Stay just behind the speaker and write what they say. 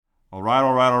All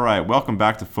right. Welcome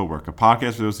back to Footwork, a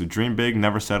podcast for those who dream big,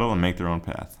 never settle, and make their own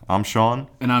path. I'm Sean.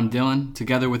 And I'm Dylan.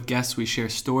 Together with guests, we share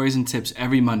stories and tips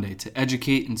every Monday to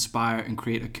educate, inspire, and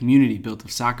create a community built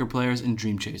of soccer players and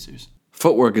dream chasers.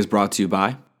 Footwork is brought to you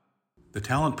by The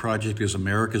Talent Project is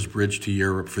America's bridge to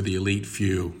Europe for the elite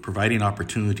few, providing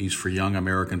opportunities for young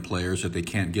American players that they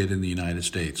can't get in the United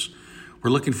States. We're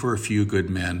looking for a few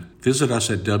good men. Visit us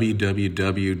at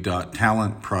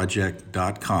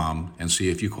www.talentproject.com and see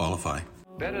if you qualify.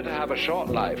 Better to have a short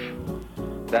life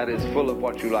that is full of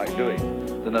what you like doing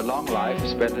than a long life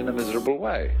spent in a miserable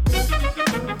way.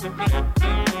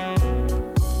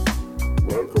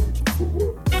 Welcome to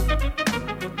Footwork.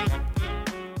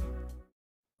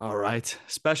 All right.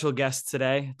 Special guests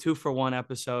today, 2-for-1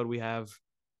 episode. We have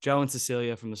Joe and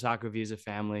Cecilia from the Soccer Visa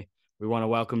family. We want to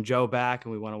welcome Joe back,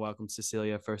 and we want to welcome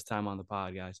Cecilia, first time on the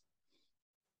pod, guys.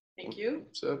 Thank you.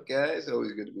 What's up, guys?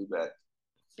 Always good to be back.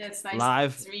 Yeah, it's nice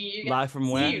Live, to meet you guys. live from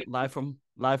where? You. Live from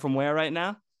where right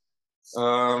now?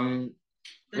 The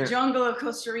Yeah. jungle of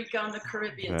Costa Rica on the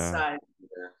Caribbean side.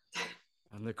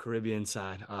 On the Caribbean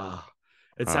side. Oh,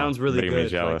 it sounds really making me good.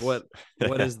 jealous. Like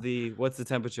what's the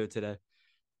temperature today?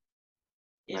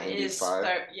 It is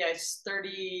 95. it's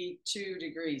 32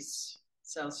 degrees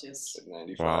Celsius. At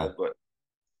 95, Wow. but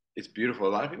it's beautiful. A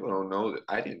lot of people don't know that.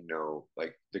 I didn't know,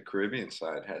 like, the Caribbean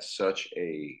side has such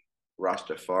a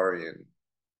Rastafarian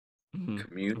Mhm.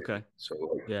 community. Okay. So,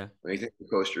 like, Yeah. when you think of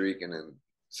Costa Rican and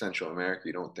Central America,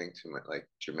 you don't think too much like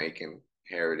Jamaican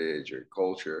heritage or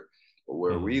culture. But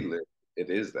where we live, it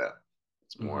is that.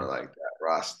 It's more Mhm. like that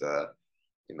Rasta.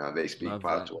 They speak Love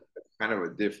patois. It's kind of a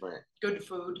different, Good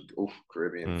food.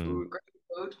 Caribbean Mm. food. Great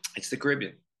food. It's the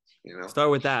Caribbean, Start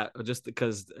with that, just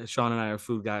because Sean and I are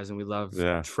food guys and we love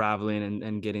Yeah. traveling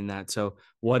and getting that. So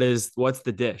what's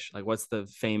the dish? Like, what's the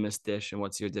famous dish and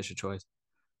what's your dish of choice?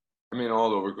 I mean,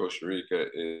 all over Costa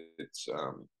Rica, it's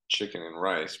chicken and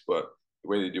rice, but the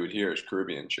way they do it here is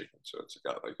Caribbean chicken, so it's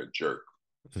got like a jerk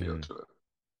feel Mm. to it.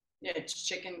 Yeah, it's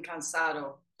chicken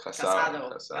cansado.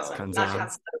 Casado. Cansado. Not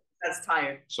cansado. That's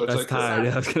tired. So it's That's like tired.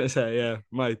 Yeah, I was gonna say, yeah.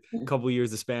 My couple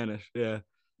years of Spanish. Yeah.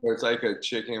 it's like a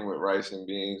chicken with rice and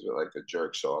beans with like a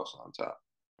jerk sauce on top.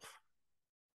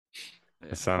 Yeah.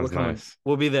 It sounds We're coming. nice.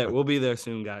 We'll be there. We'll be there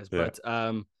soon, guys. Yeah. But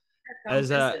Come as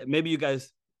visit. maybe you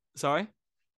guys, sorry,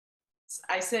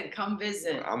 I said come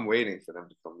visit. I'm waiting for them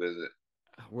to come visit.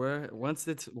 once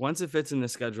it fits in the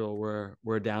schedule,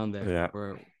 we're down there. Yeah.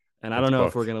 And I It's don't know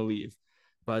if we're booked. gonna leave,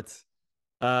 but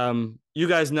you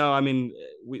guys know. I mean,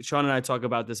 Sean and I talk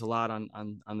about this a lot on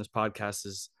this podcast.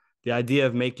 Is the idea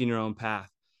of making your own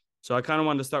path. So I kind of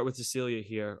wanted to start with Cecilia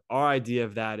here. Our idea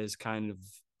of that is kind of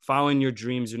following your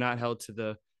dreams. You're not held to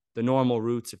the normal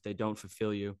routes if they don't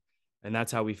fulfill you. And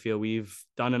that's how we feel we've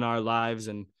done in our lives.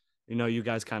 And, you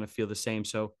guys kind of feel the same.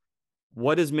 So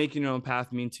what does making your own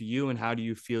path mean to you? And how do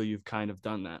you feel you've kind of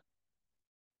done that?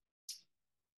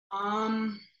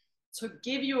 To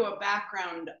give you a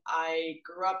background, I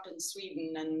grew up in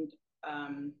Sweden and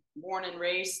born and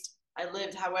raised. I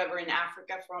lived, however, in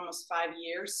Africa for almost 5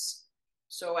 years.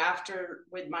 So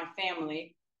with my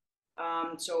family,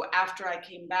 so after I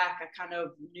came back, I kind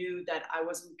of knew that I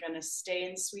wasn't going to stay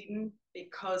in Sweden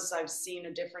because I've seen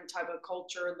a different type of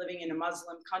culture living in a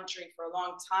Muslim country for a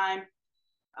long time.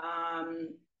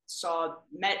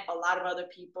 Met a lot of other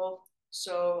people.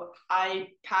 So I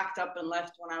packed up and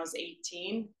left when I was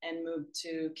 18 and moved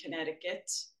to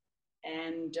Connecticut.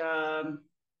 And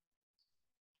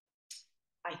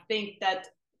I think that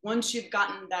once you've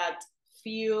gotten that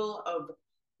feel of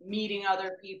meeting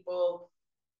other people,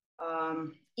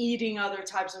 eating other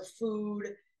types of food,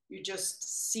 you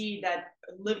just see that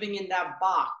living in that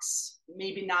box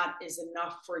maybe not is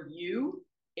enough for you.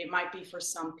 It might be for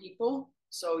some people.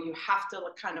 So you have to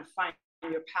kind of find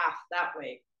your path that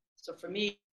way. So for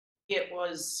me, it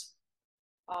was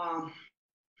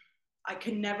I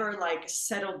can never like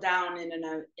settle down in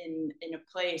a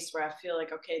place where I feel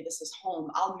like, okay, this is home.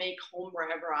 I'll make home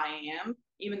wherever I am,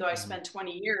 even though I spent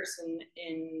 20 years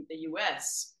in the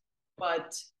US.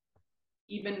 But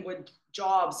even with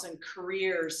jobs and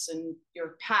careers and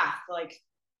your path, like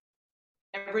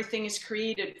everything is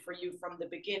created for you from the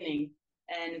beginning.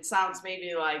 And it sounds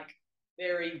maybe like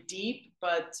very deep,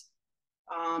 but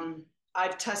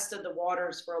I've tested the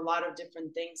waters for a lot of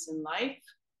different things in life,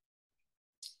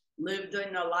 lived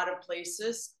in a lot of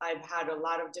places. I've had a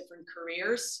lot of different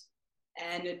careers,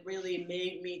 and it really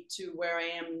made me to where I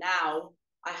am now.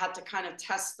 I had to kind of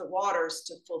test the waters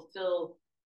to fulfill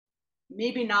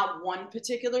maybe not one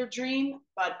particular dream,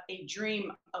 but a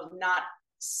dream of not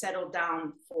settle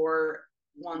down for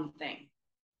one thing,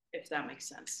 if that makes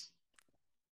sense.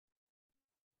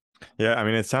 Yeah, I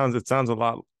mean, it sounds a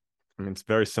lot I mean, it's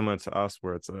very similar to us,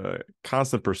 where it's a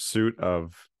constant pursuit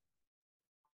of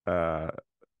uh,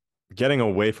 getting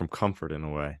away from comfort in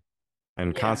a way,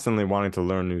 and Yeah. constantly wanting to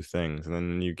learn new things. And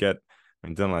then you get, I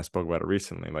mean, Dylan and I spoke about it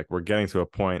recently. Like, we're getting to a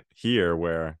point here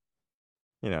where,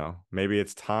 maybe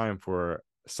it's time for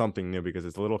something new because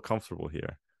it's a little comfortable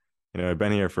here. I've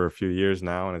been here for a few years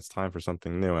now, and it's time for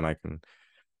something new. And I can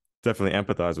definitely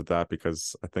empathize with that,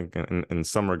 because I think in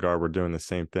some regard we're doing the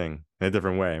same thing in a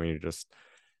different way. I mean, you're just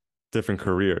different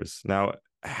careers. Now,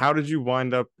 how did you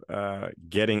wind up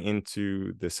getting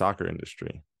into the soccer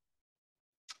industry?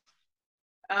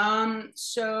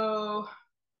 So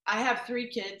I have 3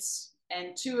 kids,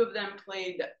 and 2 of them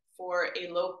played for a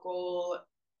local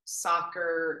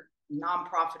soccer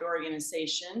nonprofit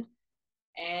organization.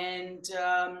 And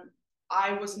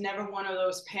I was never one of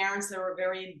those parents that were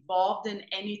very involved in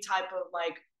any type of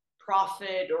like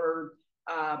profit or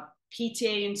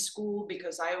PTA in school,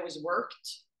 because I always worked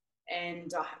and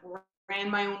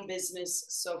ran my own business.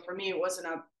 So for me, it wasn't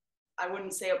I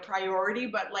wouldn't say a priority,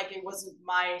 but like it wasn't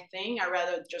my thing. I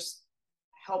rather just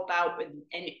help out with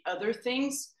any other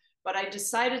things. But I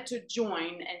decided to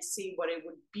join and see what it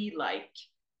would be like.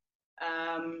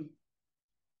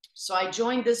 So I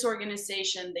joined this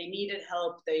organization. They needed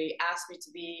help. They asked me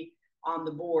to be on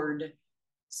the board.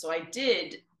 So I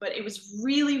did, but it was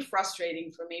really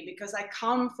frustrating for me because I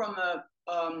come from a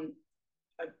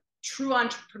true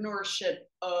entrepreneurship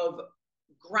of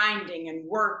grinding and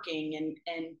working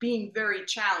and being very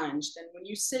challenged. And when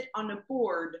you sit on a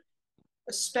board,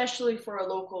 especially for a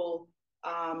local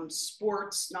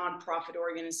sports nonprofit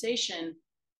organization,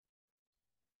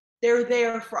 they're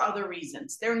there for other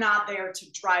reasons. They're not there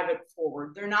to drive it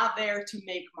forward. They're not there to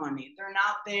make money. They're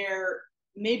not there,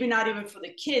 maybe not even for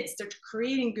the kids. They're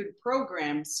creating good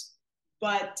programs,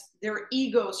 but their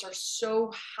egos are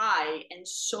so high and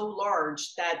so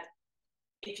large that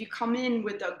if you come in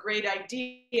with a great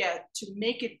idea to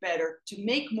make it better, to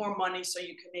make more money so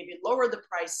you can maybe lower the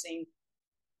pricing,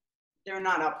 they're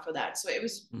not up for that. So it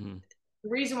was the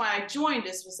reason why I joined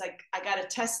this was like, I got to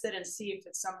test it and see if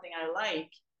it's something I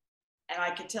like. And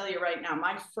I can tell you right now,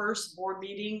 my first board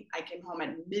meeting, I came home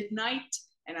at midnight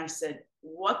and I said,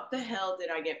 what the hell did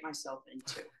I get myself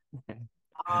into?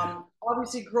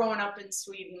 Obviously, growing up in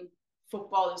Sweden,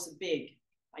 football is big.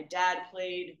 My dad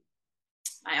played,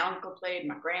 my uncle played,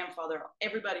 my grandfather,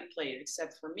 everybody played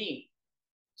except for me.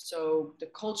 So the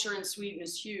culture in Sweden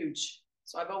is huge.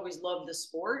 So I've always loved the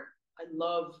sport. I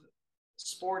love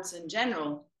sports in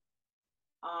general.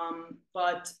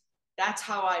 But that's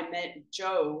how I met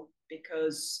Joe,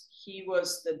 because he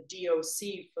was the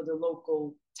DOC for the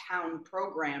local town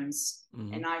programs.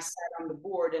 And I sat on the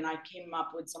board and I came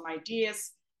up with some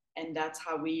ideas. And that's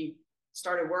how we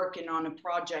started working on a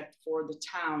project for the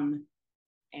town.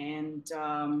 And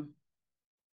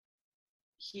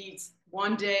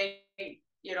one day,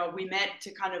 we met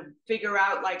to kind of figure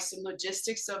out like some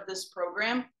logistics of this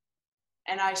program.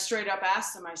 And I straight up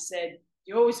asked him, I said,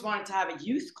 you always wanted to have a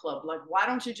youth club. Like, why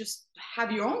don't you just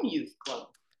have your own youth club?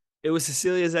 It was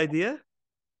Cecilia's idea?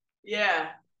 Yeah.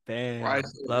 Damn. Well, I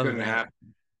said it couldn't happen.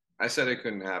 I said it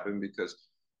couldn't happen because,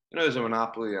 there's a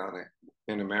monopoly on it.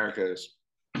 In America,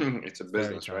 it's a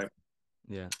business, right?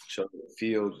 Yeah. So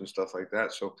fields and stuff like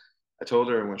that. So I told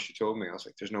her, and when she told me, I was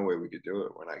like, there's no way we could do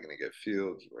it. We're not going to get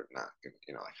fields. We're not going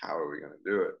to, like, how are we going to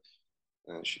do it?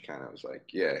 And she kind of was like,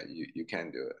 yeah, you can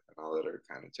do it. And I'll let her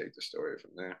kind of take the story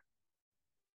from there.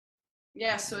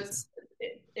 Yeah, so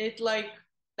it like,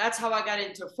 that's how I got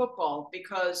into football,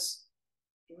 because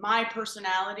my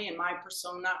personality and my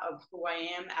persona of who I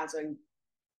am as a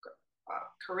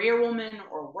career woman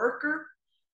or worker,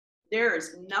 there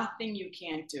is nothing you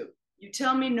can't do. You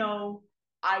tell me no,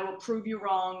 I will prove you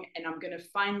wrong, and I'm going to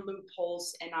find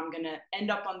loopholes, and I'm going to end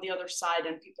up on the other side,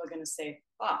 and people are going to say,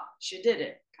 oh, she did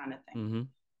it, kind of thing.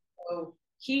 So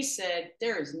he said,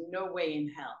 there is no way in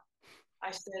hell.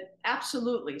 I said,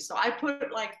 absolutely. So I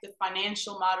put like the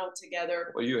financial model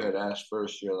together. Well, you had asked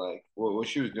first, you're like, well, what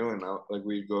she was doing, like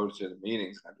we'd go to the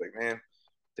meetings, I'd be like, man,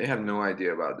 they have no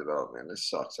idea about development. This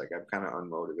sucks. Like, I'm kind of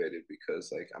unmotivated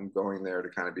because like I'm going there to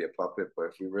kind of be a puppet, but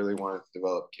if we really wanted to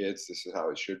develop kids, this is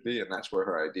how it should be. And that's where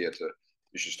her idea to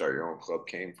you should start your own club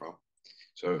came from.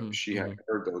 So she had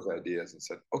heard those ideas and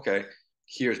said, okay,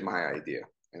 here's my idea.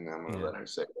 And I'm going to let her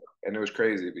say it. And it was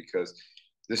crazy because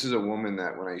this is a woman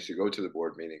that when I used to go to the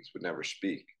board meetings would never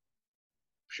speak.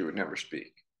 She would never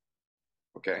speak.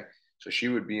 Okay. So she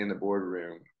would be in the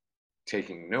boardroom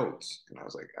taking notes. And I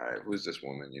was like, all right, who's this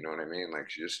woman? You know what I mean? Like,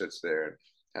 she just sits there and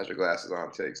has her glasses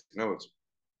on, takes notes.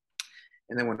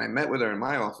 And then when I met with her in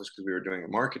my office, because we were doing a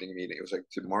marketing meeting, it was like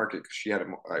to market, because she had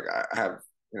like, I have,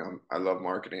 I love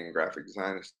marketing and graphic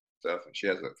design and stuff, and she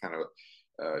has a kind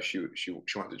of she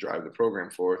wanted to drive the program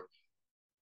forward.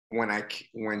 When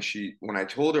I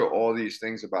told her all these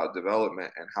things about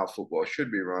development and how football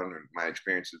should be run, and my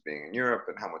experiences being in Europe,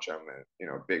 and how much I'm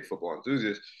a big football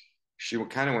enthusiast, she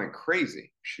kind of went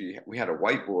crazy. We had a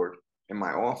whiteboard in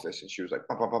my office, and she was like,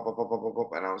 pop, pop, pop, pop, pop, pop,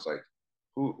 pop, and I was like,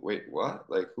 who? Wait, what?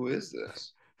 Like, who is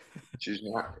this? She's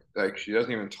not, like, she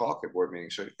doesn't even talk at board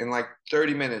meetings. So in like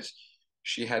 30 minutes,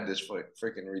 she had this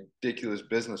freaking ridiculous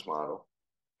business model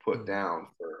put down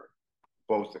for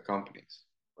both the companies,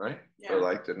 right? Yeah. For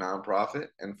like the nonprofit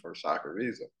and for Soccer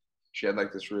Visa. She had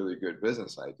like this really good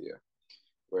business idea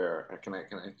where, can I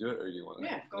do it, or do you want to?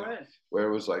 Yeah, go ahead. Where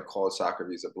it was like called Soccer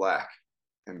Visa Black.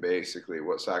 And basically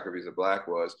what Soccer Visa Black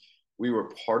was, we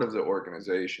were part of the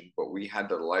organization, but we had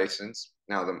the license.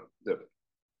 Now the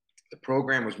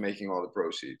program was making all the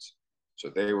proceeds. So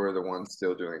they were the ones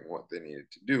still doing what they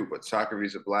needed to do. But Soccer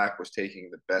Visa Black was taking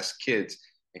the best kids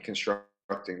and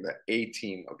constructing the A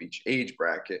team of each age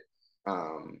bracket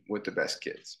with the best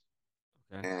kids.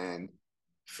 Okay. And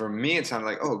for me, it sounded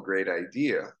like, oh, great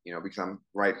idea, because I'm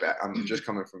right back. I'm just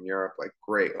coming from Europe. Like,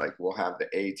 great. Like, we'll have the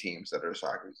A teams that are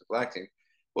Soccer Visa Black team.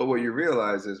 But what you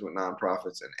realize is with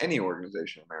nonprofits and any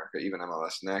organization in America, even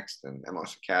MLS Next and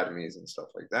MLS Academies and stuff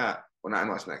like that. Well, not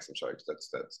MLS Next, I'm sorry,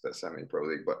 because that's semi-pro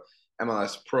league. But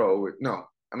MLS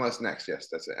Next, yes,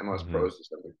 that's it. MLS Pro is the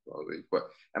semi-pro league. But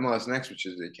MLS Next, which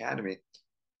is the academy,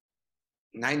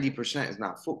 90% is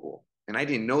not football. And I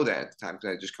didn't know that at the time because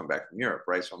I had just come back from Europe,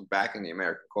 right? So I'm back in the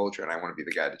American culture and I want to be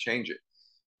the guy to change it.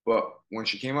 But when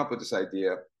she came up with this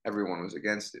idea, everyone was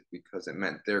against it because it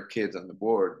meant their kids on the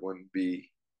board wouldn't be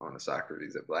on the Soccer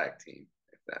Visa Black team,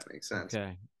 if that makes sense.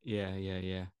 Okay.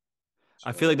 Yeah. So,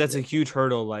 I feel like that's a huge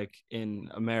hurdle, like in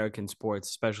American sports,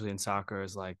 especially in soccer,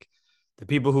 is like the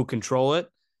people who control it,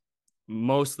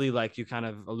 mostly like you kind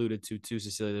of alluded to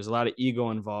Cecilia, there's a lot of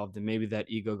ego involved, and maybe that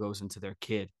ego goes into their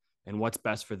kid and what's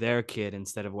best for their kid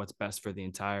instead of what's best for the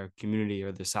entire community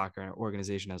or the soccer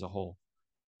organization as a whole.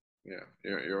 Yeah,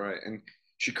 you're right. And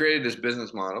she created this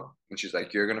business model, and she's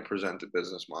like, you're going to present the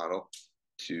business model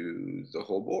to the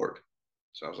whole board.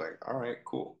 So I was like, all right,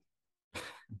 cool.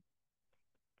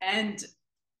 And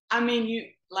I mean,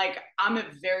 I'm a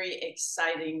very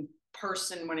exciting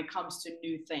person when it comes to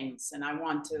new things. And I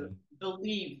want to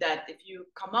believe that if you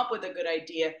come up with a good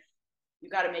idea, you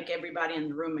got to make everybody in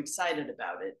the room excited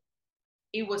about it.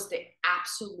 It was the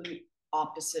absolute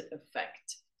opposite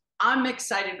effect. I'm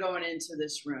excited going into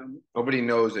this room. Nobody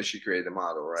knows that she created the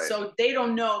model, right? So they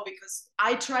don't know, because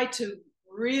I tried to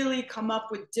really come up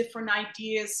with different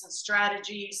ideas and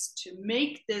strategies to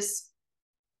make this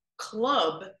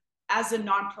club as a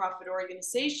nonprofit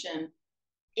organization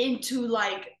into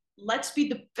like, let's be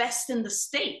the best in the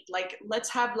state. Like, let's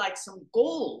have like some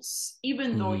goals,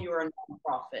 even though you're a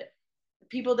nonprofit. The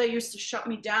people that used to shut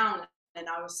me down, and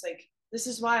I was like, this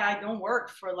is why I don't work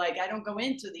for, like, I don't go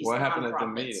into these. What nonprofits. happened at the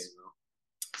meeting?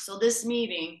 So this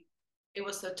meeting, it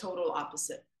was the total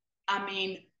opposite. I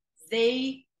mean,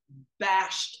 they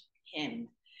bashed him,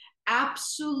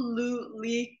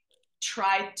 absolutely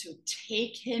tried to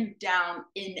take him down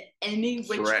in any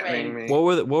which way. Me.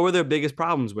 What were their biggest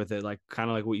problems with it? Like, kind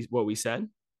of like what we said?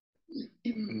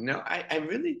 No, I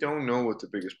really don't know what the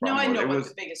biggest problem was. No, I know what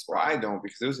the biggest problem. Well, I don't,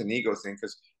 because it was an ego thing,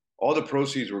 because all the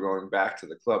proceeds were going back to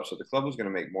the club. So the club was going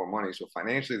to make more money. So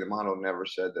financially, the model never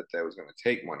said that they was going to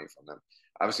take money from them.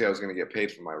 Obviously, I was going to get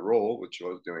paid for my role, which I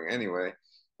was doing anyway.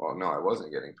 Well, no, I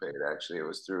wasn't getting paid, actually. It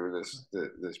was through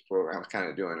this program. I was kind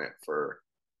of doing it because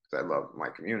I love my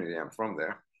community. I'm from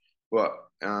there. But,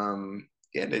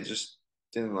 yeah, they just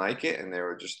didn't like it. And they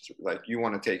were just like, you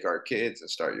want to take our kids and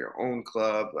start your own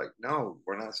club? Like, no,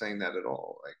 we're not saying that at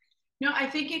all. Like, no, I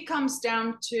think it comes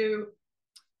down to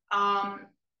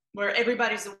where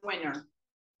everybody's a winner,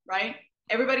 right?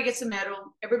 Everybody gets a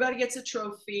medal. Everybody gets a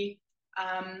trophy.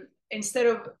 Instead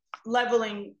of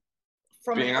leveling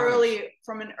from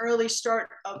an early start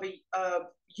of a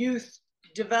youth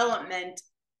development,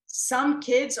 some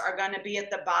kids are going to be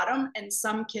at the bottom and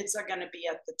some kids are going to be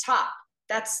at the top.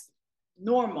 That's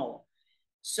normal.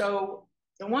 So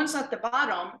the ones at the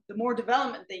bottom, the more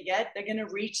development they get, they're going to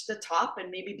reach the top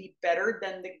and maybe be better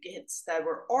than the kids that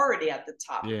were already at the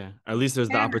top. Yeah, at least there's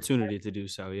the opportunity to do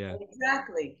so. Yeah,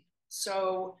 exactly.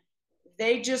 So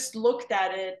they just looked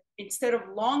at it instead of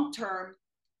long-term,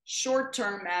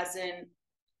 short-term, as in,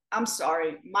 I'm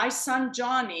sorry, my son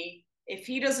Johnny, if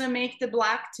he doesn't make the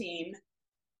black team,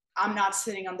 I'm not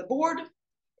sitting on the board.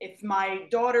 If my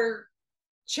daughter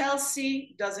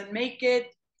Chelsea doesn't make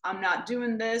it, I'm not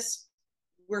doing this.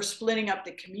 We're splitting up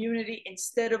the community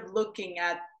instead of looking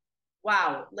at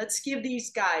wow, let's give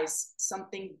these guys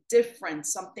something different,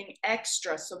 something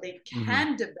extra so they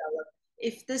can develop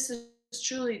if this is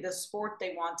truly the sport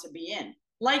they want to be in,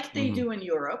 like they do in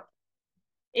Europe.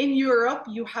 In Europe,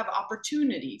 you have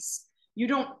opportunities. You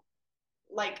don't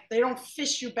like, they don't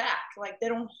fish you back, like they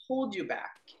don't hold you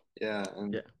back. Yeah.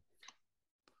 And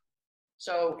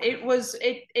So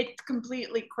it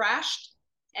completely crashed.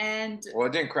 And well,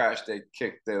 it didn't crash. They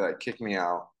kicked me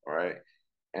out, right?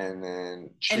 And then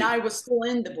I was still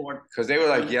in the board because they were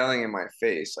like yelling in my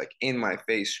face,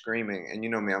 screaming. And you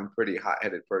know me, I'm a pretty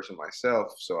hot-headed person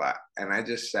myself. So I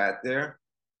just sat there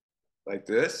like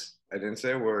this. I didn't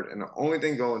say a word. And the only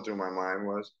thing going through my mind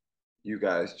was, you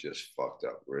guys just fucked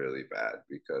up really bad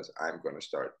because I'm going to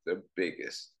start the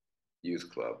biggest youth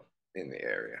club in the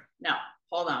area. No,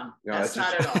 hold on. No, that's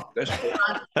not at all.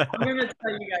 I'm going to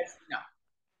tell you guys no.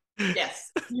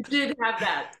 Yes, you did have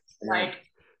that. Like,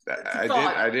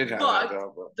 I did have that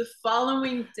though. But the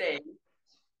following day,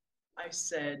 I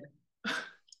said,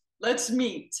 let's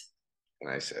meet. And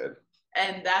I said,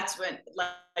 and that's when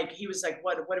like he was like,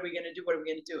 what are we gonna do? What are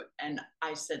we gonna do? And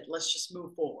I said, let's just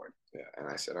move forward. Yeah. And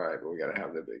I said, all right, but we gotta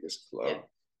have the biggest club. Yeah.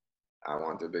 I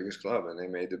want the biggest club. And they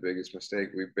made the biggest mistake.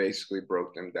 We basically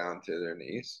broke them down to their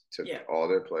knees, took all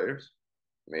their players,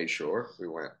 made sure we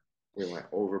went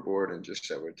overboard and just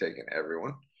said we're taking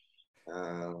everyone.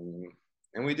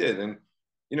 And we did. And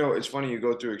you know, it's funny, you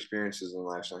go through experiences in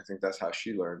life. So I think that's how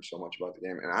she learned so much about the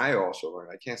game. And I also learned,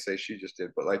 I can't say she just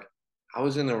did, but like, I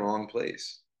was in the wrong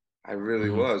place. I really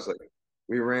was. Like,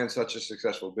 we ran such a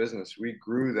successful business. We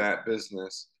grew that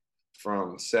business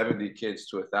from 70 kids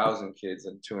to 1,000 kids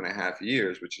in 2.5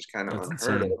 years, which is kind of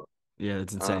unheard of. Yeah,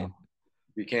 that's insane.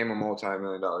 Became a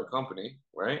multi-million-dollar company,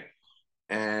 right?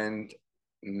 And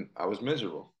I was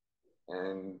miserable.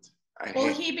 And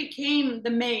he became the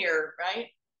mayor, right?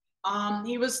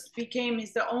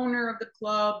 He's the owner of the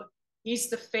club. He's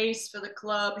the face for the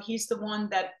club. He's the one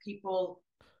that people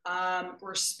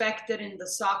respected in the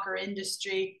soccer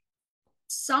industry.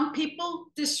 Some people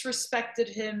disrespected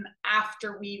him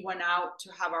after we went out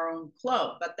to have our own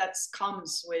club, but that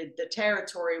comes with the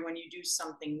territory when you do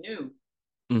something new.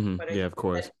 But yeah, of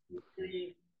course.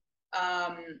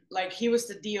 Like, he was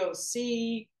the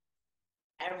DOC,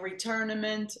 every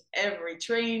tournament, every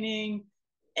training,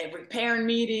 every parent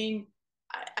meeting.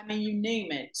 I mean, you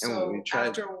name it. So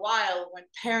after a while, when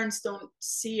parents don't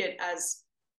see it as,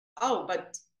 oh,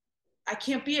 but I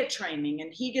can't be at training,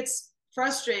 and he gets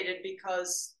frustrated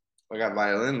because I got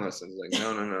violin lessons. Like,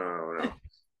 no. You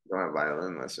don't have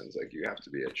violin lessons. Like, you have to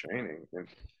be at training. And,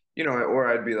 you know, or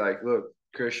I'd be like, look,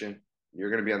 Christian, you're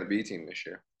going to be on the B team this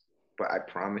year. But I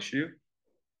promise you,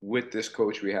 with this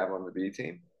coach we have on the B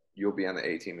team, you'll be on the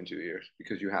A team in 2 years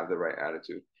because you have the right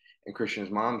attitude. And Christian's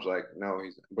mom's like, no,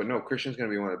 Christian's going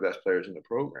to be one of the best players in the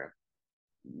program.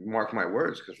 Mark my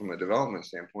words, because from a development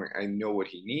standpoint, I know what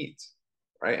he needs,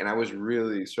 right? And I was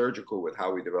really surgical with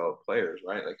how we develop players,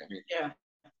 right? Like, I mean,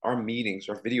 our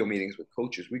video meetings with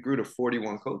coaches, we grew to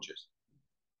 41 coaches.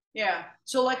 Yeah.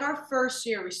 So like, our first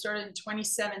year, we started in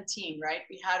 2017, right?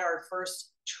 We had our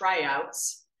first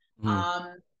tryouts. We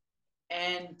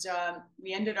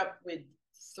ended up with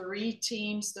 3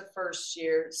 teams the first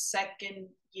year. Second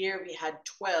year, we had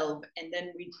 12, and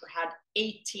then we had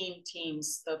 18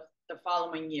 teams the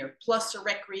following year, plus a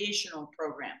recreational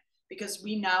program, because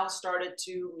we now started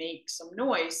to make some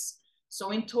noise.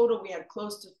 So in total, we had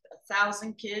close to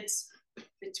 1,000 kids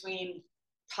between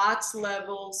TOTS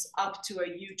levels up to a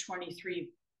U23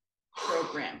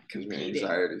 program competing. Gives me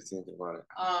anxiety thinking about it.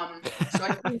 So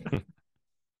I think,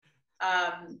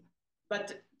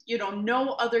 but you know,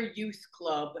 no other youth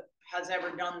club has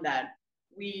ever done that.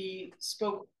 We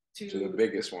spoke to the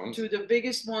biggest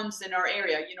ones in our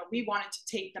area. You know, we wanted to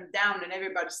take them down, and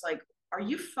everybody's like, are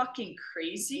you fucking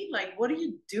crazy? Like, what are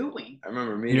you doing? I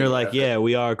remember meeting. And you're like, yeah,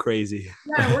 we are crazy.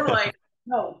 Yeah, we're like,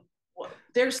 no,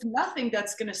 there's nothing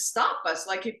that's gonna stop us.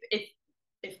 Like,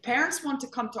 if parents want to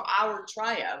come to our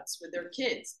tryouts with their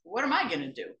kids, what am I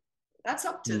gonna do? That's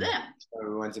up to them.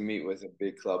 We went to meet with a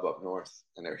big club up north,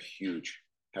 and they're huge.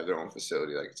 Have their own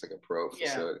facility, like it's like a pro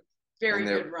facility. Very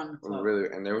good run club.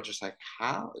 And they were just like,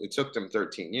 how? It took them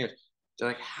 13 years. They're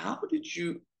like, how did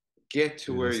you get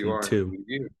to where you are?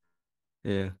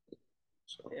 Yeah.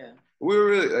 So we were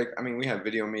really like, I mean, we had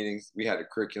video meetings. We had a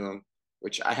curriculum,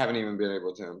 which I haven't even been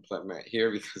able to implement here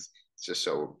because it's just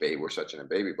so we're such a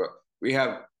baby. But we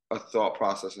have a thought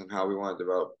process on how we want to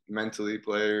develop mentally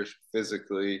players,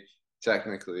 physically,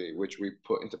 technically, which we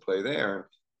put into play there. And,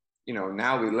 you know,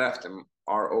 now we left them.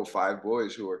 Our 05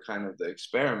 boys, who were kind of the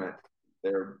experiment,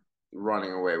 they're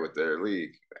running away with their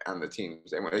league and the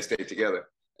teams. They stayed together.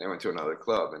 They went to another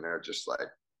club, and they're just like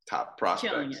top Killing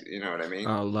prospects. it. You know what I mean?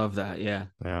 Oh, love that. Yeah.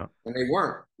 Yeah. And they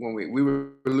weren't when we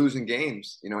were losing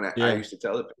games. You know, and I Yeah. used to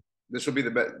tell it, this will be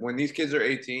the best. When these kids are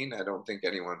 18, I don't think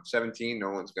 17,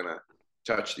 no one's gonna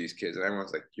touch these kids. And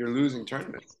everyone's like, you're losing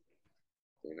tournaments.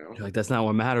 You know, You're like, that's not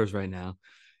what matters right now.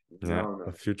 Yeah. no.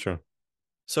 The future.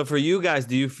 So for you guys,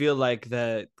 do you feel like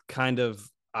that kind of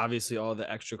obviously all the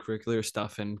extracurricular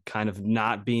stuff and kind of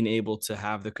not being able to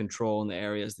have the control in the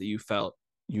areas that you felt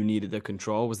you needed the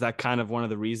control, was that kind of one of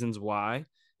the reasons why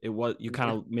it was you kind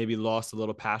of maybe lost a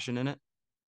little passion in it?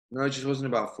 No, it just wasn't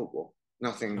about football.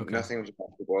 Nothing was about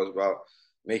football. It was about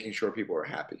making sure people are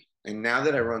happy. And now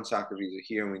that I run Soccer Visa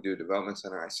here and we do a development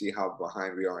center, I see how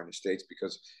behind we are in the States,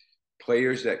 because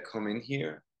players that come in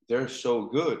here, they're so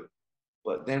good.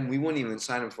 But then we wouldn't even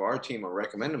sign them for our team or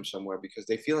recommend them somewhere because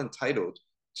they feel entitled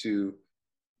to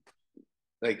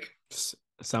like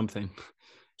something,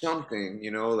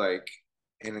 you know, like,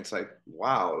 and it's like,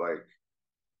 wow, like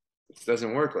it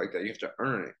doesn't work like that. You have to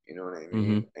earn it. You know what I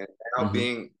mean? And now I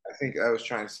think I was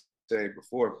trying to say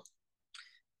before,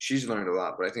 she's learned a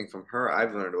lot, but I think from her,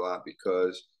 I've learned a lot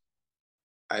because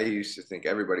I used to think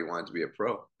everybody wanted to be a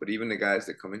pro, but even the guys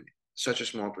that come in, such a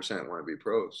small percent want to be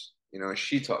pros. You know, and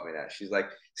she taught me that. She's like,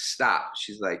 stop.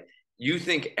 She's like, you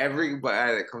think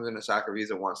everybody that comes into Soccer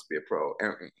Visa wants to be a pro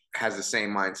and has the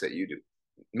same mindset you do.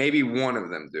 Maybe one of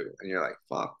them do. And you're like,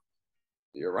 fuck,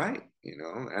 you're right. You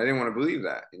know, I didn't want to believe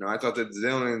that. You know, I thought that the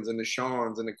Zillans and the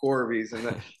Shawns and the Corbys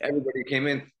and everybody came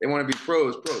in, they want to be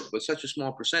pros, but such a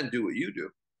small percent do what you do.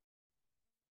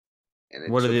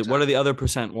 And what do the other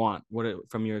percent want?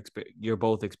 From your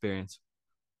both experience?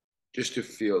 Just to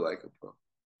feel like a pro.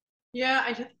 Yeah,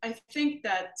 I think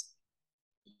that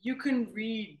you can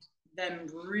read them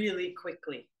really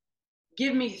quickly.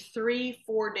 Give me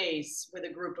 3-4 days with a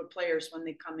group of players when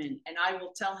they come in, and I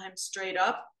will tell him straight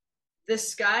up,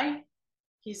 this guy,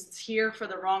 he's here for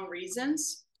the wrong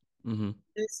reasons.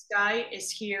 This guy is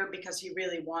here because he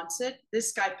really wants it.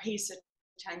 This guy pays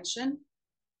attention.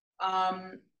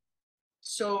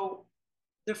 So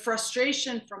the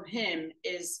frustration from him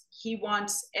is he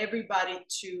wants everybody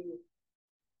to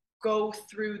go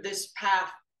through this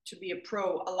path to be a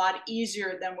pro a lot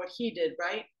easier than what he did,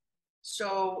 right?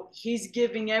 So he's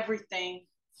giving everything,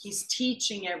 he's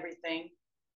teaching everything,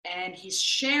 and he's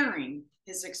sharing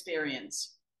his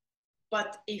experience.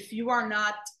 But if you are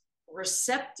not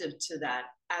receptive to that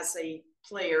as a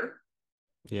player,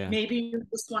 maybe you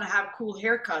just want to have cool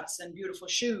haircuts and beautiful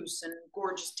shoes and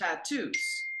gorgeous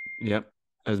tattoos. Yep,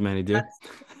 as many do.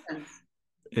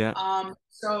 Yeah.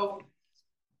 So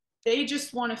they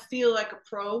just want to feel like a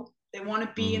pro. They want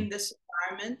to be in this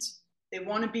environment. They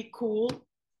want to be cool.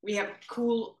 We have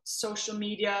cool social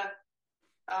media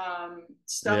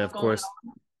stuff going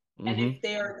on. And if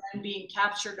they are then being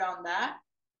captured on that,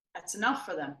 that's enough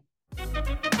for them.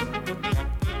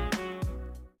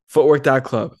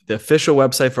 Footwork.club, the official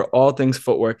website for all things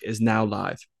footwork, is now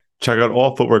live. Check out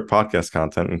all Footwork podcast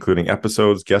content, including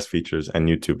episodes, guest features, and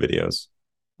YouTube videos.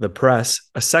 The Press,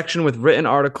 a section with written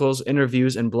articles,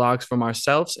 interviews, and blogs from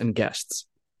ourselves and guests.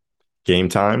 Game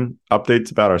Time,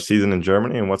 updates about our season in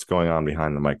Germany and what's going on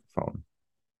behind the microphone.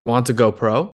 Want to go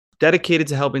pro? Dedicated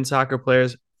to helping soccer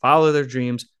players follow their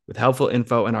dreams with helpful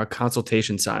info and our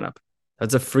consultation sign-up.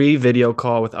 That's a free video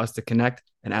call with us to connect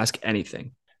and ask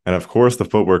anything. And of course, the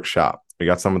Footwork Shop. We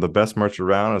got some of the best merch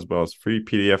around, as well as free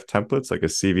PDF templates like a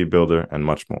CV builder and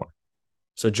much more.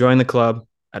 So join the club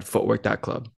at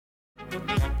footwork.club.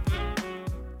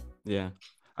 Yeah.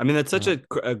 I mean, that's such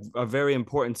a very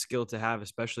important skill to have,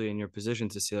 especially in your position,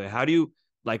 Cecilia. How do you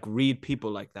read people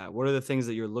like that? What are the things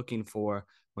that you're looking for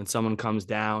when someone comes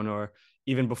down, or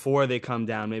even before they come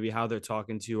down, maybe how they're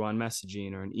talking to you on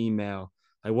messaging or an email?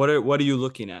 Like, what are you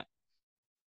looking at?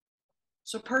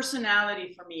 So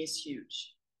personality for me is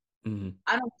huge.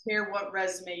 I don't care what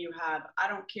resume you have. I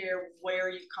don't care where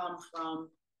you come from.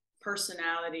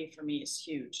 Personality for me is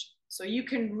huge. So you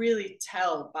can really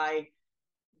tell by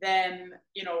them.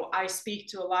 You know, I speak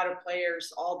to a lot of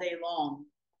players all day long,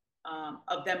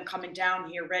 of them coming down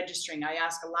here, registering. I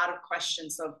ask a lot of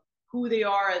questions of who they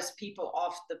are as people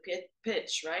off the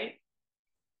pitch, right?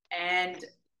 And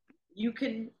you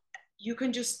can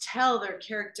just tell their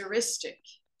characteristic.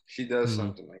 She does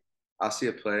something like, I'll see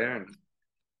a player and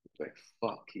like,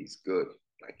 fuck, he's good.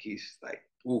 Like, he's like,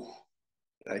 ooh.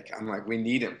 Like, I'm like, we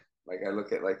need him. Like, I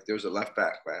look at, like, there was a left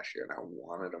back last year and I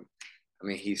wanted him. I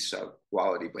mean, he's so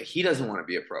quality, but he doesn't want to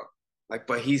be a pro. Like,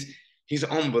 but he's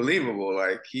unbelievable.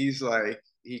 Like, he's like,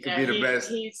 he could be the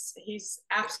best. He's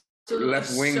absolutely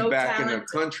left wing so back talented in the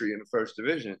country in the first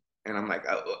division. And I'm like,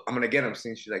 I'm going to get him.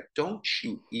 She's like, don't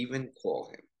you even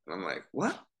call him. And I'm like,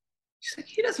 what? She's like,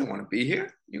 he doesn't want to be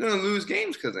here. You're gonna lose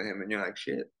games because of him. And you're like,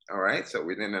 shit. All right. So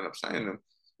we didn't end up signing him.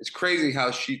 It's crazy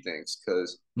how she thinks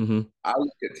because I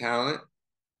look at talent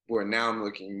where now I'm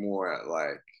looking more at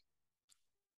like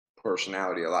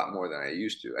personality a lot more than I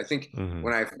used to. I think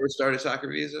when I first started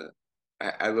Soccer Visa,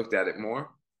 I looked at it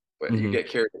more, but you get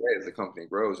carried away as the company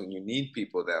grows, and you need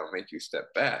people that will make you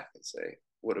step back and say,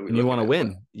 "What are we?" And you want to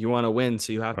win. You want to win,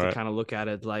 so you have to Right. kind of look at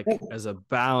it like as a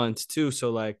balance too.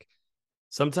 So like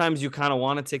sometimes you kind of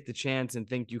want to take the chance and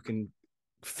think you can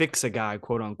fix a guy,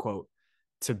 quote unquote,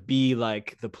 to be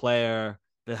like the player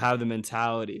that have the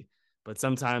mentality. But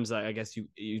sometimes I guess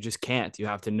you just can't. You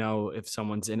have to know if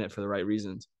someone's in it for the right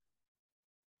reasons.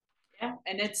 Yeah,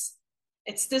 and it's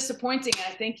disappointing.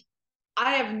 I think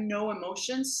I have no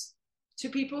emotions to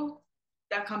people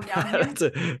that come down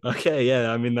here. Okay,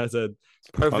 yeah. I mean, that's a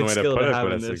perfect Fun way to skill put to it, have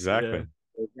but in it's this. exactly.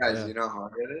 Hey, guys, you know how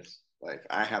hard it is? Like,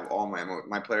 I have all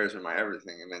my players are my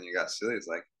everything, and then you got Silly. It's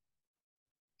like,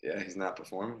 yeah, he's not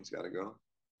performing. He's got to go.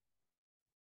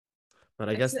 But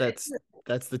I guess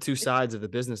that's the two sides of the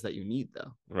business that you need,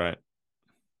 though. Right.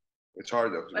 It's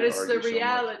hard though. But it's the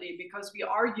reality because we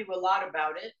argue a lot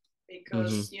about it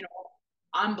because you know,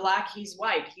 I'm black, he's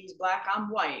white, he's black, I'm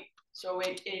white. So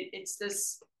it's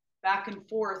this back and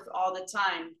forth all the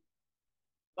time.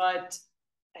 But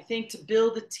I think to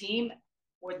build a team,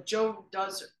 what Joe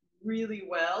does really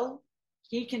well,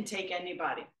 he can take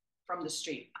anybody from the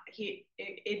street. It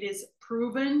is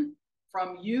proven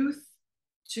from youth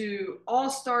to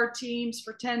all-star teams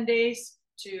for 10 days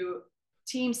to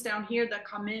teams down here that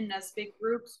come in as big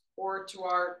groups or to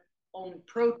our own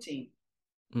pro team.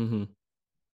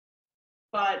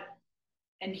 But,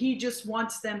 and he just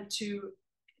wants them to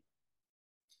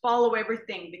follow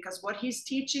everything because what he's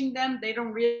teaching them, they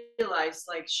don't realize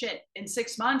like, shit, in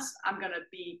 6 months, I'm going to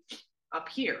be up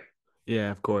here.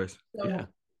 Yeah, of course. So, yeah.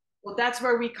 Well, that's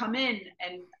where we come in.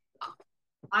 And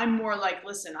I'm more like,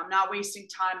 listen, I'm not wasting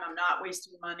time. I'm not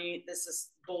wasting money. This is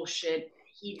bullshit.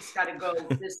 He's got to go.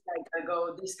 This guy got to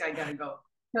go. This guy got to go.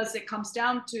 Because it comes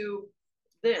down to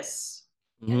this.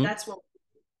 And that's what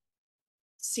we've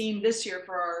seen this year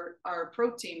for our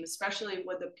pro team, especially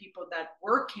with the people that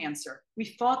were cancer. We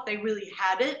thought they really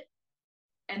had it.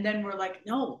 And then we're like,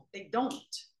 no, they don't.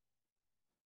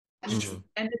 And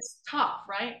it's tough,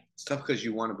 right? It's tough because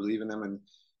you want to believe in them. And,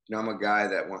 you know, I'm a guy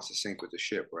that wants to sink with the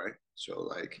ship, right? So,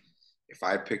 like, if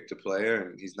I picked a player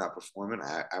and he's not performing,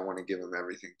 I want to give him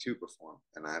everything to perform.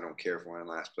 And I don't care if we're in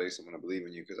last place. I'm going to believe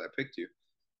in you because I picked you.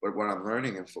 But what I'm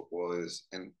learning in football is,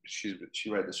 and she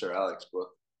read the Sir Alex book,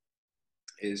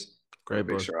 is great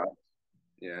book. Sir Alex.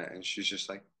 Yeah, and she's just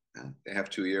like, they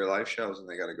have 2-year life shells and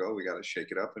they got to go. We got to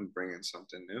shake it up and bring in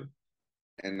something new.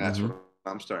 And that's what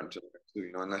I'm starting to learn too,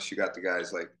 you know, unless you got the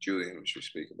guys like Julian, which we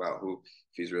speak about, who,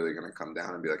 if he's really going to come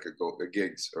down and be like a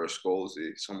Giggs or a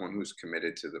Scholesy, someone who's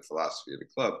committed to the philosophy of the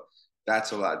club,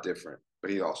 that's a lot different.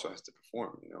 But he also has to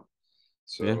perform, you know.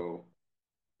 So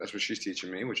that's what she's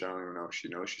teaching me, which I don't even know if she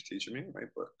knows she's teaching me, right?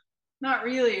 But not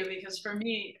really, because for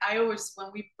me, I always, when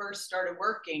we first started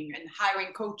working and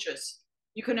hiring coaches,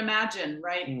 you can imagine,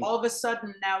 right? All of a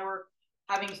sudden now we're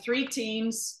having 3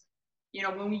 teams. You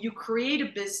know, when you create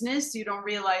a business, you don't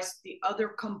realize the other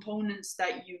components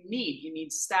that you need. You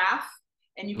need staff,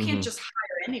 and you can't just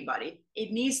hire anybody.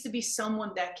 It needs to be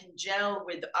someone that can gel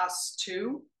with us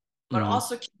too, but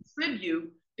also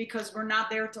contribute, because we're not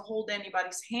there to hold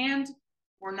anybody's hand.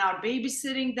 We're not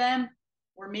babysitting them.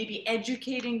 We're maybe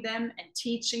educating them and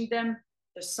teaching them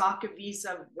the Soccer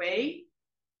Visa way.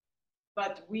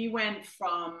 But we went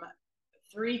from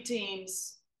 3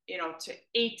 teams, you know, to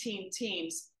 18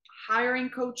 teams. Hiring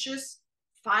coaches,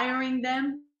 firing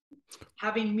them,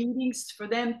 having meetings for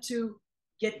them to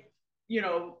get, you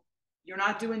know, you're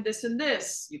not doing this and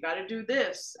this. You got to do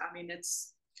this. I mean,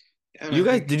 it's. You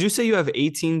guys, did you say you have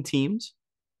 18 teams?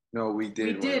 No, we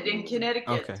did. We did in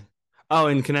Connecticut. Okay. Oh,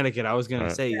 in Connecticut. I was going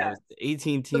to say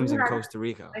 18 teams in Costa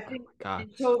Rica. I think God. in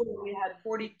total we had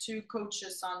 42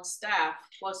 coaches on staff,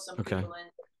 plus some people in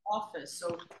the office.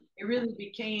 So it really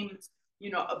became,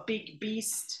 you know, a big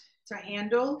beast to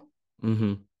handle.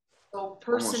 So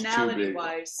personality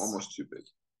wise, almost too big.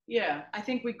 Yeah, I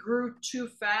think we grew too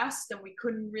fast and we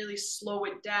couldn't really slow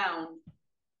it down.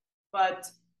 But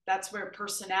that's where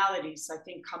personalities, I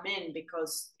think, come in,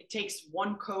 because it takes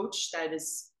one coach that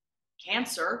is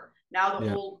cancer. Now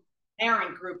the whole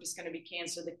parent group is going to be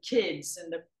cancer, the kids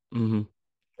and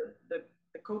the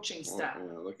coaching staff. Well,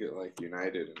 you know, look at like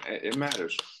United, and it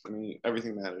matters. I mean,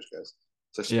 everything matters, guys.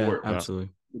 It's a sport. Yeah, absolutely.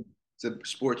 It's a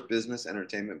sports business,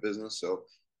 entertainment business. So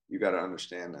you got to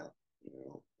understand that,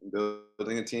 you know,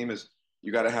 building a team is,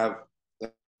 you got to have,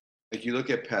 like you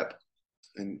look at Pep,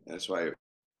 and that's why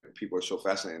people are so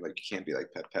fascinated. Like, you can't be like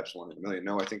Pep. Pep's one in a million.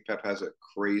 No, I think Pep has a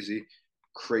crazy,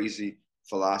 crazy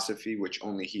philosophy, which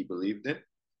only he believed in.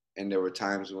 And there were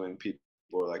times when people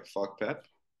were like, fuck Pep.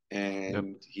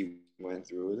 And he went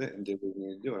through with it and did what he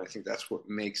needed to do. And I think that's what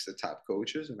makes the top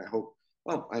coaches. And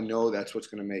I know that's what's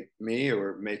going to make me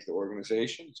or make the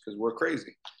organization. It's because we're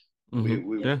crazy.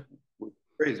 We're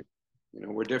crazy.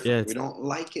 We're different. We don't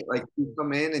like it. Like, you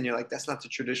come in and you're like, that's not the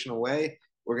traditional way.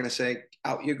 We're going to say,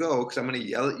 out you go, because I'm going to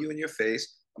yell at you in your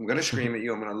face. I'm going to scream at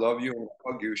you. I'm going to love you. I'm going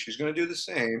to hug you. She's going to do the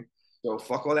same. So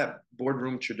fuck all that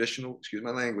boardroom traditional, excuse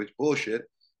my language, bullshit,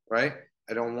 right?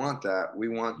 I don't want that. We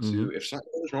want to, if something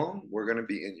goes wrong, we're going to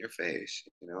be in your face,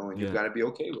 and you've got to be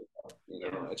okay with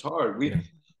that. It's hard. We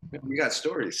got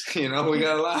stories, we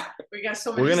got a lot. We got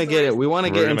so many. We're going to get it. We want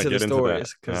to get into the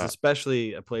stories because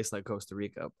especially a place like Costa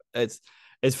Rica, it's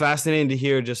fascinating to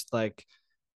hear just like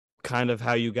kind of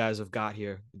how you guys have got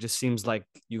here. It just seems like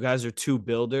you guys are two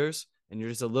builders and you're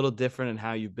just a little different in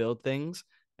how you build things,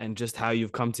 and just how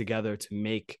you've come together to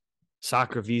make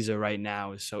Soccer Visa right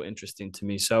now is so interesting to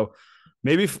me. So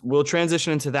maybe we'll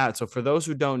transition into that. So for those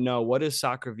who don't know, what is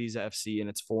Soccer Visa FC in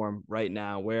its form right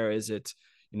now? Where is it?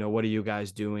 What are you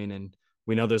guys doing? And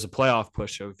we know there's a playoff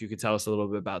push. So if you could tell us a little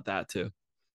bit about that too.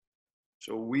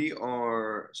 So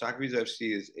Soccer Visa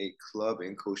FC is a club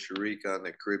in Costa Rica on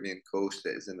the Caribbean coast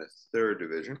that is in the 3rd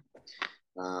division.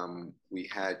 We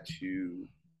had to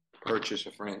purchase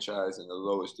a franchise in the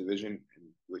lowest division,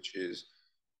 which is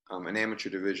an amateur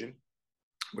division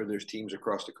where there's teams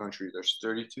across the country. There's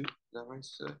 32, is that right?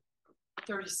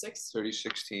 36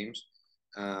 teams,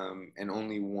 and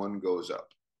only one goes up.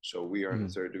 So we are in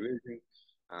the 3rd division.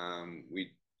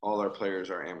 All our players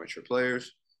are amateur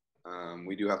players.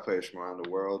 We do have players from around the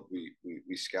world. We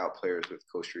scout players with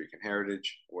Costa Rican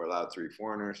heritage. We're allowed 3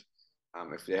 foreigners.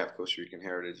 If they have Costa Rican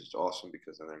heritage, it's awesome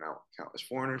because then they're now counted as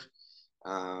foreigners.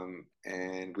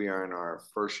 And we are in our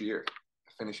first year,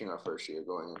 finishing our first year,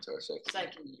 going into our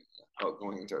second year. Oh,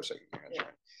 going into our second year. That's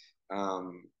right.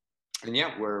 And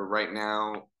yeah, we're right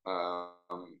now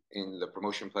in the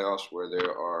promotion playoffs where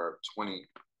there are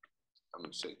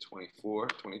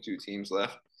 22 teams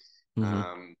left. We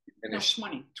finished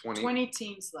 20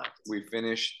 teams left. We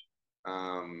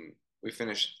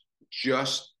finished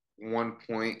just 1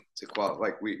 point to qualify.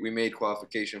 Like, we made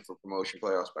qualification for promotion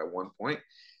playoffs by 1 point.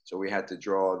 So we had to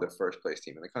draw the first place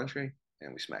team in the country,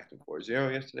 and we smacked them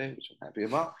 4-0 yesterday, which I'm happy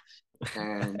about.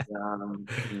 And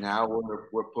now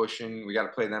we're pushing. We got to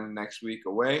play them next week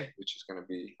away, which is going to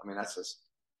be, it's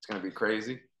going to be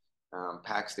crazy.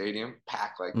 Packed stadium,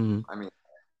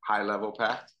 high level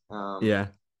packed.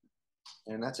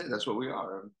 And that's it. That's what we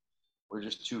are. We're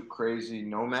just 2 crazy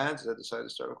nomads that decided to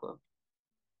start a club.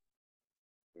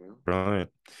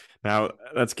 Brilliant. Now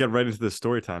let's get right into the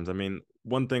story times.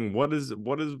 One thing, what is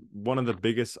one of the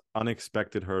biggest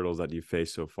unexpected hurdles that you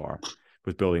faced so far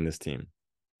with building this team?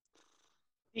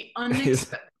 The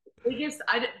unexpected biggest,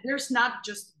 there's not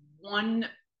just one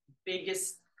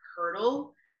biggest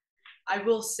hurdle. I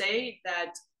will say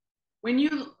that when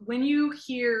you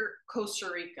hear Costa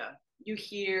Rica, you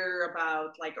hear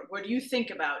about, like, what you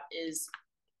think about is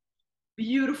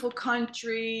beautiful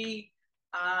country,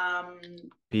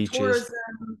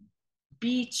 tourism,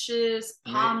 beaches,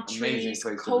 palm trees,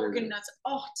 coconuts.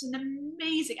 Oh, it's an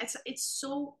amazing. It's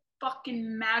so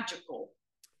fucking magical.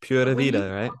 Pura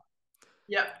vida, right?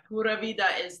 Yeah, Pura Vida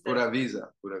is the Pura Visa.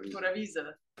 Pura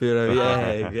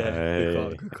Vida.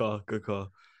 Yeah. Good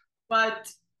call. But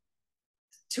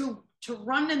to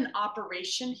run an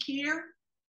operation here,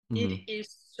 it is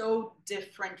so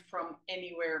different from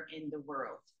anywhere in the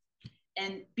world.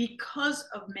 And because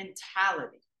of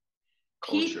mentality,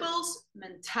 people's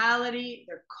mentality,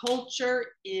 their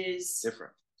culture is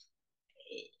different.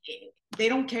 They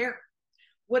don't care.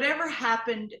 Whatever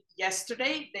happened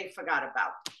yesterday, they forgot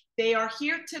about. They are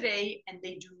here today and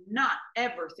they do not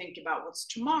ever think about what's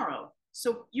tomorrow.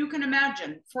 So you can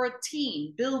imagine, for a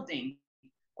team building,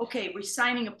 okay, we're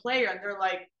signing a player and they're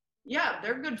like, yeah,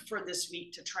 they're good for this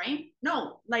week to train.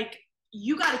 No, like,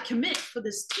 you got to commit for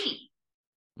this team.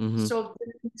 So the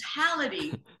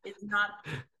mentality is not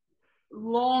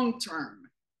long-term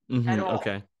at all.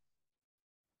 Okay.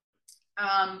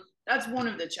 That's one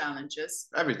of the challenges.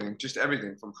 Everything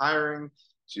from hiring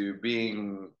to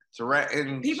being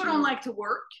threatened. People don't like to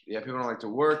work. Yeah, people don't like to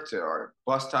work, to our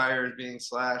bus tires being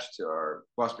slashed, to our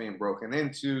bus being broken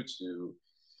into, to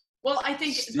I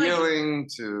think stealing,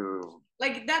 to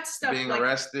like that stuff, being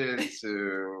arrested,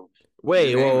 to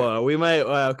wait, whoa, we might.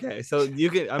 Okay, so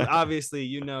you can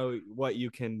obviously what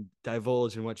you can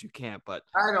divulge and what you can't, but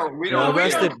I don't.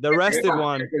 The arrested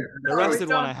one.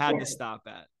 I had to stop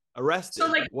at. Arrested. So,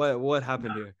 like, what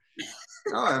happened here?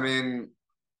 No, I mean,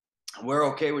 we're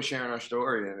okay with sharing our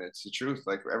story, and it's the truth.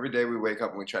 Like every day we wake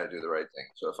up and we try to do the right thing.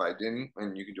 So if I didn't,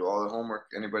 and you can do all the homework,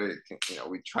 anybody can,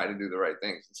 we try to do the right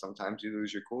things. And sometimes you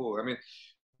lose your cool. I mean,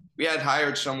 we had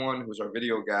hired someone who's our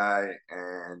video guy,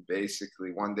 and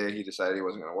basically one day he decided he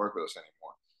wasn't going to work with us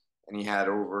anymore. And he had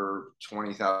over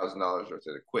 $20,000 worth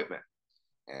of equipment.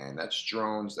 And that's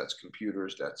drones, that's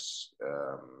computers, that's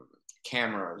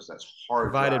cameras, that's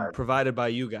hard provided by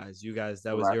you guys.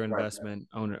 That was your investment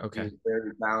owner. Okay. He's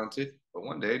very talented, but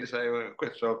one day decided he wanted to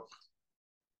quit. So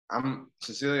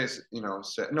Cecilia,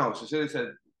 Cecilia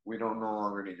said we don't no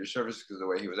longer need your services because of the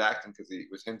way he was acting, because he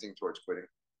was hinting towards quitting.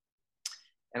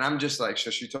 And I'm just like, so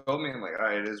she told me, I'm like, all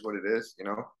right, it is what it is,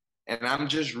 And I'm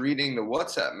just reading the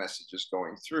WhatsApp messages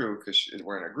going through because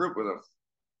we're in a group with him,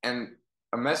 and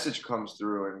a message comes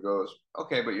through and goes,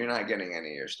 okay, but you're not getting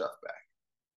any of your stuff back.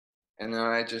 And then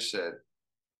I just said,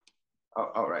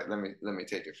 oh, all right, let me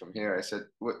take it from here. I said,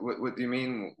 what do you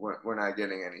mean we're not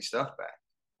getting any stuff back?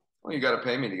 Well, you got to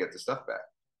pay me to get the stuff back.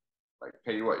 Like,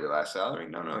 pay you what, your last salary?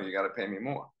 No, you got to pay me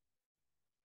more.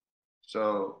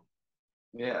 So,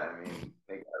 yeah, I mean,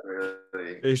 they got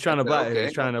really. He's trying to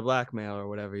He's trying to blackmail or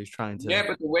whatever. He's trying to. Yeah,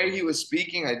 but the way he was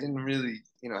speaking, I didn't really,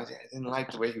 I didn't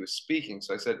like the way he was speaking.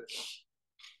 So I said,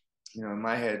 in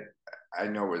my head, I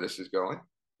know where this is going.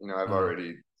 I've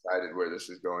already decided where this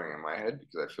is going in my head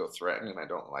because I feel threatened and I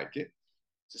don't like it.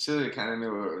 Cecilia kind of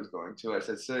knew where it was going to. I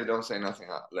said, Cecilia, don't say nothing.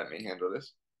 Let me handle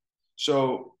this.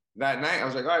 So that night, I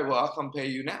was like, all right, well, I'll come pay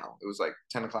you now. It was like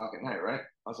 10 o'clock at night, right?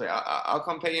 I was like, I'll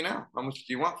come pay you now. How much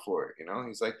do you want for it?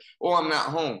 He's like, oh, I'm not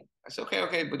home. I said,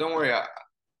 okay, but don't worry.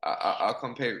 I'll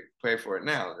come pay for it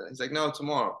now. He's like, no,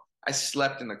 tomorrow. I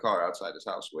slept in the car outside his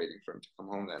house waiting for him to come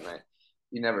home that night.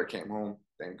 He never came home.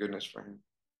 Thank goodness for him.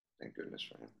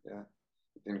 Yeah.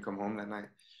 He didn't come home that night.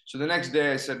 So the next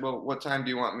day I said, well, what time do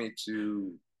you want me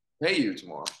to pay you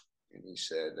tomorrow? And he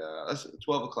said,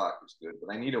 12 o'clock is good,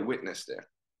 but I need a witness there.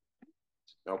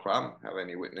 No problem. Have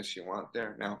any witness you want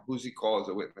there. Now, who's he call as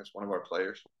a witness? One of our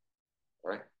players,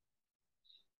 right?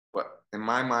 But in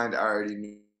my mind, I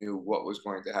already knew what was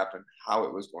going to happen, how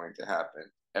it was going to happen,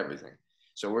 everything.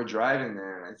 So we're driving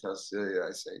there, and I tell Cecilia,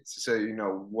 I say, Cecilia, you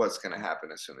know what's going to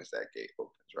happen as soon as that gate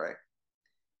opens, right?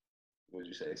 What did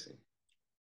you say, C?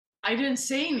 I didn't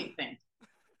say anything.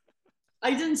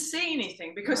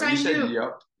 Because I said, knew.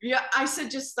 Yep. Yeah, I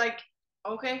said just like,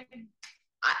 okay.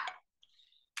 As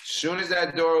soon as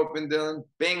that door opened, Dylan,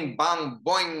 bing, bang,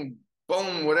 boing,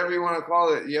 boom, whatever you want to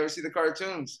call it. You ever see the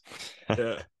cartoons?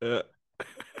 Yeah. The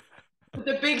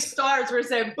big stars were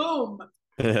saying boom.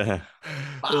 Yeah.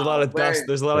 There's a lot of dust.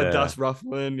 There's a lot of dust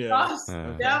ruffling. Yeah. Dust.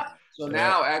 Yeah. So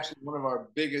now, actually, one of our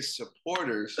biggest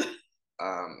supporters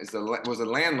was a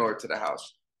landlord to the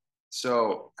house.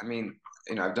 So, I mean,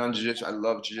 I've done jiu-jitsu. I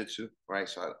love jiu-jitsu, right?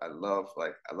 So I love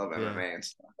MMA and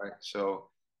stuff, right? So,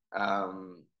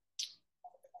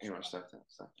 you want to start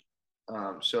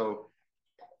that? So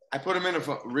I put him in a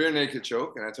rear naked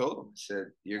choke, and I told him, I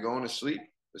said, you're going to sleep.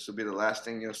 This will be the last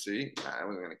thing you'll see. I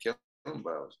wasn't going to kill him,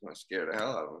 but I was going to scare the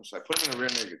hell out of him. So I put him in a rear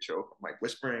naked choke. I'm like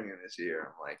whispering in his ear.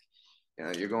 I'm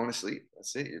like, you're going to sleep.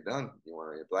 That's it. You're done. You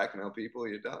want to blackmail people?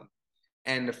 You're done.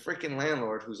 And the freaking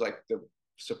landlord, who's like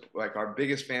our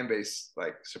biggest fan base,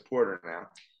 like supporter now,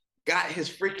 got his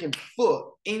freaking foot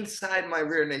inside my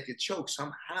rear naked choke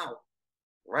somehow,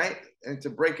 right? And to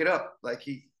break it up,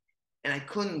 and I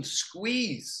couldn't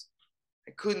squeeze.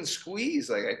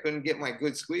 Like I couldn't get my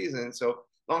good squeeze in. So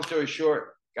long story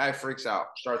short, guy freaks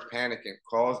out, starts panicking,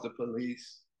 calls the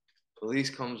police.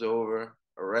 Police comes over,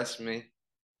 arrests me,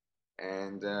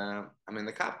 and I'm in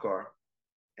the cop car.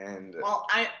 And well,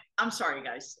 I'm sorry,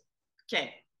 guys.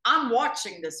 Okay, I'm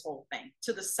watching this whole thing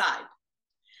to the side.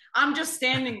 I'm just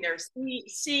standing there,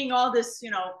 seeing all this,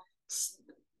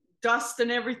 dust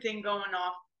and everything going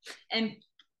off, and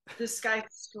this guy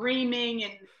screaming,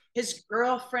 and his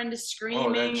girlfriend is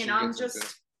screaming, and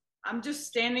I'm just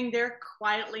standing there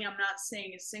quietly. I'm not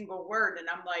saying a single word, and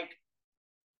I'm like,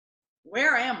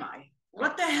 where am I?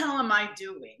 What the hell am I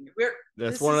doing?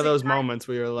 That's one of those moments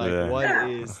where you're like, what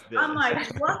is this? I'm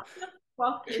like, what the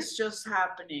fuck is just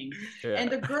happening? Yeah. And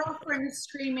the girlfriend is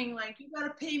screaming like, you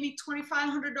gotta pay me $2,500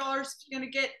 if you're gonna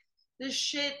get this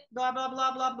shit, blah, blah,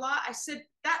 blah, blah, blah. I said,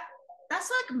 that's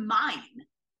like mine.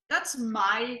 That's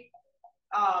my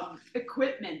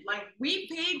equipment. Like, we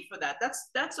paid for that. That's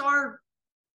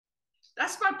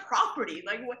my property.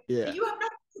 Like, what? Yeah. You have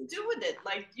nothing to do with it.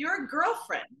 Like, you're a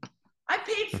girlfriend. I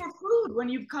paid for food when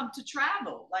you come to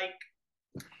travel. Like,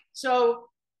 so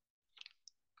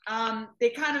they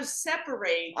kind of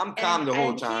separate. I'm calm the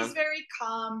whole time. He's very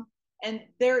calm. And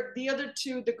the other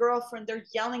two, the girlfriend, they're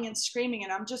yelling and screaming.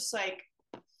 And I'm just like,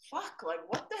 fuck? Like,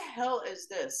 what the hell is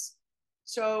this?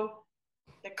 So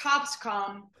the cops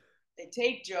come, they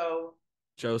take Joe.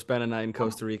 Joe spent a night in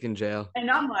Costa Rican jail. And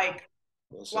I'm like,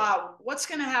 wow, what's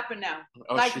going to happen now?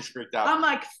 Oh, like, she's freaked out. I'm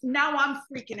like, now I'm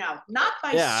freaking out. Not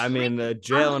by I mean, the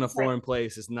jail in a like, foreign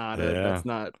place is not that's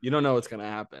not, you don't know what's going to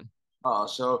happen. Oh,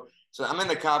 so I'm in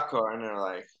the cop car and they're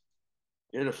like,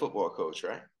 you're the football coach,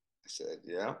 right? I said,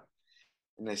 yeah.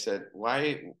 And they said,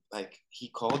 why, like, he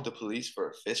called the police for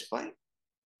a fist fight?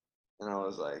 And I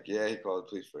was like, yeah, he called the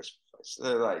police for a fist fight. So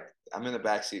they're like, I'm in the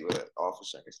backseat with an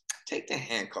officer. And he's, take the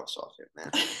handcuffs off him,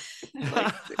 man.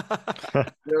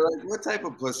 They're like, what type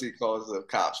of pussy calls the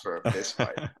cops for a fist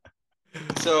fight?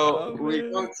 So we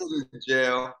go to the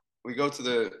jail. We go to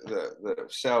the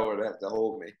cell where they have to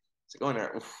hold me. So go in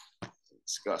there. Oof,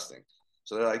 disgusting.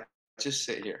 So they're like, just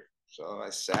sit here. So I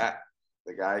sat.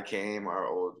 The guy came, our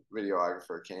old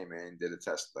videographer came in, did a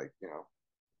test, like, you know,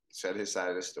 said his side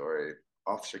of the story.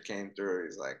 Officer came through.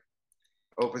 He's like,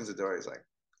 opens the door. He's like,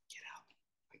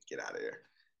 get out of here.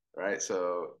 Right.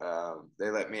 So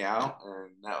they let me out and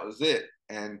that was it.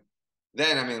 And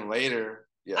then, I mean, later,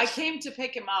 yes. I came to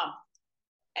pick him up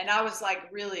and I was like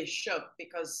really shook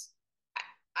because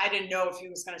I didn't know if he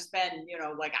was going to spend, you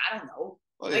know, like, I don't know.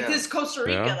 Well, like this Costa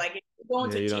Rica, like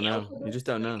going to you jail. don't know. You just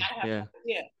don't know. Yeah.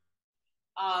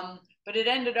 But it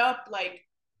ended up like,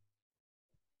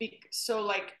 so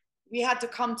like we had to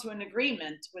come to an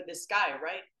agreement with this guy,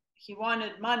 right? He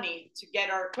wanted money to get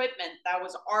our equipment. That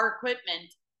was our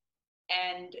equipment.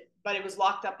 But it was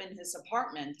locked up in his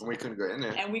apartment. And we couldn't go in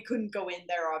there. And we couldn't go in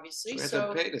there, obviously.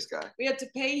 So we had to pay this guy. We had to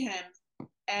pay him.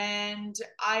 And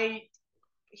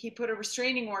he put a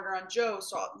restraining order on Joe.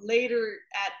 So later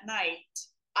at night,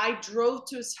 I drove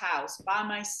to his house by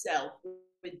myself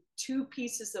with 2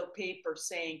 pieces of paper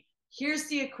saying, here's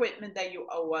the equipment that you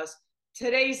owe us.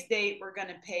 Today's date, we're going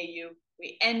to pay you.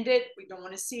 We end it. We don't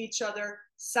want to see each other.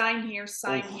 Sign here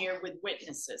with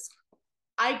witnesses.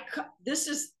 This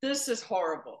is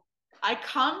horrible. I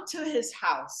come to his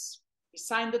house. He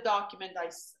signed the document.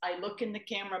 I look in the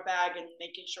camera bag and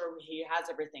making sure he has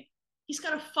everything. He's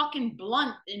got a fucking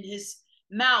blunt in his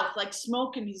mouth, like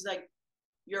smoking. He's like,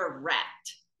 you're a rat.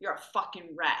 You're a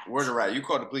fucking rat. Where's a rat? You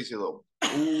called the police, you little.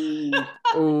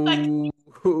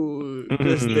 Ooh.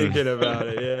 Just thinking about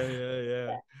it.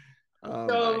 Yeah.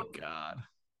 Oh my God.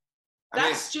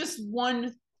 That's just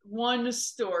one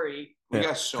story. We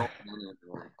got so many of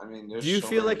them. I mean, do you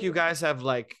feel like you guys have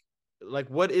like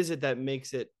what is it that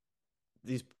makes it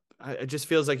these? It just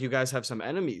feels like you guys have some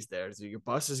enemies there. So your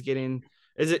bus is getting.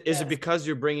 Is it because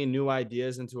you're bringing new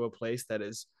ideas into a place that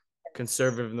is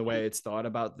conservative in the way it's thought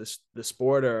about the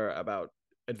sport or about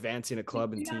advancing a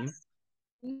club and team?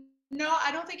 No,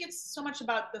 I don't think it's so much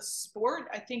about the sport.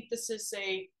 I think this is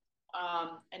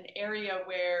an area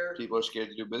where people are scared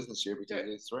to do business here because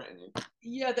they threaten you.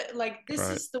 Yeah, this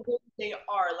is the way they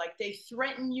are. Like they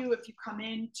threaten you if you come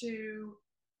into,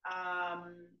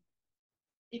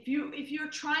 if you're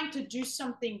trying to do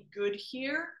something good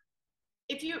here.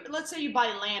 Let's say you buy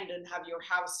land and have your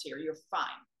house here, you're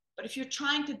fine. But if you're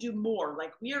trying to do more,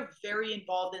 like we are very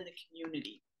involved in the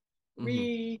community. Mm-hmm.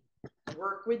 We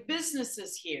work with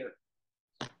businesses here.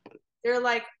 They're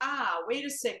like, wait a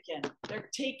second. They're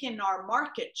taking our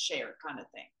market share kind of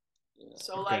thing. Yeah.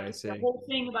 So the whole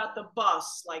thing about the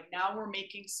bus, like now we're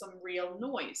making some real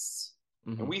noise.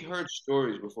 Mm-hmm. And we heard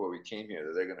stories before we came here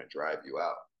that they're going to drive you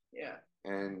out. Yeah.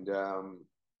 And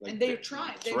and they're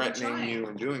threatening you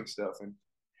and doing stuff. And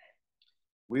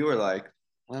we were like,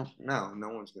 well, no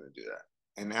one's going to do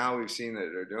that. And now we've seen that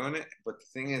they're doing it. But the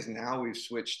thing is, now we've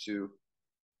switched to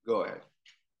go ahead.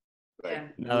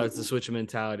 Like, now it's the switch of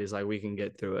mentality. Is like we can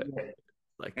get through it. Yeah.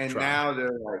 Like, and now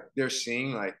they're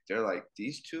seeing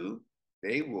these two,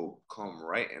 they will come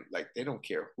right and like they don't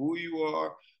care who you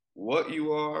are, what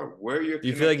you are, where you're. Do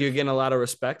you feel like you're getting a lot of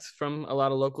respect from a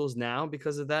lot of locals now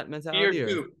because of that mentality?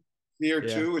 Fear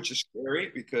too, which is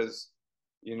scary because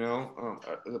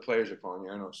the players are calling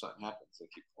you. I know something happens. They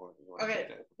keep calling you. Okay,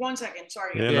 1 second.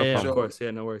 Sorry. Yeah, of course.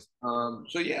 Yeah, no worries.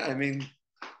 So yeah, I mean.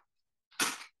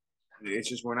 It's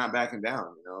just we're not backing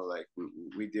down, like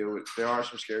we deal with. There are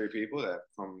some scary people that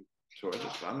come towards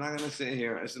us. But I'm not going to sit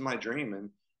here. This is my dream, and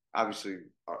obviously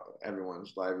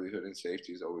everyone's livelihood and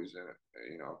safety is always a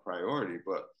priority.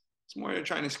 But it's more they're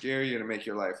trying to scare you to make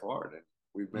your life hard. And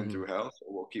we've been through hell, so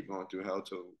we'll keep going through hell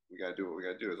till we got to do what we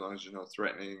got to do. As long as there's no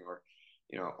threatening or,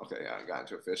 okay, I got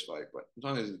into a fist fight, but as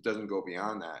long as it doesn't go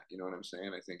beyond that, you know what I'm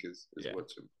saying? I think is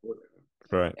what's important.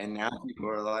 Right. And now people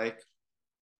are like,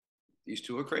 these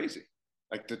two are crazy.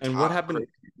 Like and what happened?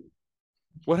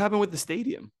 What happened with the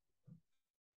stadium?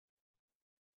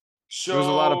 So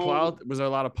was there a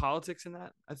lot of politics in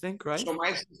that, I think, right? So my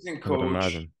assistant I would coach.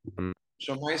 imagine.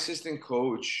 So my assistant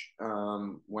coach,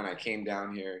 when I came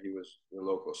down here, he was the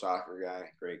local soccer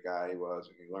guy, great guy he was,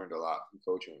 and he learned a lot from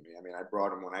coaching with me. I mean, I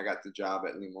brought him when I got the job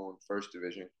at Limon First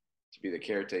Division to be the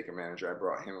caretaker manager. I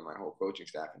brought him and my whole coaching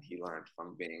staff, and he learned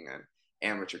from being an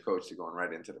amateur coach to going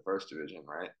right into the First Division,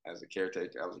 right? As a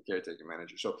caretaker, I was a caretaker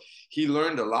manager. So he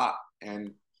learned a lot,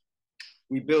 and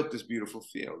we built this beautiful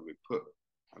field. We put,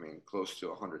 close to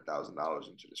 $100,000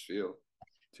 into this field.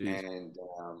 Jeez. And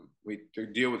the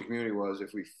deal with the community was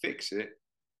if we fix it,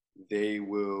 they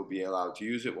will be allowed to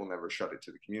use it. We'll never shut it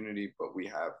to the community, but we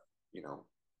have,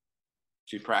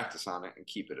 to practice on it and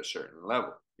keep it a certain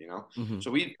level, Mm-hmm.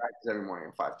 So we practice every morning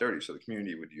at 5:30, so the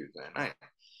community would use it at night.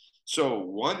 So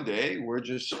one day we're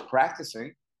just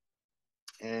practicing,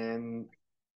 and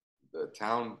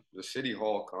the city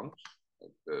hall comes,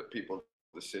 the people of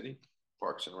the city,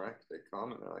 Parks and Rec, they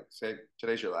come and they're like, say,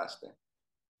 today's your last day.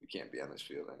 You can't be on this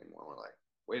field anymore. We're like,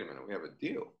 wait a minute, we have a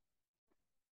deal.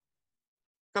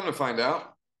 Come to find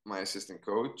out, my assistant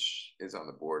coach is on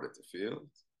the board at the field.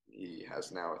 He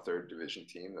has now a third division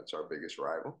team. That's our biggest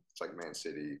rival. It's like Man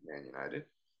City, Man United.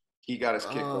 He got us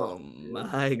kicked off. Oh,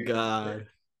 my God.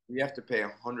 We have to pay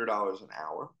 $100 an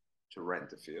hour to rent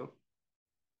the field.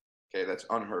 Okay, that's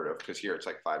unheard of because here it's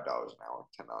like $5 an hour,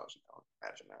 $10 an hour.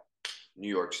 Imagine that. New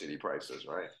York City prices,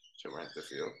 right, to rent the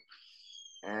field.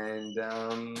 And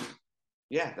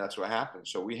that's what happened.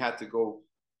 So we had to go.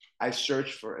 I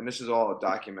searched for, and this is all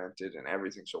documented and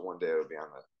everything. So one day it'll be on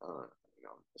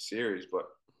the series. But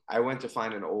I went to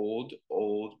find an old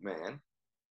man,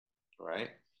 right,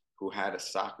 who had a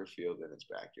soccer field in his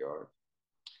backyard,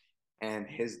 and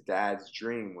his dad's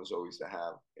dream was always to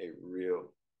have a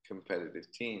real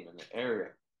competitive team in the area.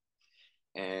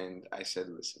 And I said,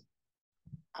 listen,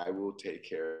 I will take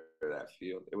care of that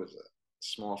field. It was a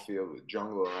small field with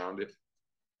jungle around it.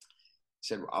 I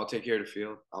said, well, I'll take care of the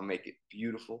field. I'll make it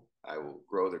beautiful. I will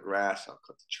grow the grass. I'll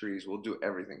cut the trees. We'll do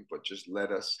everything, but just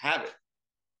let us have it.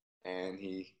 And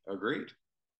he agreed.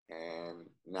 And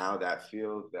now that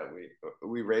field that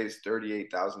we raised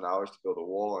 $38,000 to build a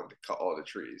wall and to cut all the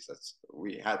trees.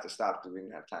 We had to stop because we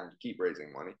didn't have time to keep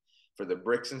raising money for the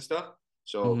bricks and stuff.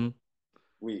 So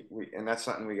we and that's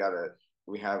something we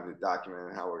have the document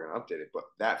and how we're going to update it. But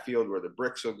that field where the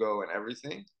bricks will go and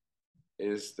everything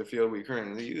is the field we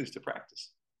currently use to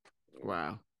practice.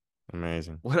 Wow.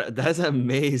 Amazing. That's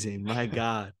amazing. My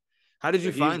God. How did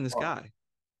you find this guy?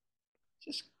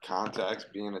 Just contacts,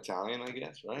 being Italian, I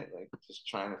guess, right? Like just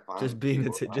trying to find just being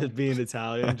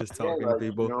Italian, just talking to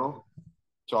people.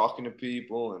 Talking to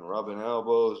people and rubbing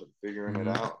elbows and figuring it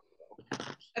out.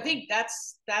 I think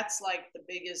that's like the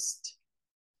biggest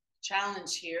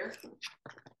challenge here.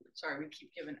 Sorry, we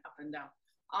keep giving up and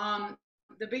down.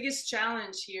 The biggest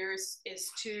challenge here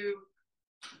is to,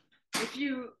 if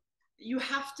you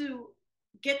have to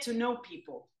get to know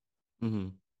people,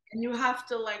 and you have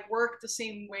to like work the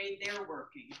same way they're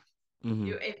working.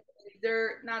 If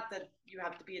they're not that you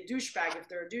have to be a douchebag if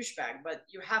they're a douchebag, but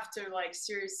you have to like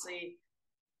seriously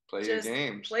play your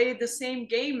game, play the same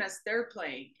game as they're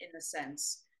playing in a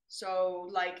sense. So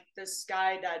like this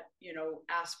guy that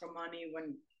asked for money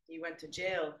when he went to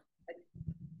jail,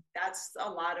 that's a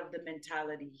lot of the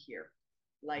mentality here.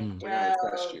 Like, they're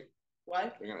gonna test you.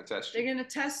 What? They're gonna test you. They're gonna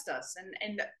test us,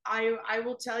 and I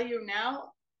will tell you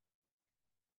now.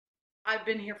 I've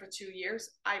been here for 2 years.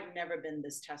 I've never been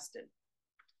this tested.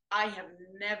 I have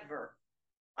never.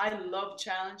 I love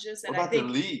challenges, and what about I think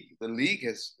the league. The league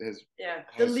has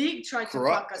the league tried to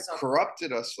fuck us up.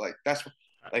 Corrupted us. Like that's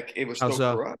like it was so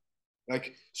corrupt.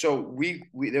 Like so we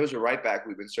there was a right back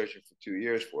we've been searching for 2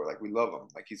 years for. Like we love him.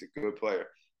 Like he's a good player,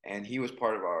 and he was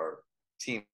part of our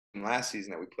team last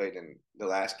season that we played in the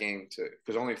last game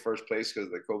because only first place because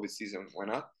the COVID season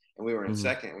went up, and we were in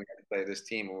second. And we had to play this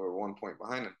team, and we were 1 point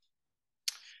behind them.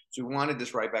 So we wanted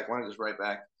this right back.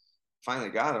 Finally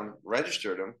got him,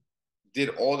 registered him, did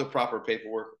all the proper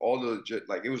paperwork, all the legit,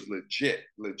 like it was legit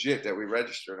that we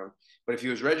registered him. But if he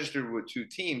was registered with 2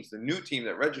 teams, the new team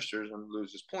that registers him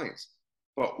loses points.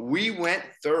 But we went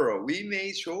thorough. We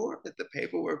made sure that the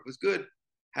paperwork was good.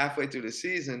 Halfway through the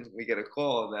season, we get a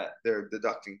call that they're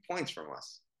deducting points from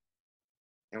us.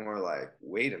 And we're like,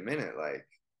 wait a minute,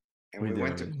 and we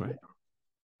went to court.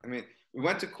 We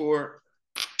went to court.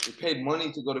 We paid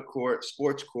money to go to court,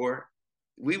 sports court.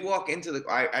 We walk into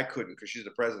I couldn't because she's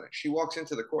the president. She walks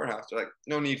into the courthouse. They're like,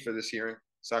 no need for this hearing.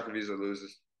 Soccer visa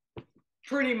loses.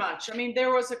 Pretty much.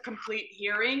 There was a complete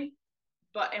hearing,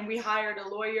 and we hired a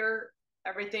lawyer.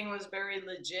 Everything was very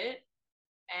legit.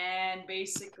 And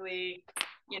basically,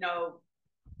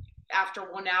 after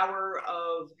 1 hour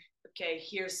of the okay,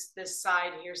 here's this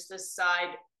side,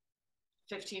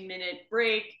 15-minute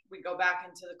break. We go back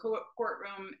into the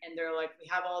courtroom and they're like, we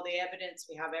have all the evidence,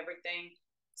 we have everything.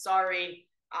 Sorry,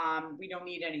 we don't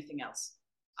need anything else.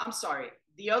 I'm sorry.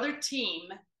 The other team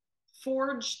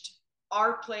forged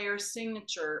our player's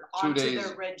signature onto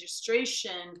their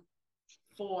registration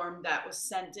form that was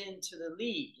sent into the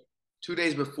league 2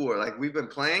 days before. Like, we've been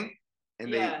playing,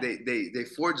 and they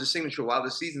forged the signature while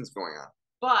the season's going on.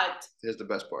 But here's the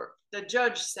best part. The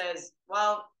judge says,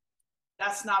 well,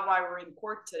 that's not why we're in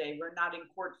court today. We're not in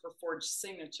court for forged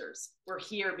signatures. We're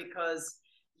here because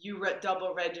you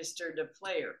double registered a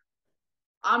player.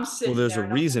 I'm sitting there. Well,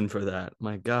 there's a reason for that.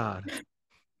 My God.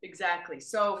 Exactly.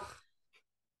 So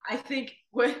I think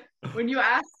when you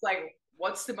ask, like,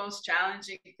 what's the most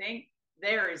challenging thing,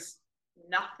 there is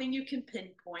nothing you can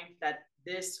pinpoint that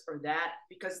this or that,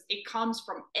 because it comes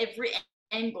from every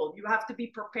angle. You have to be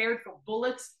prepared for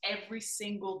bullets every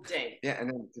single day. Yeah, and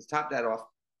then to top that off,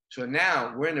 so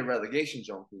now we're in the relegation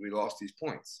zone because we lost these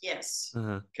points. Yes.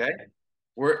 Okay.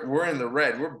 We're in the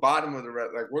red. We're bottom of the red.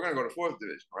 Like, we're gonna go to 4th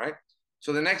division, right?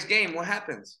 So the next game, what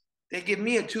happens? They give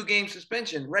me a 2-game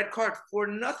suspension, red card for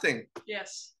nothing.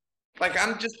 Yes. Like,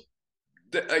 I'm just,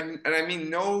 and I mean,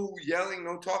 no yelling,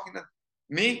 no talking.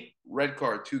 Me, red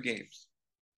card, 2 games.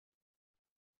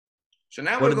 So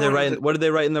now what did they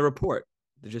write in the report?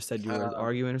 They just said you were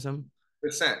arguing or something?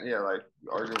 Percent, yeah, like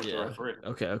arguing with the referee.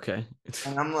 Okay.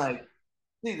 And I'm like,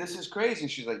 see, this is crazy.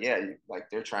 She's like, yeah, like,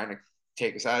 they're trying to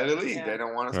take us out of the league. Yeah. They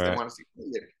don't want us. Right. They want us to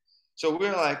get it. So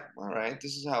we're like, all right,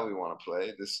 this is how we want to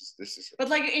play. This is. But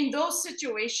like, in those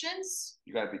situations,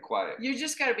 you gotta be quiet. You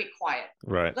just gotta be quiet.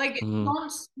 Right. Like,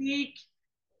 don't speak.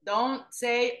 Don't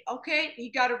say, okay, he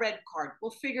got a red card.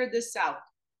 We'll figure this out.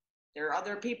 There are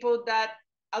other people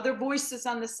other voices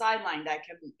on the sideline that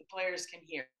the players can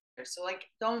hear. So, like,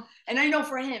 don't. And I know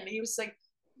for him, he was like,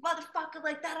 motherfucker,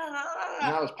 like that.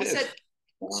 And I was pissed. I said,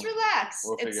 just relax.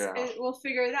 We'll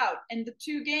figure it out. And the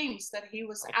 2 games that he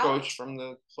was out, coached from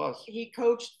the plus. He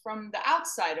coached from the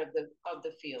outside of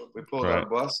the field. We pulled our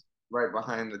bus right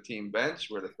behind the team bench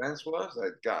where the fence was. I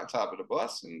got on top of the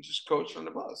bus and just coached from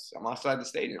the bus. I'm outside the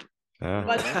stadium.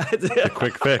 A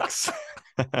quick fix.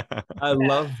 I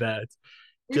love that.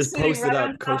 Just posted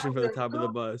up, coaching for the top of the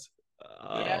bus.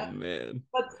 Oh man,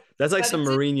 that's like some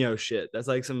Mourinho shit. That's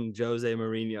like some Jose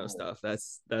Mourinho stuff.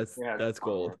 That's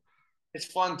gold. It's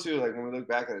fun too. Like, when we look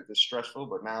back at it, it's stressful,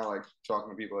 but now, like, talking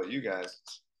to people like you guys,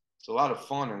 it's a lot of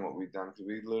fun in what we've done because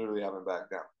we literally haven't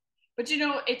backed down. But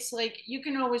it's like, you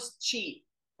can always cheat,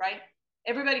 right?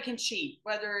 Everybody can cheat,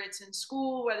 whether it's in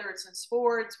school, whether it's in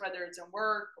sports, whether it's in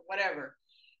work, or whatever.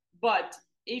 But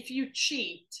if you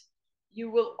cheat, that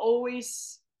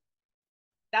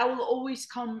will always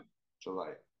come to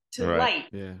light. Light.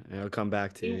 Yeah, it'll come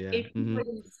back to you. Yeah. If you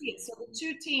didn't see it. So the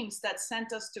 2 teams that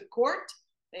sent us to court,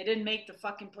 they didn't make the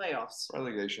fucking playoffs.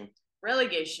 Relegation.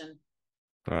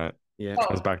 Right. Yeah.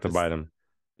 Comes back to bite them.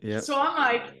 Yeah. So I'm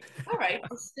like, all right,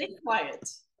 stay quiet.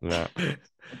 Yeah.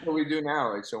 That's what we do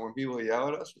now. Like, so when people yell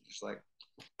at us, we're just like,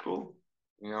 cool.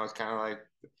 It's kind of like,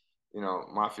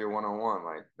 Mafia 101.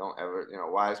 Like, don't ever,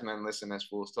 wise men listen as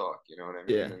fools talk. You know what I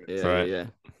mean? Yeah.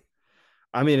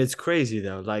 I mean, it's crazy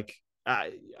though. Like,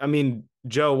 I mean,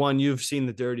 Joe, you've seen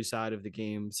the dirty side of the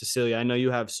game. Cecilia, I know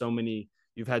you've had so many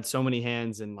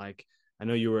hands in, like, I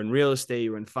know you were in real estate,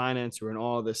 you were in finance, you were in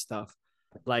all this stuff.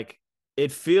 Like,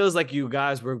 it feels like you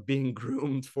guys were being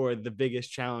groomed for the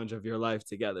biggest challenge of your life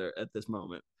together at this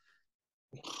moment.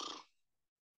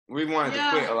 We wanted to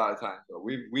quit a lot of times. So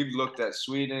we've looked at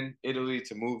Sweden, Italy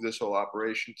to move this whole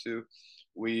operation to.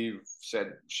 We've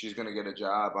said she's going to get a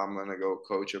job. I'm going to go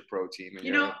coach a pro team.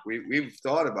 And we've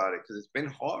thought about it because it's been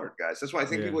hard, guys. That's why I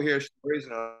think people hear stories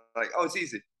and are like, oh, it's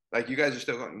easy. Like, you guys are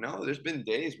still going, no, there's been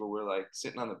days where we're like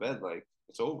sitting on the bed, like,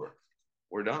 it's over.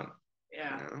 We're done.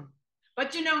 Yeah.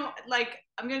 But, like,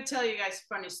 I'm going to tell you guys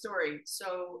a funny story.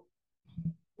 So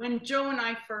when Joe and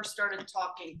I first started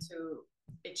talking to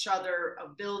each other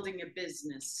of building a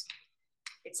business,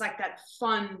 it's like that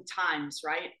fun times,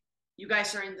 right? You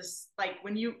guys are in this, like,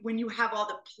 when you have all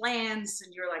the plans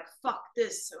and you're like, fuck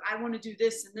this, so I want to do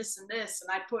this and this and this.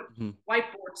 And I put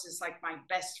whiteboards as like my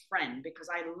best friend because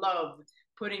I love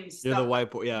putting stuff. You're the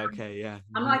whiteboard. Yeah. Okay. Yeah.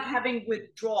 I'm like having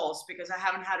withdrawals because I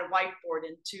haven't had a whiteboard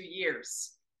in 2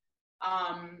 years.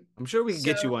 I'm sure we can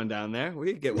get you one down there.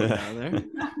 We could get one down there.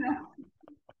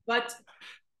 But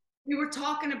we were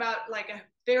talking about like a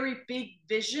very big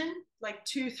vision, like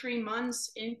 2-3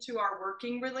 months into our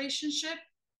working relationship.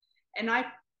 And I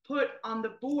put on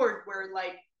the board where,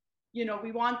 like,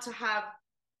 we want to have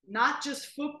not just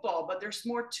football, but there's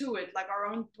more to it, like our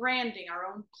own branding, our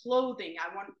own clothing.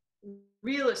 I want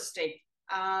real estate.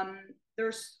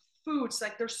 There's foods,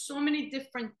 like there's so many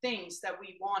different things that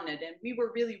we wanted, and we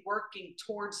were really working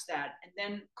towards that. And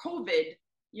then COVID,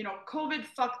 you know, COVID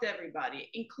fucked everybody,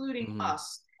 including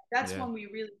us. That's when we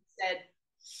really said,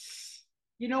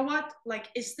 you know what, like,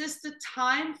 is this the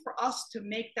time for us to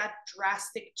make that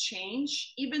drastic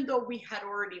change? Even though we had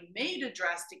already made a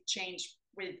drastic change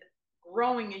with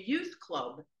growing a youth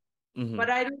club, but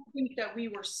I don't think that we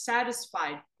were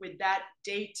satisfied with that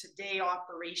day-to-day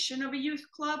operation of a youth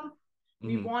club.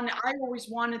 I always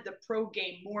wanted the pro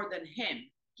game more than him.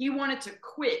 He wanted to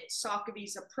quit Soccer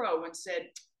Visa Pro and said,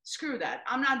 screw that,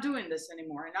 I'm not doing this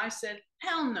anymore. And I said,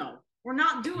 hell no, we're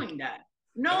not doing that.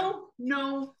 No,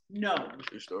 no, no.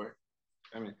 True story.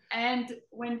 I mean, and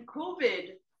when COVID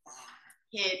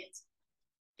hit,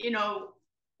 you know,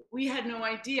 we had no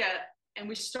idea, and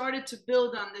we started to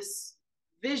build on this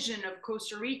vision of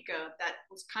Costa Rica that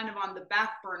was kind of on the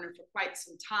back burner for quite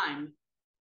some time.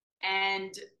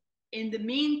 And in the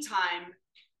meantime,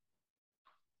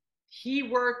 he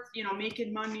worked, you know,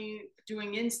 making money,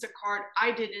 doing Instacart.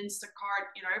 I did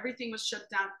Instacart, you know, everything was shut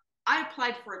down. I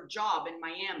applied for a job in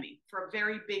Miami, for a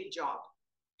very big job,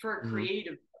 for a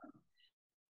creative firm.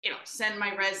 You know, sent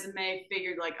my resume,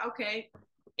 figured like, okay,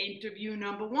 interview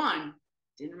number 1,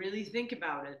 didn't really think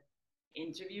about it.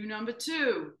 Interview number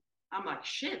 2, I'm like,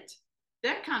 shit,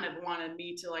 that kind of wanted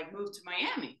me to like move to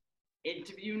Miami.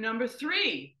 Interview number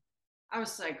 3, I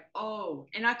was like, oh,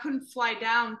 and I couldn't fly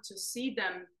down to see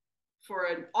them for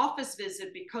an office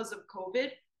visit because of COVID.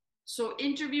 So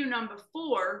interview number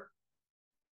 4,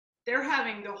 they're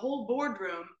having the whole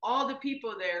boardroom, all the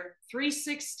people there,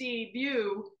 360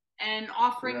 view, and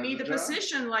offering me the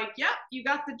position. Like, yep, you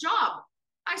got the job.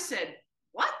 I said,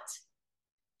 what?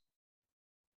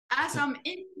 As I'm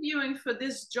interviewing for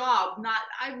this job,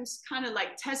 I was kind of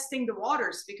like testing the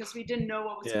waters because we didn't know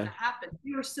what was going to happen.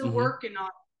 We were still working on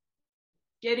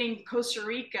getting Costa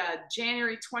Rica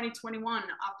January 2021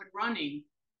 up and running.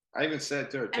 I even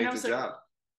said to her, take the job.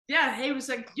 Yeah, he was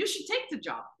like, you should take the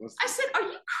job. I said, are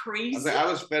you crazy? I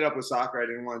was fed up with soccer. I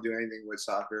didn't want to do anything with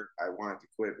soccer. I wanted to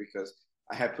quit because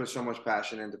I had put so much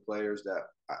passion into players that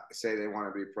say they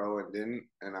want to be pro and didn't.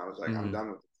 And I was like, I'm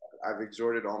done with it. I've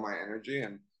exerted all my energy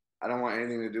and I don't want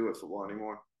anything to do with football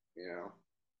anymore, you know?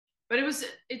 But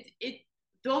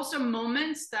those are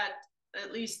moments that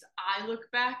at least I look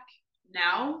back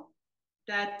now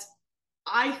that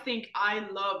I think I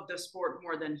love the sport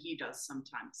more than he does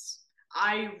sometimes.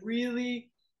 I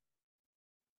really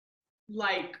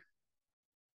like.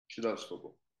 She loves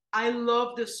football. I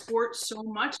love the sport so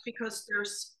much because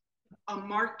there's a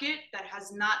market that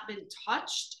has not been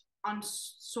touched on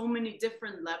so many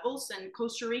different levels, and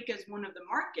Costa Rica is one of the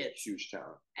markets. Huge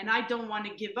talent. And I don't want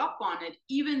to give up on it,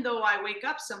 even though I wake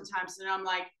up sometimes and I'm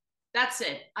like, that's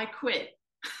it, I quit.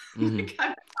 Like,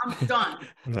 I'm done.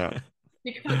 Yeah.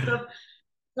 Because of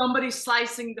somebody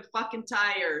slicing the fucking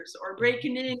tires or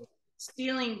breaking in,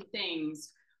 stealing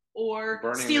things, or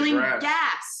burning stealing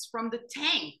gas from the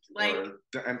tank, like,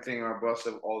 or emptying our bus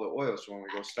of all the oil, so when we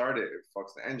go start it, it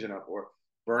fucks the engine up, or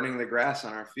burning the grass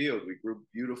on our field. We grew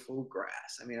beautiful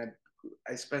grass. I mean,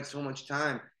 I spent so much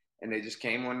time, and they just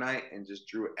came one night and just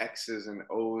drew X's and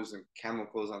O's and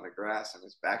chemicals on the grass, and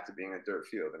it's back to being a dirt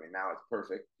field. I mean, now it's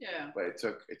perfect. Yeah. But it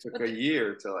took a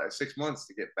year to like 6 months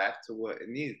to get back to what it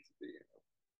needed to be. You know?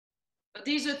 But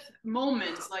these are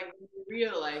moments like when you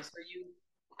realize, or you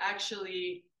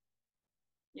actually,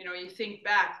 you know, you think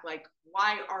back, like,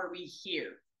 why are we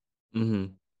here?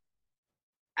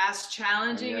 As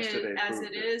challenging as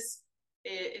it is,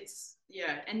 it's,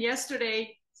 yeah. And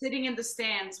yesterday, sitting in the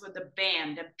stands with the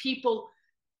band and people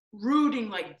rooting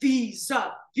like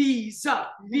visa, visa,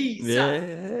 visa.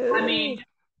 Yeah. I mean,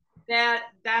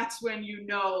 that's when you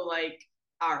know, like,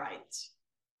 all right,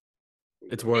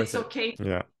 it's worth it. It's okay.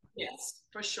 Yeah. Yes,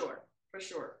 for sure. For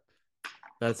sure.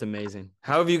 That's amazing.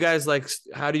 How have you guys, like,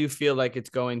 how do you feel like it's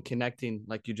going connecting?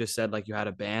 Like you just said, like you had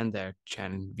a band there,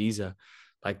 Channing Visa,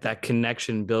 like that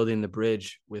connection, building the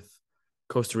bridge with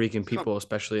Costa Rican people,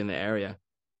 especially in the area.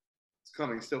 It's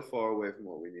coming still far away from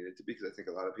what we need it to be, because I think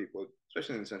a lot of people,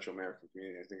 especially in the Central American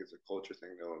community, I think it's a culture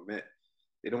thing they'll admit.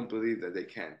 They don't believe that they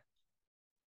can.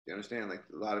 You understand? Like,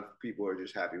 a lot of people are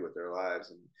just happy with their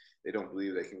lives and they don't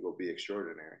believe they can go be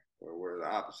extraordinary. Or we're the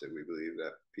opposite. We believe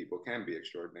that people can be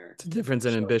extraordinary. It's a difference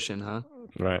in ambition, huh?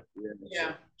 Right.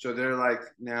 Yeah. So they're like,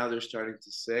 now they're starting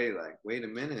to say, like, wait a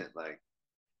minute, like,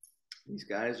 these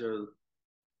guys are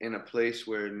in a place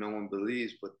where no one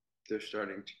believes, but they're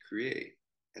starting to create.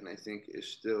 And I think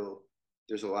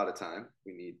there's a lot of time.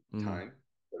 We need time,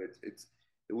 but it's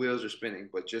the wheels are spinning.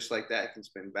 But just like that, it can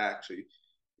spin back. So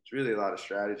it's really a lot of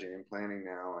strategy and planning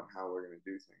now on how we're going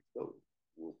to do things.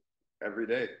 But every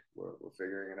day we're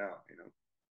figuring it out, you know.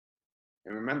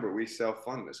 And remember, we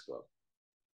self-fund this club.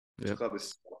 This club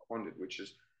is self-funded, which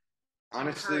is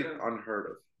honestly unheard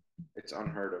of. It's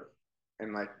unheard of.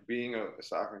 And like being a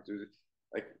soccer enthusiast,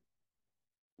 like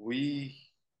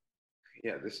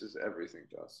this is everything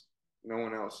to us. No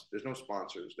one else. There's no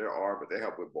sponsors. There are, but they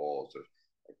help with balls. Like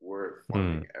we're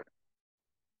funding everything.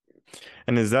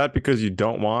 And is that because you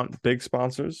don't want big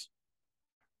sponsors?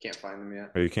 Can't find them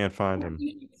yet. Or you can't find them?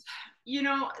 You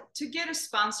know, to get a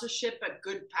sponsorship, a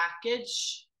good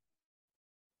package,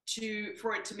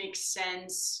 for it to make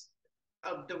sense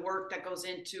of the work that goes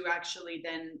into actually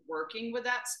then working with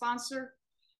that sponsor,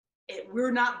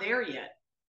 we're not there yet.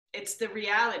 It's the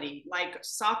reality. Like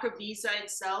Soccer Visa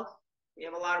itself, we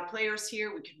have a lot of players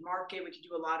here. We can market, we can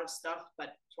do a lot of stuff,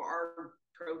 but for our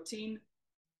protein,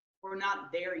 we're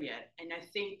not there yet. And I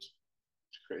think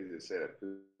it's crazy to say that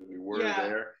we were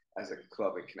there as a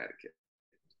club in Connecticut.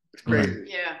 It's crazy.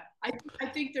 Yeah. I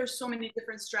think there's so many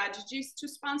different strategies to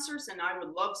sponsors, and I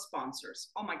would love sponsors.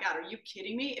 Oh my God, are you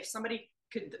kidding me? If somebody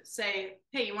could say,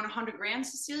 hey, you want $100 grand,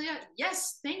 Cecilia?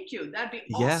 Yes, thank you. That'd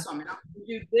be awesome. And I'll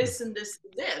do this and this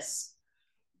and this.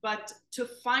 But to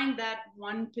find that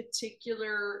one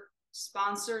particular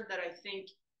sponsor that I think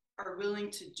are willing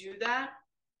to do that,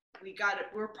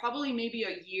 we're probably maybe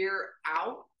a year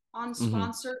out on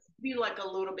sponsor. Be like a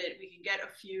little bit. We can get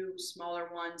a few smaller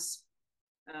ones.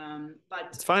 But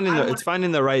it's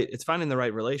finding the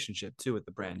right relationship too with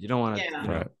the brand. You don't want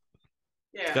to,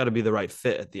 it's got to be the right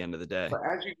fit at the end of the day. But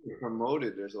as you get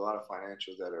promoted, there's a lot of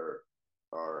financials that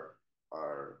are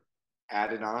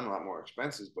added on, a lot more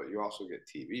expenses, but you also get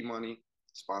TV money,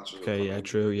 sponsors. Okay, yeah,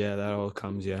 true. Yeah, that all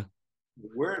comes,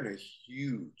 We're in a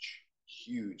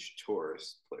huge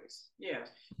tourist place. Yeah.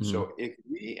 So if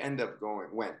we end up going,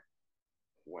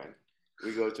 when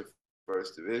we go to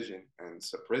first division and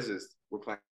Saprissa, we're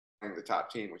playing the top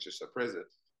team, which is Saprissa,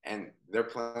 and they're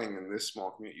playing in this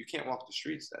small community. You can't walk the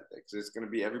streets that day because it's going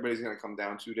to be, everybody's going to come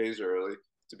down 2 days early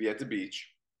to be at the beach,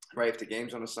 right? If the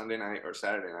game's on a Sunday night or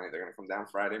Saturday night, they're going to come down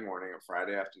Friday morning or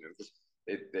Friday afternoon because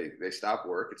they stop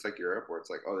work. It's like Europe where it's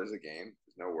like, oh, there's a game,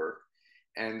 there's no work.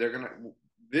 And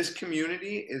this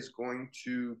community is going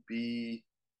to be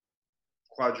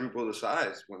quadruple the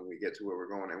size when we get to where we're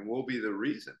going, and we'll be the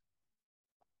reason,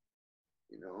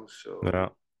 you know. So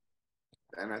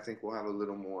and I think we'll have a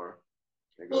little more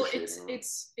negotiating. Well,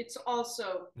 it's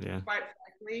also quite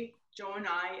frankly, Joe and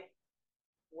I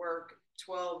work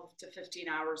 12 to 15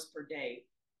 hours per day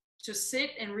to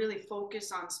sit and really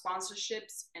focus on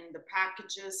sponsorships and the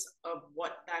packages of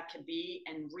what that could be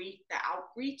and the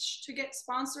outreach to get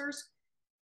sponsors.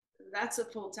 That's a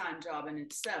full-time job in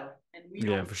itself, and we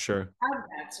don't for sure have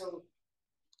that. So,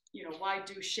 you know, why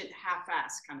do shit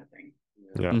half-ass kind of thing?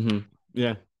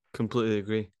 Yeah, completely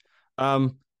agree.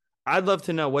 I'd love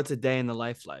to know what's a day in the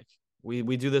life like.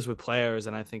 We do this with players,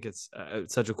 and I think it's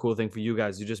such a cool thing for you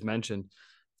guys. You just mentioned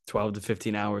 12 to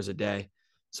 15 hours a day.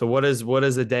 So what is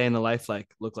a day in the life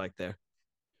look like there?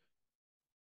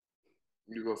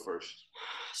 You go first.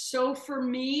 So for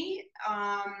me,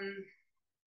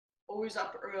 always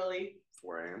up early.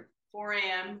 4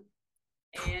 a.m.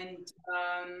 And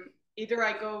either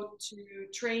I go to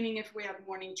training if we have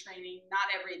morning training, not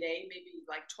every day, maybe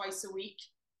like twice a week.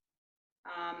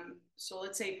 So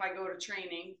let's say if I go to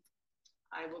training,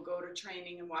 I will go to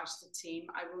training and watch the team.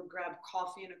 I will grab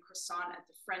coffee and a croissant at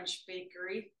the French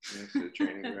bakery. Next to the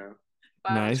training ground.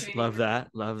 Nice. Love that.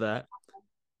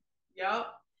 Yep.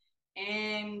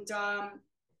 And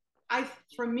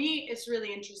for me, it's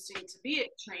really interesting to be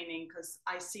at training because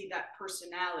I see that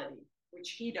personality,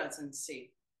 which he doesn't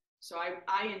see. So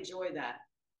I enjoy that.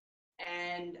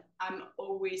 And I'm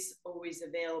always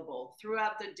available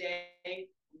throughout the day.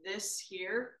 This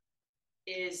here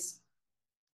is...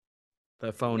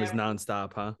 The phone is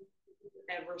nonstop, huh?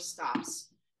 Never stops.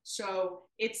 So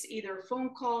it's either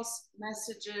phone calls,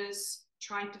 messages,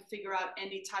 trying to figure out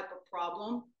any type of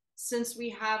problem. Since we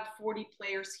have 40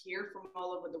 players here from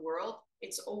all over the world,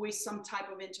 it's always some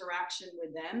type of interaction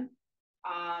with them.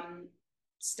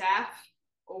 Staff,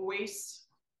 always.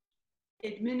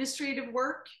 Administrative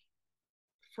work.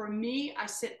 For me, I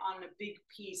sit on a big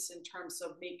piece in terms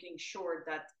of making sure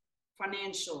that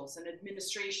financials and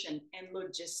administration and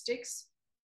logistics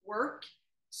work.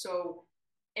 So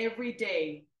every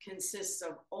day consists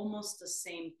of almost the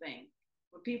same thing.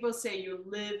 When people say you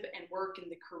live and work in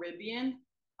the Caribbean,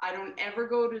 I don't ever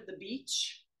go to the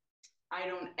beach. I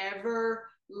don't ever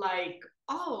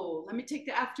let me take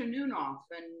the afternoon off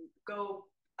and go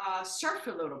surf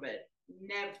a little bit.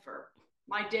 Never.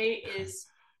 My day is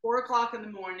 4:00 in the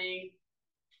morning.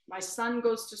 My son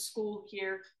goes to school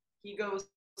here. He goes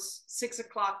 6:00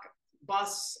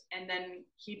 bus, and then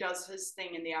he does his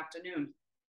thing in the afternoon.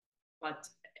 But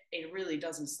it really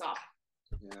doesn't stop.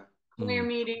 Yeah. Player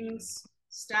meetings,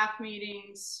 staff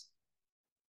meetings.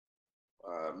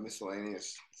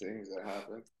 Miscellaneous things that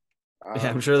happen. Yeah,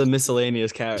 I'm sure the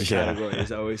miscellaneous category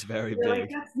is always very big. Like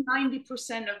that's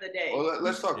 90% of the day. Well,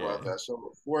 let's talk about that.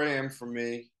 So 4 a.m. for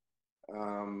me,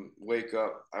 wake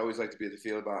up. I always like to be at the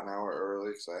field about an hour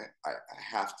early because I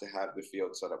have to have the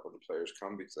field set up when the players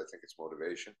come because I think it's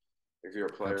motivation. If you're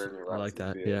a player and you're I out like to the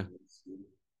that. field, Yeah.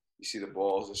 You see the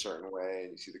balls a certain way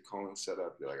and you see the cones set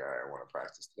up. You're like, all right, I want to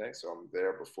practice today. So I'm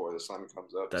there before the sun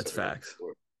comes up. That's facts.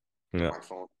 Yeah.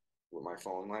 With my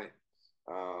phone light.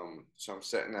 So I'm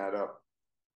setting that up.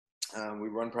 We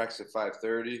run practice at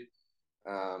 5:30.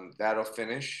 That'll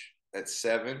finish at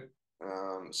 7.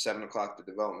 7 o'clock, the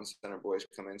development center boys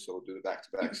come in, so we'll do the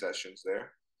back-to-back sessions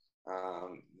there.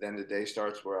 Then the day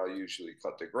starts where I'll usually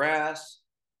cut the grass,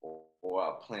 or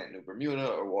I'll plant new Bermuda,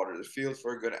 or water the field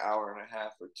for a good hour and a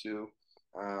half or 2.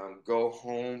 Go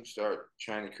home, start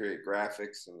trying to create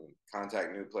graphics and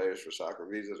contact new players for soccer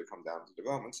visas or come down to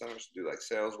development centers to do like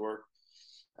sales work.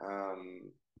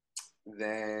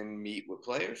 Then meet with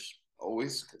players,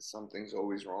 always, because something's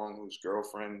always wrong. Whose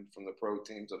girlfriend from the pro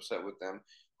team's upset with them?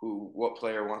 What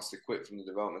player wants to quit from the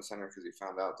development center because he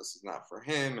found out this is not for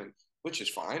him, and which is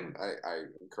fine. I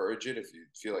encourage it. If you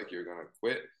feel like you're gonna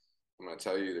quit, I'm gonna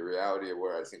tell you the reality of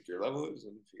where I think your level is,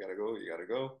 and if you gotta go, you gotta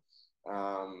go.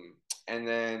 And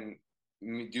then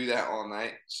we do that all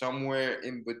night. Somewhere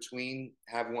in between,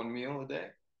 have 1 meal a day.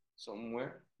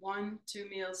 Somewhere. 1-2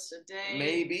 meals a day.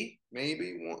 Maybe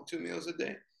 1-2 meals a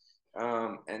day.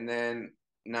 And then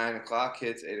 9 o'clock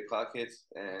hits, 8 o'clock hits,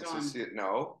 and Cecilia,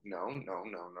 no.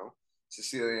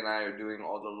 Cecilia and I are doing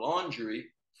all the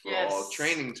laundry for all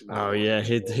training tomorrow. Oh yeah,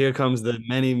 here comes the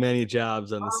many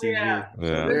jobs on the CV. Yeah.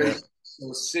 So there's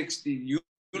 60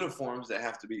 uniforms that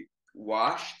have to be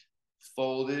washed,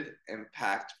 folded, and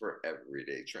packed for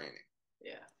everyday training.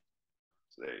 Yeah.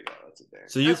 So there you go. That's a day.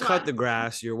 So you cut the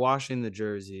grass, you're washing the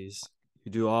jerseys,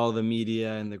 you do all the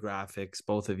media and the graphics,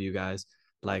 both of you guys.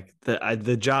 Like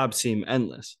the jobs seem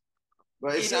endless.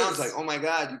 But it sounds like, oh my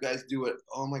God, you guys do it.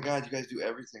 Oh my God, you guys do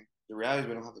everything. The reality is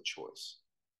we don't have a choice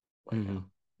right now.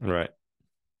 Right.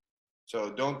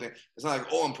 So don't think it's not like,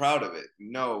 oh, I'm proud of it.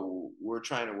 No, we're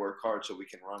trying to work hard so we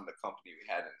can run the company we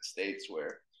had in the States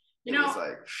where it was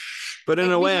like. But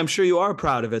in a way, I'm sure you are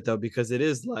proud of it though, because it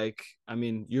is like, I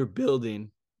mean, you're building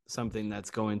something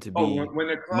that's going to be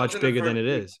much bigger than it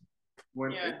is.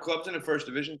 When the club's in the first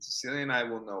division, Cecilia and I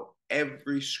will know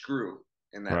every screw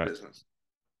in that business.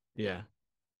 Yeah.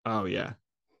 Oh yeah.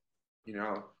 You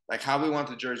know, like how we want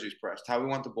the jerseys pressed, how we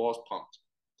want the balls pumped,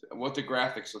 what the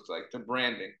graphics look like, the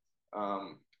branding.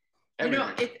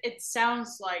 Everything. It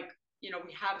sounds like,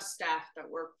 we have staff that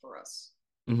work for us.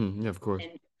 Yeah, of course.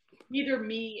 And neither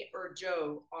me or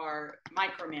Joe are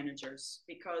micromanagers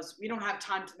because we don't have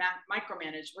time to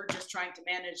micromanage. We're just trying to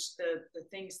manage the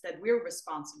things that we're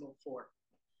responsible for.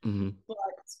 But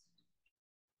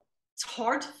it's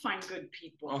hard to find good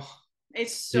people.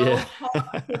 It's so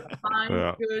hard to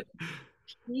find good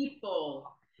people.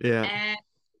 Yeah. And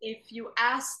if you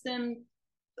ask them,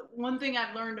 one thing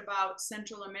I've learned about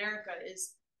Central America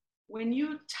is when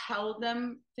you tell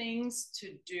them things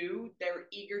to do, they're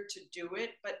eager to do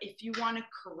it. But if you want to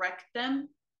correct them,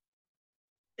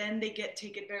 then they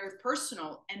take it very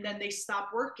personal and then they stop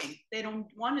working. They don't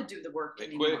want to do the work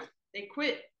anymore. They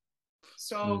quit.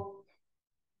 So,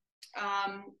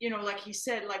 like he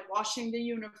said, like washing the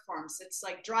uniforms, it's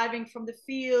like driving from the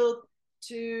field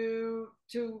to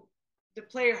the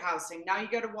player housing. Now you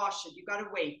got to wash it. You got to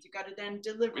wait. You got to then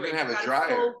deliver it. You got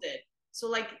to fold it. So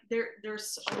like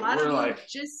there's a lot of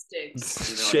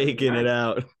logistics. Shaking it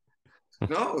out.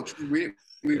 No, we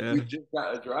just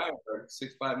got a dryer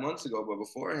 5 months ago, but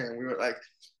beforehand we were like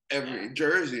every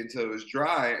jersey until it was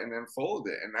dry and then fold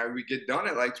it. And now we get done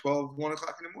at like 1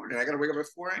 o'clock in the morning. I got to wake up at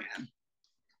 4 a.m.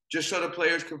 just so the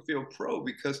players can feel pro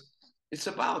because it's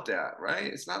about that, right?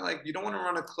 It's not like you don't want to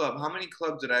run a club. How many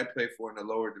clubs did I play for in the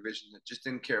lower division that just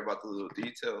didn't care about the little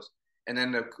details? And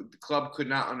then the club could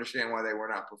not understand why they were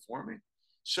not performing.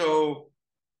 So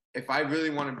if I really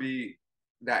want to be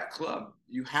that club,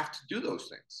 you have to do those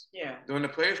things. Yeah. When the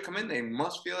players come in, they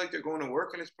must feel like they're going to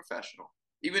work and it's professional,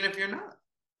 even if you're not.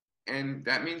 And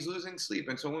that means losing sleep.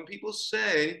 And so when people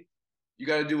say you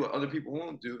got to do what other people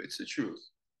won't do, it's the truth.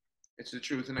 It's the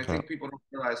truth. And I think people don't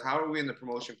realize, how are we in the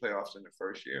promotion playoffs in the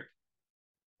first year?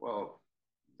 Well,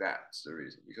 that's the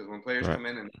reason. Because when players come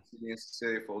in and see the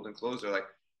Cecilia fold and close, they're like,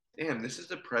 damn, this is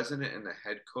the president and the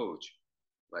head coach,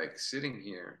 like sitting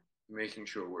here making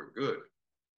sure we're good.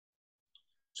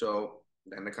 So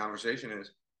then the conversation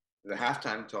is, The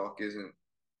halftime talk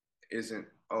isn't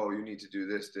oh, you need to do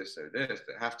this, this, or this.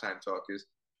 The halftime talk is,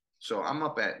 so I'm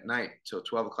up at night till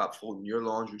 12 o'clock folding your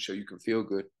laundry so you can feel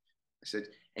good. I said,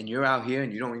 and you're out here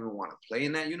and you don't even want to play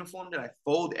in that uniform that I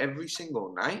fold every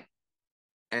single night.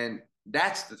 And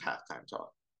that's the halftime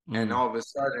talk. And all of a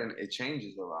sudden it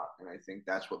changes a lot. And I think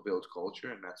that's what builds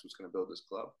culture, and that's what's going to build this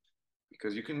club.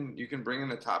 Because you can bring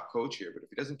in a top coach here, but if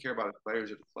he doesn't care about his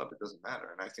players or the club, it doesn't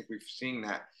matter. And I think we've seen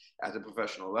that at the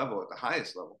professional level, at the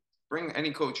highest level. Bring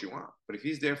any coach you want, but if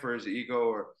he's there for his ego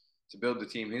or to build the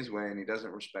team his way and he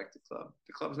doesn't respect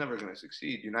the club's never going to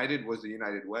succeed. United was the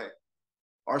United way.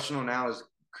 Arsenal now is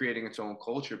creating its own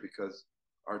culture because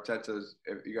Arteta's,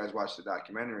 if you guys watch the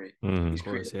documentary, he's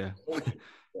creating a culture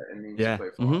that it means to play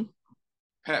for.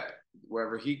 Pep,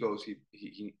 wherever he goes,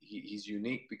 he's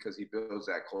unique because he builds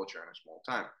that culture in a small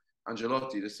time.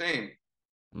 Ancelotti, the same.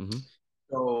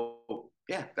 So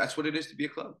yeah, that's what it is to be a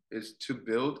club, is to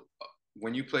build.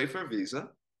 When you play for Visa,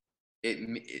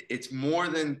 it's more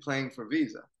than playing for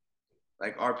Visa.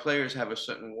 Like, our players have a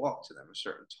certain walk to them, a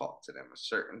certain talk to them, a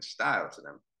certain style to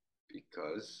them,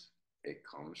 because it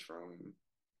comes from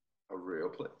a real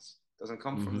place. It doesn't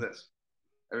come from this.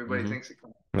 Everybody thinks it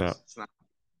comes from this. It's not.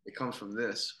 It comes from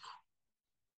this.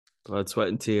 Blood, sweat,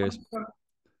 and tears.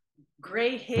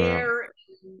 Gray hair.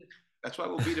 That's why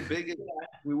we'll be the biggest.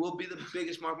 We will be the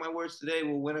biggest, mark my words, today.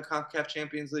 We'll win a CONCACAF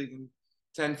Champions League in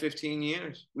 10, 15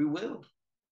 years. We will.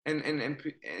 And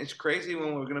it's crazy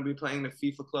when we're going to be playing the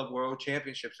FIFA Club World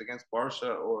Championships against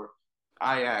Barca or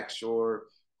Ajax or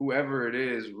whoever it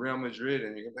is, Real Madrid,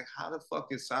 and you're going to be like, how the fuck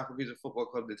is Soccer Visa Football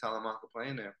Club de Talamanca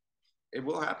playing there? It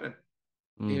will happen.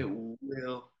 It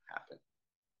will happen.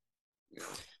 You know?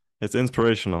 It's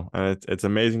inspirational, and it's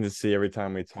amazing to see every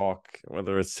time we talk,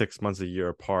 whether it's 6 months, a year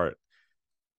apart,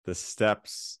 the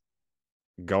steps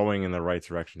going in the right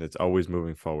direction. It's always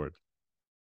moving forward.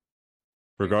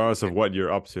 Regardless of what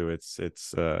you're up to, it's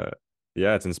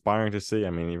inspiring to see.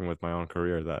 I mean, even with my own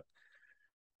career,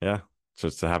 that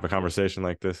just to have a conversation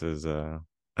like this is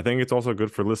I think it's also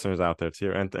good for listeners out there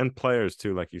too, and players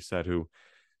too, like you said, who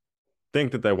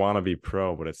think that they want to be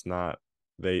pro, but it's not.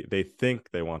 They think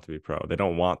they want to be pro. They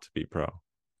don't want to be pro.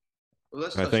 Well,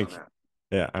 let's touch on that.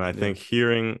 Yeah, and I think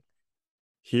hearing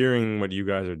what you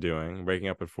guys are doing, waking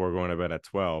up at 4, going to bed at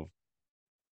 12,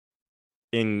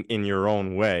 in your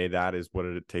own way, that is what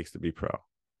it takes to be pro.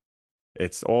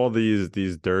 It's all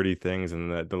these dirty things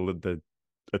and the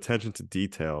attention to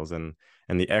details and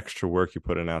the extra work you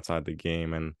put in outside the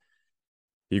game, and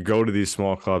you go to these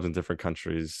small clubs in different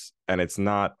countries, and it's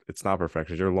not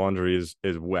perfection. Your laundry is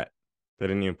wet. They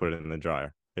didn't even put it in the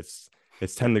dryer. It's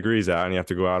 10 degrees out, and you have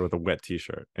to go out with a wet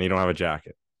t-shirt, and you don't have a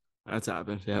jacket. That's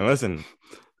happened. Yeah. And listen,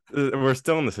 we're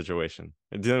still in the situation.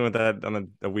 We're dealing with that on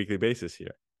a weekly basis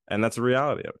here. And that's the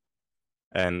reality of it.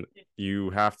 And you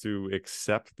have to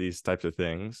accept these types of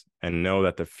things and know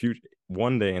that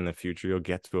one day in the future, you'll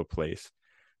get to a place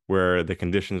where the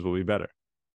conditions will be better.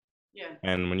 Yeah.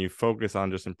 And when you focus on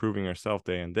just improving yourself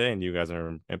day in day, and you guys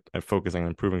are focusing on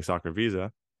improving Soccer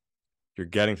Visa, you're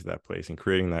getting to that place and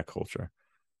creating that culture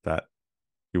that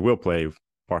you will play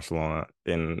Barcelona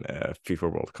in a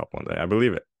FIFA World Cup one day. I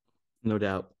believe it. No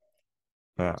doubt.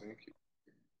 Yeah. Thank you.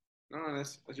 No,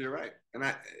 that's you're right. And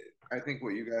I think what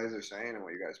you guys are saying and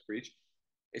what you guys preach,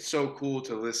 it's so cool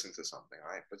to listen to something,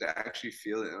 right? But to actually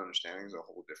feel it and understanding is a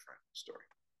whole different story.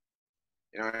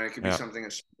 You know, and it could be something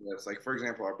that's like, for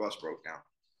example, our bus broke down,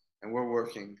 and we're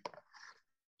working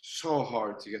so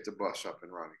hard to get the bus up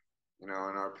and running. You know,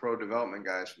 and our pro development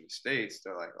guys from the States,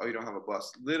 they're like, oh, you don't have a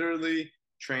bus. Literally,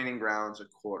 training grounds a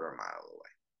quarter mile away.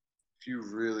 If you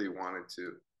really wanted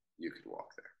to, you could walk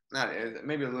there. Not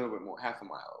maybe a little bit more, half a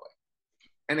mile away.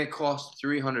 And it costs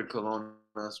 300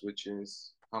 colones, which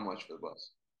is how much for the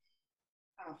bus?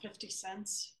 50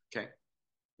 cents. Okay.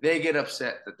 They get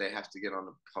upset that they have to get on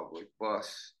the public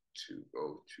bus to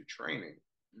go to training.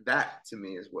 That, to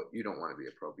me, is what you don't want to be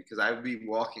a pro, because I would be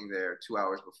walking there 2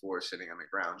 hours before, sitting on the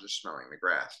ground, just smelling the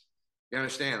grass. You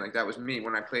understand? Like, that was me.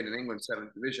 When I played in England,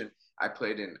 7th Division, I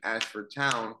played in Ashford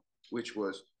Town, which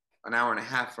was an hour and a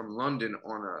half from London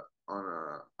on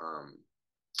a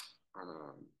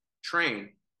train.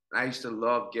 And I used to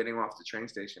love getting off the train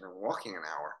station and walking an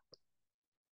hour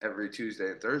every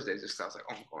Tuesday and Thursday. Just I was like,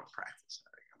 oh, I'm going to practice.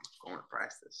 I'm going to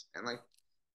practice. And like,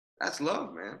 that's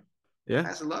love, man. Yeah.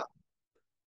 That's love.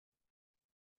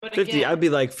 But 50, again, I'd be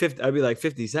like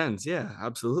 50 cents. Yeah,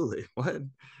 absolutely. What?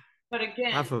 But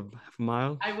again, half a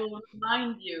mile. I will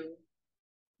remind you,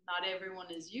 not everyone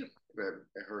is you.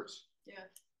 It hurts. Yeah.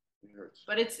 It hurts.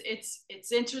 But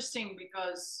it's interesting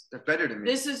because they're better than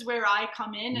me. This is where I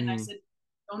come in, and I said,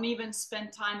 don't even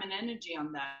spend time and energy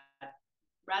on that.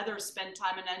 rather spend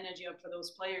time and energy up for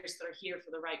those players that are here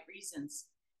for the right reasons.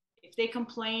 If they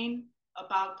complain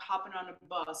about hopping on a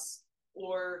bus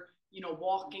or,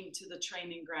 walking to the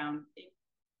training ground,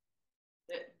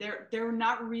 they're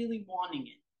not really wanting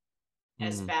it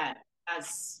as bad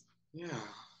as,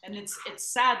 and it's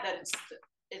sad that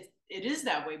it is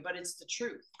that way, but it's the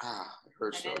truth. It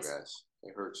hurts though, guys.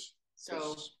 It hurts.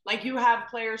 So, like, you have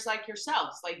players like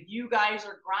yourselves, like you guys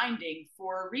are grinding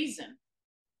for a reason.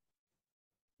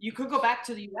 You could go back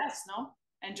to the US, no,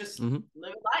 and just live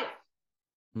life.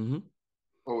 Mm-hmm.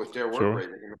 Well, with their work rate,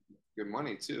 they're gonna make good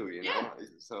money too, know.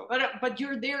 So, but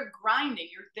you're there grinding.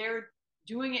 You're there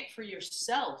doing it for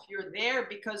yourself. You're there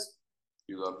because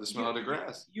you love the smell of the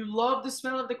grass. You love the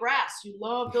smell of the grass. You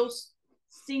love those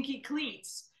stinky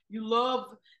cleats. You love,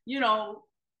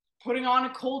 putting on a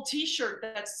cold T-shirt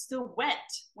that's still wet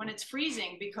when it's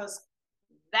freezing, because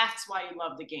that's why you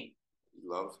love the game.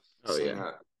 You love seeing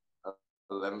a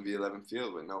 11v11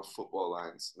 field with no football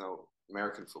lines, no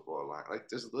American football line. Like,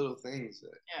 there's little things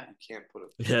that you can't put up.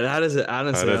 Yeah, that is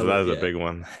honestly that is a big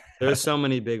one. There's so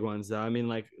many big ones though. I mean,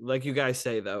 like you guys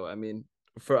say though. I mean,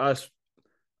 for us,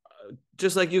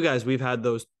 just like you guys, we've had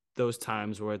those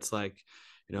times where it's like,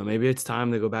 maybe it's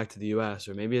time to go back to the US,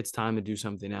 or maybe it's time to do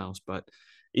something else. But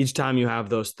each time you have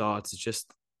those thoughts, it's just,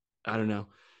 I don't know,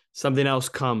 something else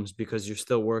comes because you're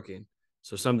still working.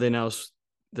 So something else,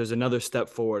 there's another step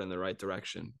forward in the right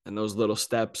direction. And those little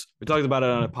steps, we talked about it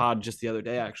on a pod just the other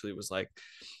day, actually, was like,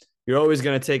 you're always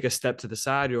going to take a step to the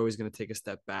side. You're always going to take a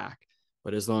step back.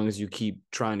 But as long as you keep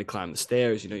trying to climb the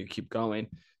stairs, you keep going,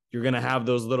 you're going to have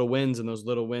those little wins, and those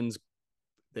little wins,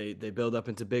 they build up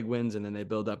into big wins, and then they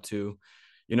build up to,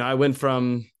 I went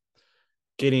from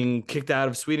getting kicked out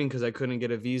of Sweden because I couldn't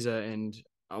get a visa, and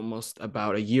almost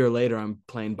about a year later, I'm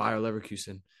playing Bayer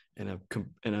Leverkusen in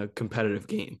a competitive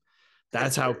game.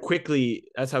 That's how quickly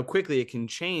it can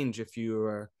change if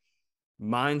your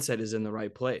mindset is in the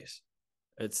right place.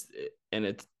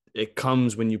 It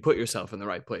comes when you put yourself in the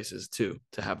right places too,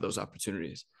 to have those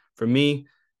opportunities. For me,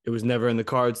 it was never in the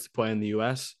cards to play in the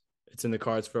US. It's in the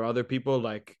cards for other people.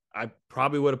 Like, I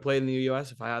probably would have played in the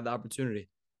US if I had the opportunity,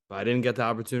 but I didn't get the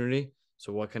opportunity.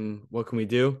 So what can we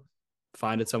do?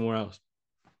 Find it somewhere else.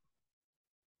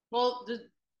 Well,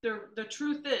 the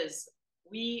truth is,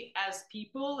 we as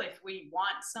people, if we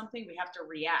want something, we have to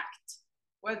react,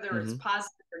 whether it's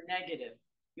positive or negative.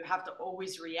 You have to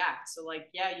always react. So, like,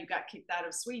 you got kicked out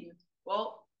of Sweden.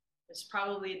 Well, there's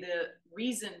probably the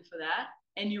reason for that,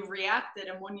 and you reacted,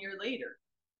 and 1 year later.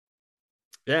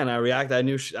 Yeah, and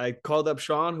I called up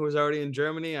Sean, who was already in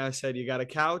Germany. I said, "You got a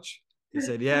couch?" He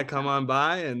said, "Yeah, come on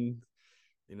by." And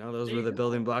those were the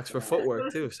building blocks for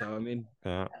footwork too. So I mean,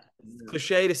 it's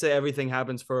cliche to say everything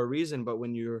happens for a reason, but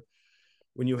when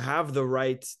you have the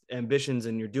right ambitions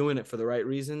and you're doing it for the right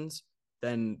reasons,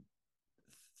 then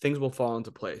things will fall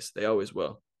into place. They always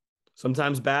will.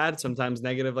 Sometimes bad, sometimes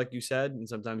negative, like you said, and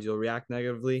sometimes you'll react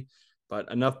negatively,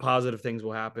 but enough positive things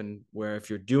will happen where if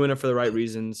you're doing it for the right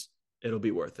reasons, it'll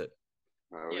be worth it.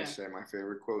 I always say my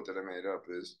favorite quote that I made up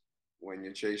is, when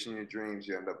you're chasing your dreams,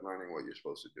 you end up learning what you're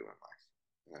supposed to do in life.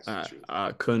 And that's the truth.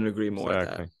 I couldn't agree more with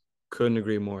that. Couldn't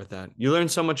agree more with that. You learn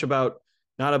so much about,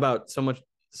 not about so much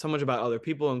about other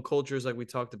people and cultures like we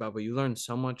talked about, but you learn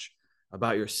so much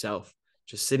about yourself.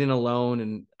 Just sitting alone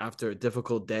and after a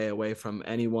difficult day away from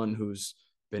anyone who's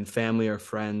been family or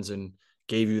friends and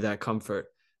gave you that comfort.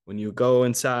 When you go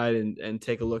inside and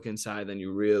take a look inside, then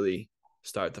you really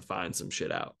start to find some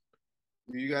shit out.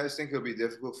 Do you guys think it'll be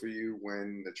difficult for you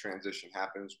when the transition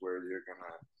happens, where you're going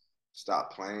to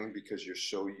stop playing because you're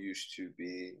so used to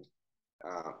being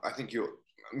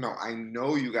I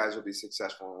know you guys will be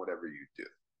successful in whatever you do.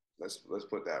 Let's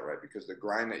put that right, because the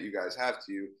grind that you guys have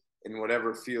to you in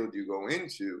whatever field you go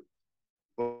into,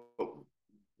 but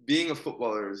being a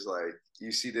footballer is like,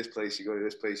 you see this place, you go to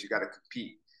this place, you got to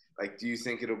compete. Like, do you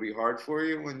think it'll be hard for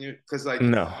you when you, because like,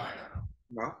 no,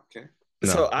 okay. No,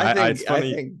 so I think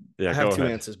I have two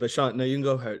ahead. answers, but Sean, no, you can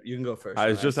go ahead. You can go first.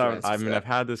 I've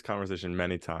had this conversation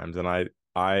many times, and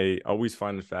I always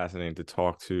find it fascinating to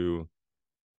talk to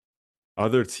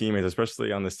other teammates,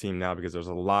 especially on this team now, because there's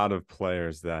a lot of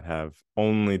players that have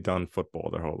only done football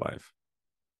their whole life.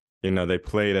 They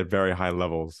played at very high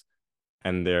levels,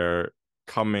 and they're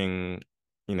coming,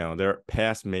 they're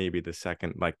past maybe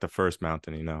the first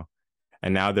mountain,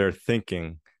 and now they're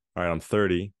thinking, all right, I'm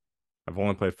 30. I've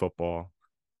only played football.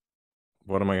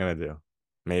 What am I going to do?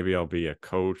 Maybe I'll be a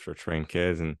coach or train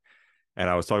kids. And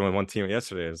I was talking with one teammate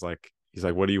yesterday. He's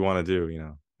like, what do you want to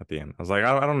do? At the end, I was like,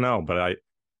 I don't know, but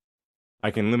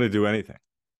I can literally do anything.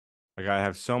 Like, I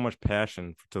have so much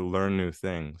passion to learn new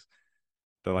things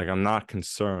that, like, I'm not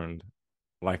concerned,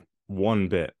 like, one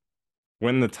bit.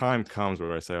 When the time comes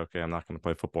where I say, okay, I'm not going to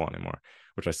play football anymore,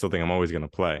 which I still think I'm always going to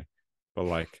play, but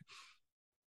like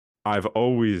I've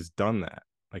always done that.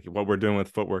 Like what we're doing with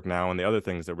footwork now and the other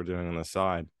things that we're doing on the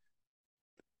side,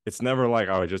 it's never like,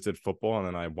 oh, I just did football and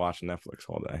then I watch Netflix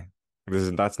all day.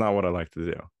 That's not what I like to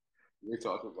do. We're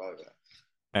talking about that.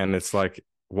 And it's like,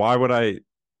 why would I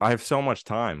have so much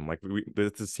time. Like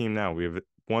this team now, we have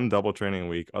one double training a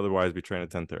week. Otherwise, we train at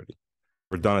 10:30.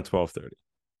 We're done at 12:30.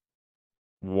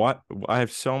 What? I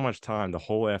have so much time the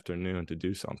whole afternoon to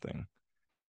do something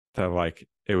that like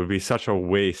it would be such a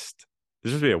waste.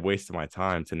 This would be a waste of my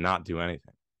time to not do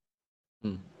anything.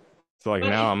 So like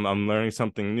now I'm learning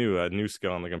something new, a new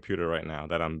skill on the computer right now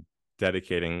that I'm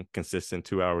dedicating consistent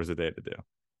 2 hours a day to do.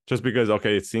 Just because,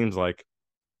 okay, it seems like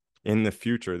in the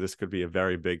future this could be a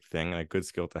very big thing and a good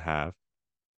skill to have.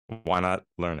 Why not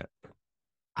learn it?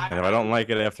 And if I don't like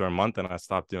it after a month, then I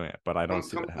stop doing it. But I don't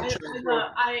see that happening.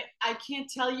 I can't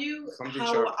tell you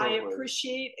how I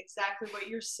appreciate exactly what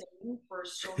you're saying for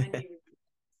so many reasons.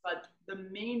 But the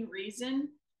main reason,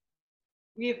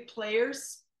 we have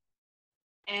players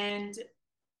and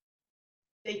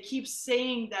they keep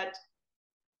saying that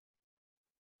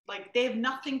like they have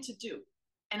nothing to do.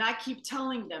 And I keep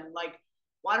telling them, like,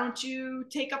 why don't you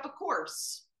take up a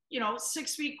course?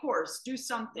 6-week course, do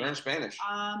something. Learn Spanish.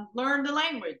 Learn the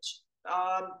language.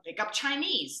 Pick up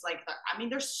Chinese. Like, I mean,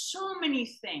 there's so many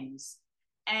things.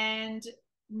 And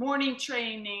morning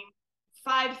training,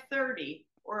 5:30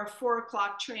 or a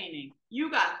 4:00 training.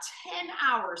 You got 10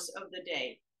 hours of the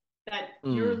day that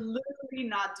you're literally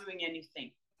not doing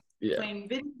anything. Yeah. Playing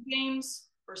video games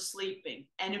or sleeping.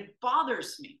 And it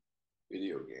bothers me.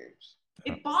 Video games.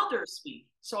 It bothers me.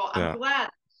 So I'm glad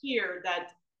to hear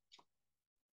that.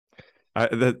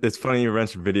 It's funny you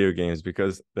mentioned video games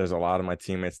because there's a lot of my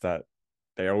teammates that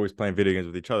they're always playing video games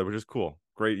with each other, which is cool.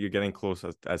 Great, you're getting close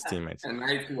as teammates. And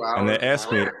they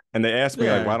asked me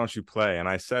like, why don't you play? And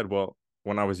I said, well,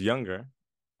 when I was younger,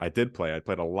 I did play. I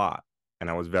played a lot and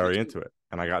I was very into it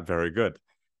and I got very good.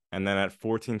 And then at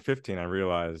 14, 15, I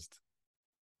realized,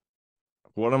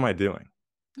 what am I doing?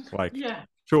 Like,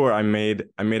 sure, I made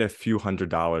a few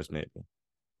 $100s maybe,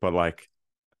 but like,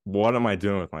 what am I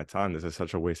doing with my time? This is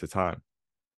such a waste of time.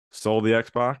 Sold the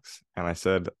Xbox and I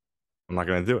said, I'm not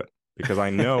going to do it because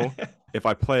I know if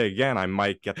I play again, I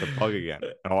might get the bug again.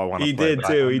 And I want to play. Did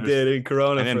too. He did in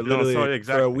Corona for literally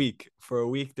exactly. for a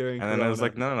week during Corona. And then I was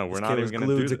like, no, we're not even going to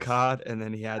do this. Glued to COD, and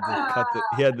then he had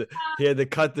to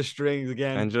cut the strings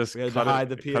again and just cut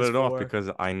it off because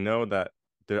I know that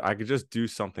I could just do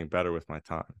something better with my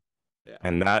time. Yeah.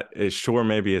 And that is sure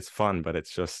maybe it's fun, but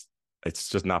it's just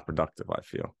not productive, I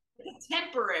feel. It's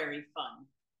temporary fun.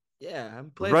 Yeah,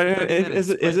 I'm playing. Right? Is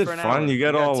it fun? You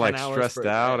get all like stressed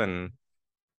out, and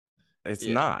it's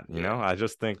not. You know, I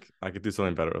just think I could do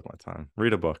something better with my time.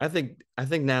 Read a book. I think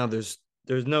now there's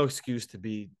no excuse to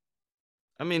be.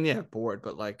 I mean, yeah, bored,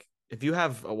 but like if you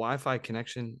have a Wi-Fi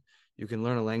connection, you can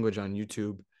learn a language on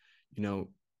YouTube. You know,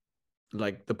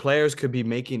 like the players could be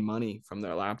making money from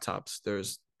their laptops.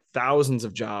 There's thousands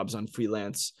of jobs on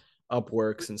freelance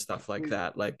Upworks and stuff like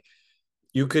that. Like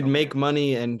you could make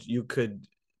money and you could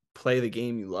play the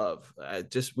game you love.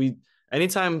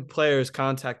 Anytime players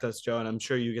contact us, Joe, and I'm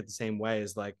sure you get the same way,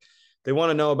 is like they want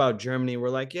to know about Germany. We're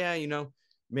like, yeah,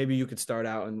 maybe you could start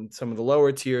out in some of the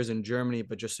lower tiers in Germany,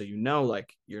 but just so you know,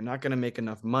 like you're not going to make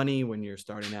enough money when you're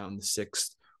starting out in the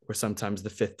 6th or sometimes the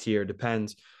 5th tier,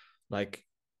 depends. Like,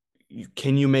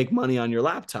 can you make money on your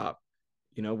laptop?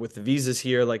 With the visas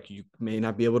here, like you may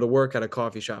not be able to work at a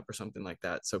coffee shop or something like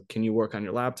that. So can you work on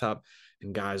your laptop?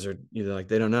 And guys are either like,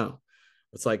 they don't know.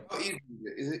 It's like, how easy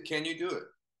is it? Can you do it?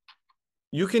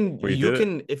 You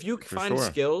can, if you find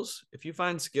skills,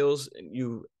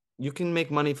 you can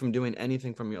make money from doing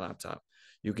anything from your laptop.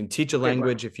 You can teach a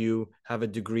language if you have a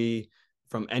degree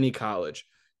from any college.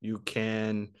 You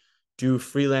can do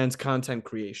freelance content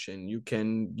creation. You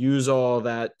can use all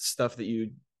that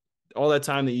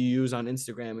time that you use on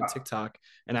Instagram and TikTok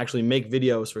and actually make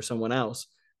videos for someone else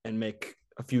and make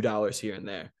a few dollars here and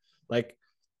there. Like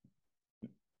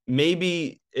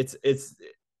maybe it's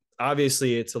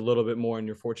obviously it's a little bit more and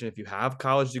you're fortunate if you have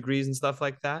college degrees and stuff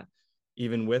like that,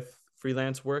 even with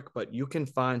freelance work, but you can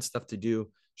find stuff to do.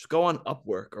 Just go on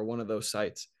Upwork or one of those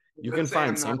sites. You can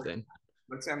find something.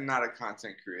 Let's say I'm not a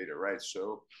content creator, right?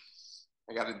 So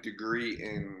I got a degree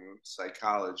in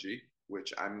psychology,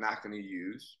 which I'm not going to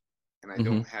use. And I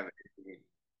don't have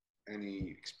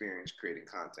any experience creating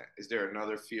content. Is there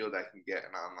another field I can get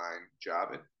an online job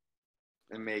in?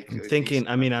 and make. I'm a thinking. decent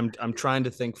I mean, amount I'm trying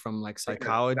to think from like Like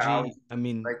psychology. I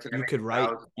mean, like, can I you make could write,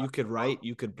 1,000 you could a write, month?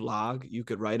 you could blog, you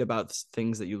could write about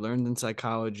things that you learned in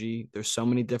psychology. There's so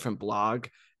many different blog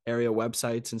area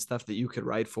websites and stuff that you could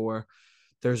write for.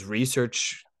 There's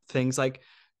research things like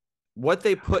what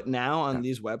they put now on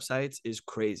these websites is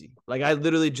crazy. Like I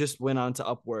literally just went on to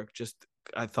Upwork. Just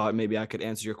I thought maybe I could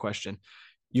answer your question.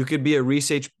 You could be a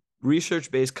research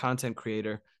based content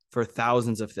creator for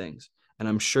thousands of things, and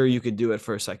I'm sure you could do it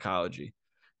for psychology.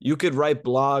 You could write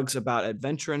blogs about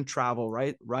adventure and travel,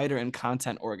 right? Writer and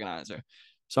content organizer.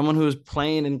 Someone who's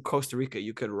playing in Costa Rica,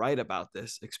 you could write about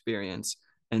this experience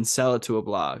and sell it to a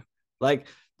blog. Like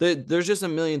there's just a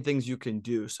million things you can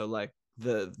do. So like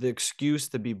the excuse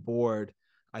to be bored,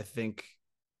 I think,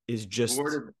 is just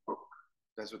Bored or broke.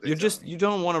 That's what they you're tell just me. you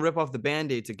don't want to rip off the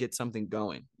band-aid to get something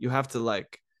going. You have to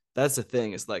like that's the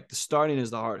thing. It's like the starting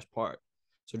is the hardest part.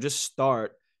 So just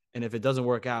start, and if it doesn't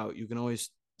work out, you can always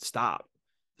stop.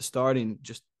 The starting,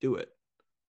 just do it.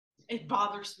 It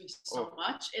bothers me so Oh.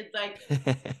 much. It like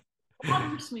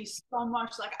bothers me so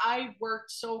much. Like I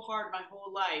worked so hard my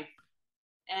whole life,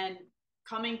 and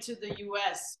coming to the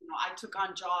US, I took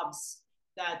on jobs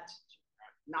that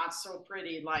not so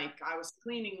pretty. Like I was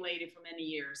cleaning lady for many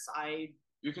years. I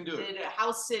You can do did it.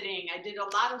 house sitting. I did a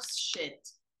lot of shit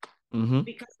Mm-hmm.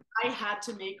 because I had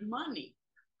to make money.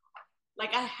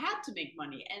 Like I had to make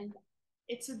money, and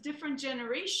it's a different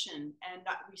generation, and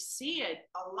we see it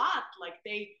a lot. Like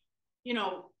they,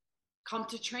 come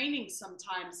to training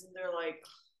sometimes, and they're like,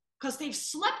 because they've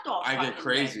slept all. I get fucking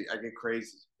crazy. day. I get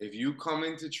crazy. If you come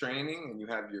into training and you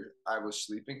have your I was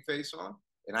sleeping face on,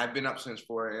 and I've been up since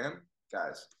 4 a.m.,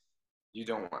 guys, you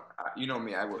don't want. You know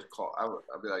me. I'll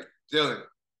be like, Dylan,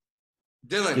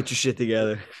 Get your shit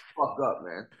together. fuck up,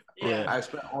 man. Yeah. I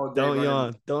spent all day. Don't running.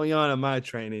 yawn. Don't yawn at my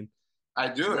training. I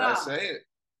do it. Yeah. I say it.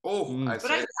 Oh, I But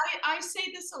say it. I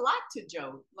say this a lot to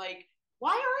Joe. Like,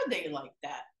 why are they like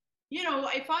that?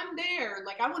 If I'm there,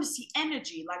 like I want to see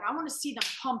energy. Like I want to see them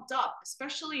pumped up,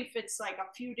 especially if it's like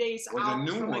a few days Well, the out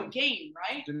new from a one- game,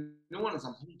 right? The new one is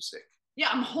I'm homesick. Yeah,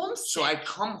 I'm homesick. So I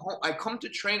come home. I come to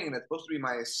training that's supposed to be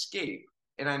my escape,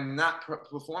 and I'm not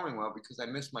performing well because I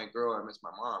miss my girl. I miss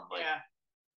my mom. Like, yeah.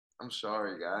 I'm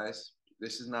sorry, guys.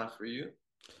 This is not for you.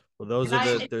 Well, those And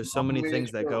are I- there's so many Always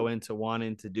things that go will. into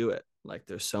wanting to do it. Like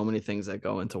there's so many things that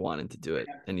go into wanting to do it.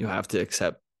 And you have to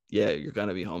accept, yeah, you're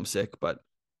gonna be homesick, but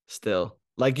still.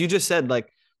 Like you just said,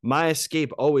 like my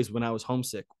escape always when I was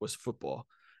homesick was football.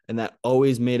 And that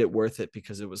always made it worth it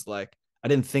because it was like I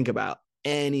didn't think about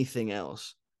anything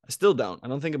else. I still don't. I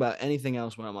don't think about anything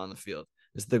else when I'm on the field.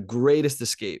 It's the greatest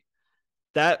escape.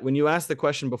 That when you asked the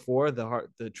question before,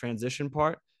 the transition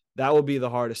part, that will be the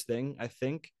hardest thing, I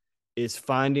think, is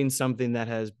finding something that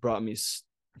has brought me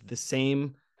the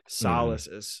same solace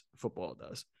as football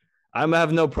does. I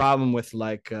have no problem with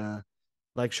like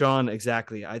Sean,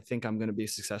 exactly. I think I'm going to be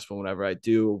successful whenever I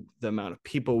do. The amount of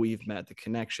people we've met, the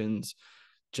connections,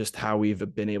 just how we've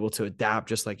been able to adapt,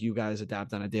 just like you guys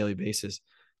adapt on a daily basis.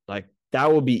 Like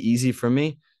that will be easy for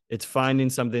me. It's finding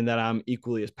something that I'm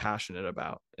equally as passionate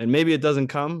about. And maybe it doesn't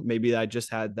come. Maybe I just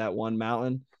had that one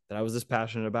mountain that I was this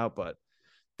passionate about, but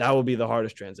that will be the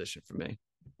hardest transition for me.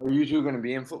 Are you two going to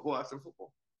be in football after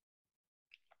football?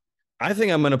 I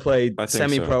think I'm going to play I think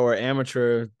semi-pro so. or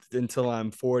amateur until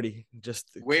I'm 40.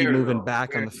 Just keep Where, moving though?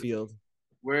 back on Where? the field.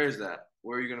 Where is that?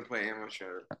 Where are you going to play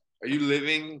amateur? Are you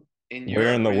living in Europe?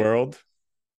 Where in the or you- world?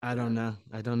 I don't know.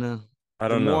 I don't know. I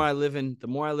don't know. The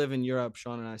more I live in Europe,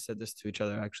 Sean and I said this to each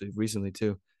other actually recently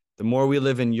too. The more we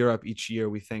live in Europe each year,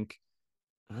 we think,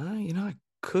 I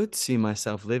could see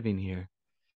myself living here.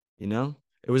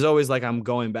 It was always like I'm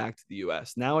going back to the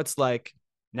US. Now it's like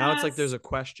there's a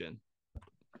question.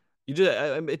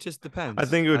 It just depends. I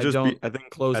think it would just be. don't I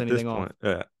think close at anything this off. point,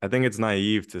 yeah, I think it's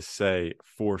naive to say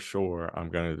for sure I'm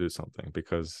going to do something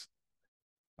because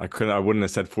I wouldn't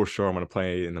have said for sure I'm going to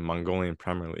play in the Mongolian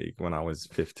Premier League when I was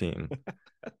 15,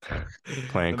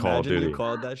 playing Call of Imagine Duty. you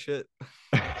called that shit.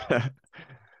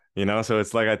 So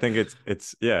it's like I think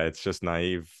it's just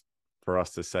naive for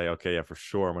us to say, okay, yeah, for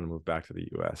sure I'm going to move back to the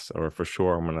US or for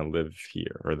sure I'm going to live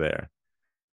here or there.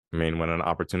 I mean, when an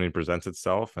opportunity presents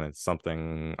itself and it's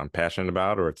something I'm passionate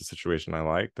about or it's a situation I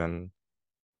like, then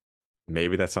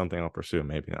maybe that's something I'll pursue,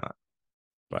 maybe not.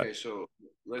 But Okay, so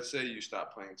let's say you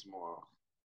stop playing tomorrow.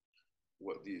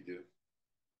 What do you do?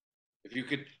 If you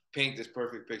could paint this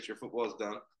perfect picture, football's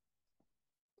done.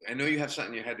 I know you have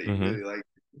something in your head that you Mhm. really like.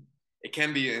 It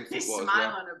can be in He's football as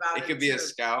smiling well. about it. It could be a too.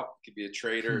 scout, it could be a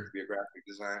trader, it could be a graphic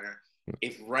designer.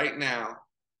 If right now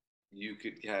you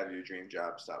could have your dream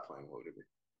job, stop playing, what would it be?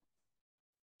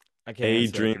 I can't a answer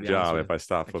that, to dream be honest job with if you. I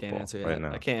stop I can't football answer it right yet.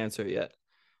 now. I can't answer it yet.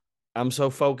 I'm so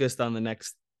focused on the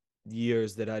next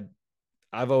years that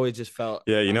I've always just felt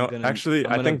Yeah, you know, actually,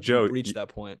 I'm I gonna think Joe, reach that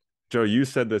point. Joe, you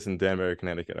said this in Danbury,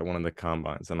 Connecticut at one of the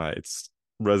combines, and it's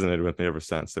resonated with me ever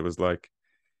since. It was like,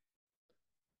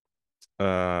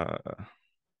 uh,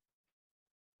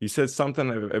 you said something.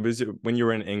 It was when you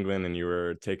were in England and you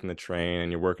were taking the train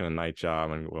and you're working a night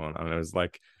job and going on. It was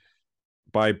like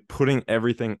by putting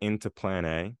everything into Plan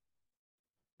A,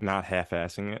 not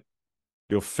half-assing it,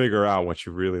 you'll figure out what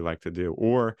you really like to do,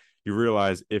 or you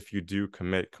realize if you do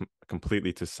commit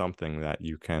completely to something that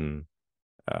you can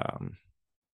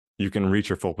reach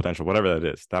your full potential, whatever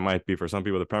that is. That might be for some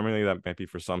people the Premier League. That might be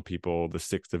for some people the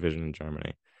sixth division in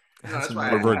Germany. No, that's why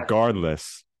But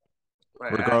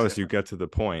regardless, you get to the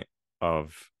point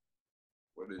of,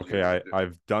 okay,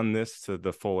 I've done this to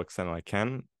the full extent I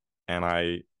can, and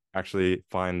I actually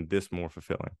find this more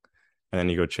fulfilling. And then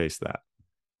you go chase that.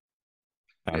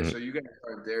 Yeah, so you guys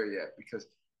aren't there yet, because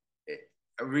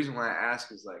a reason why I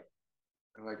ask is like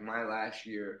my last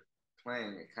year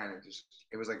playing,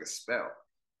 it was like a spell.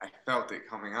 I felt it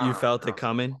coming on. You felt it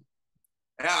coming?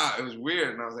 Yeah, it was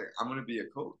weird. And I was like, I'm going to be a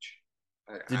coach.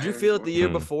 Did you feel it the year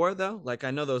before, though? Like,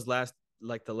 I know the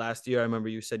last year, I remember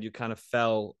you said you kind of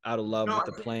fell out of love with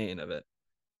the playing of it.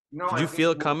 No, did you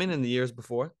feel it coming in the years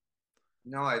before?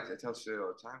 No, I tell Sid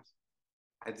all the time.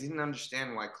 I didn't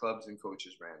understand why clubs and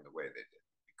coaches ran the way they did.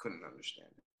 I couldn't understand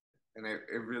it. And it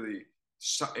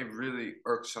really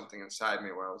irked something inside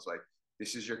me where I was like,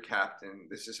 this is your captain.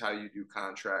 This is how you do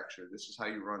contracts, or this is how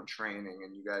you run training.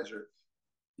 And you guys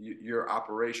your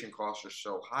operation costs are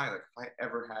so high. Like, if I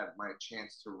ever had my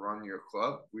chance to run your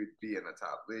club, we'd be in the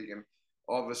top league. And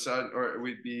all of a sudden, or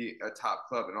we'd be a top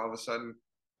club. And all of a sudden,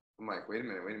 I'm like, wait a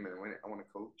minute. I want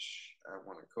to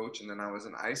coach. And then I was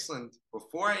in Iceland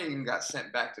before I even got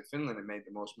sent back to Finland and made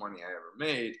the most money I ever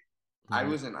made. Mm-hmm. I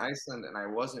was in Iceland and I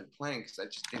wasn't playing because I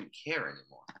just didn't care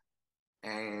anymore.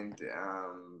 And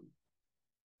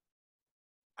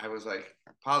I was like,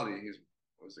 Polly, he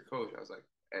was the coach. I was like,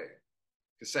 hey,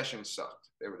 the sessions sucked.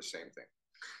 They were the same thing.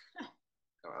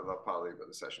 I love Polly, but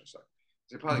the sessions sucked.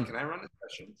 I said, Polly, can I run the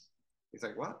sessions? He's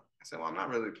like, what? I said, well, I'm not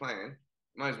really playing.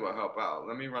 Might as well help out.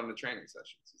 Let me run the training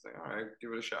sessions. He's like, all right,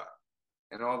 give it a shot.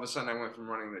 And all of a sudden, I went from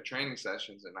running the training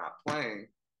sessions and not playing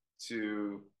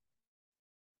to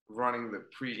running the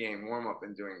pregame warm-up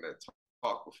and doing the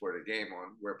talk before the game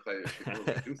on where players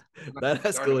should do. That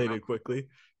escalated quickly.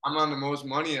 I'm on the most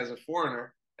money as a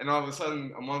foreigner, and all of a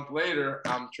sudden, a month later,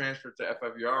 I'm transferred to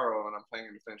FFURO and I'm playing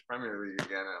in the Finnish Premier League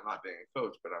again. And I'm not being a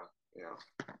coach, but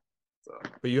so.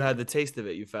 But you had the taste of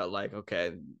it. You felt like,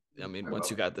 okay. I mean,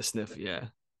 once you got the sniff, yeah.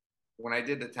 When I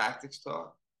did the tactics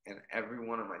talk, and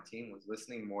everyone on my team was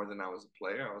listening more than I was a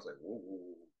player, I was like,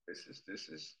 whoa, this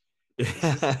is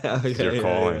your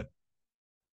calling.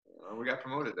 Yeah. We got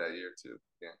promoted that year too.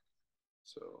 Yeah.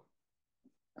 So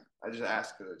I just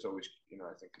ask because it's always,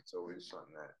 I think it's always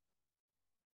something that,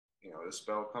 the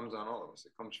spell comes on all of us.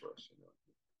 It comes for us.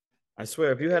 I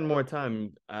swear, if you had more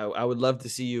time, I would love to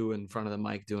see you in front of the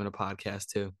mic doing a podcast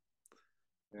too.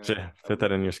 Yeah, fit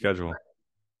that in your schedule.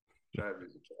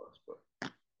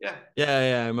 Yeah.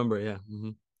 Yeah, I remember. Yeah.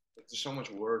 Mm-hmm. There's so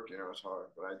much work, it's hard,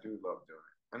 but I do love doing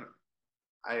it. And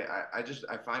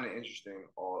I find it interesting.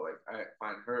 I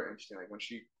find her interesting. Like when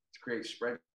she creates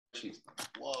spreadsheets, I'm like,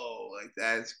 whoa, like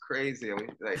that's crazy.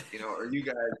 Like, or you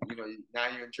guys, now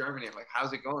you're in Germany. I'm like,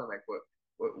 how's it going? Like,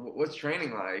 what's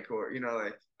training like? Or,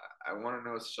 like, I want to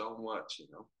know so much,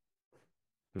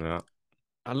 Yeah.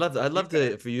 I'd love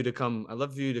for you to come. I'd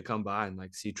love for you to come by and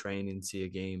like see training, see a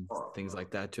game, things like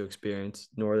that to experience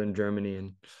Northern Germany.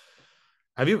 And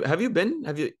have you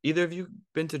either of you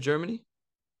been to Germany?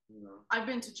 I've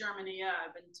been to Germany. Yeah,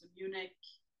 I've been to Munich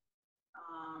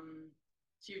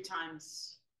a few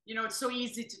times. It's so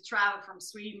easy to travel from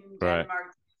Sweden,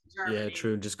 Denmark, to Germany. Yeah,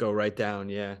 true. Just go right down.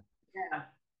 Yeah. Yeah.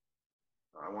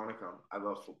 I want to come. I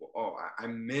love football. Oh, I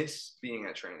miss being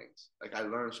at trainings. Like I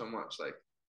learned so much. Like,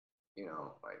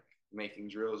 like making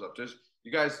drills up.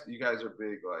 You guys are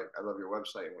big. Like I love your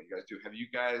website and what you guys do. Have you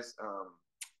guys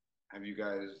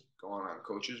gone on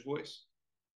Coach's Voice?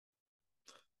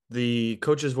 The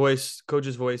Coach's Voice.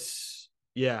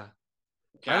 Yeah.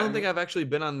 Academy? I don't think I've actually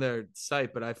been on their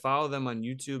site, but I follow them on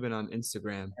YouTube and on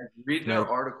Instagram. I read their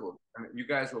articles. I mean, you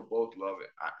guys will both love it.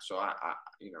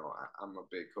 I'm a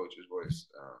big Coach's Voice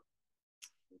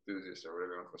enthusiast or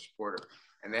whatever you want to call supporter,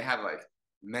 and they have like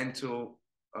mental,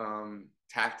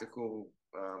 tactical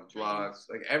vlogs,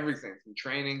 like everything from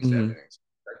trainings to everything. So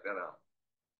check that out.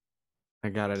 I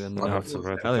got it in the notes.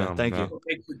 Thank you.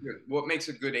 What makes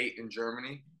a good 8 in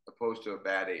Germany opposed to a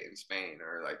bad 8 in Spain,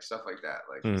 or like stuff like that?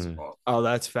 Like, oh,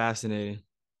 that's fascinating.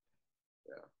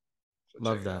 Yeah,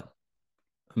 love that.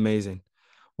 Amazing.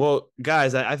 Well,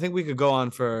 guys, I think we could go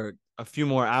on for a few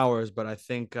more hours, but I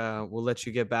think we'll let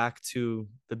you get back to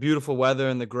the beautiful weather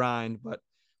and the grind. But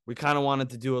we kind of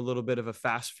wanted to do a little bit of a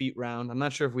fast feet round. I'm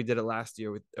not sure if we did it last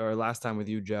year or last time with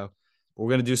you, Joe. But we're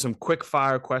gonna do some quick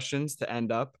fire questions to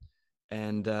end up,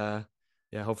 and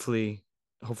yeah, hopefully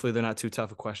they're not too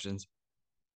tough of questions.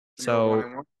 We go one So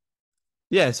and one.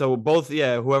 yeah, so both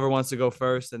whoever wants to go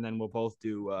first, and then we'll both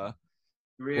do.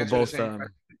 Do we We'll answer the both same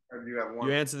question, or do you have one?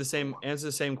 you answer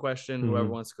the same question. Whoever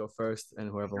Mhm. wants to go first, and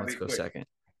whoever Gotta wants be to go quick. second.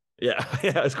 Yeah,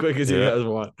 yeah, as quick as you Yeah. guys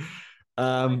want.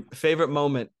 Favorite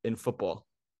moment in football.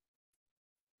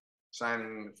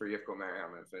 Signing for Yefko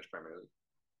Mariam and finish Premier League.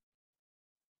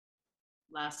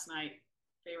 Last night,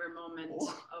 favorite moment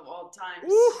of all times.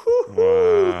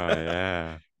 Wow,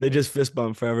 yeah. They just fist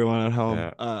bump for everyone at home.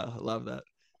 Yeah. Love that.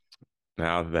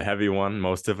 Now the heavy one,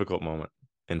 most difficult moment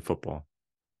in football.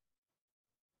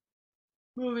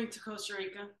 Moving to Costa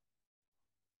Rica.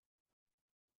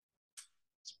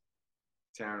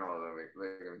 Tearing all the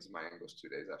ligaments in my ankles 2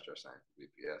 days after I signed for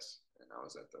VPS, and I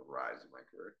was at the rise of my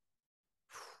career.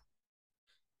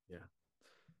 Yeah.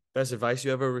 Best advice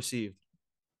you ever received.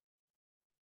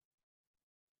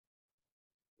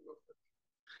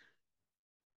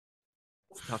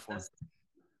 It's a tough one.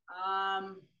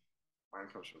 Mine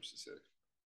comes from Cecilia.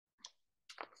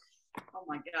 Oh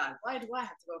my God. Why do I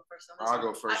have to go first on this? I'll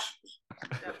one? go first.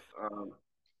 Yep.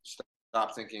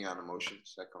 Stop thinking on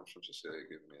emotions. That comes from Cecilia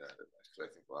giving me that advice because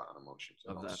I think a lot on emotions.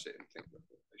 I Love don't that. sit and think of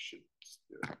it. I should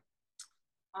do it.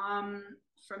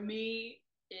 For me,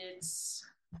 it's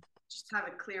just have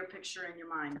a clear picture in your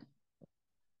mind.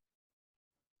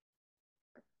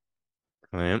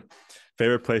 Brilliant.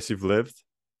 Favorite place you've lived?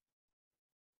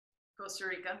 Costa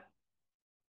Rica.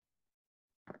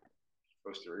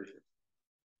 Costa Rica.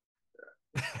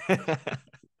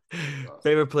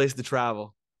 Favorite place to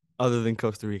travel other than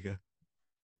Costa Rica.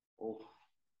 Oh,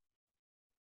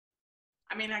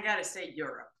 I mean, I gotta say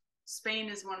Europe. Spain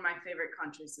is one of my favorite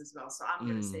countries as well, so I'm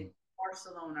gonna say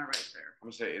Barcelona right there. I'm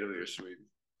gonna say Italy or Sweden.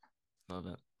 Love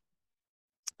it.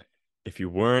 If you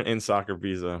weren't in Soccer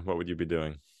Visa, what would you be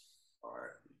doing? All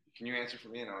right. Can you answer for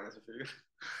me and I'll answer for you?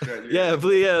 Good, you Yeah, answer.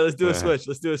 please. Yeah, let's do a switch.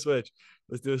 Let's do a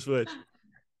switch.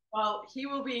 Well, he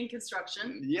will be in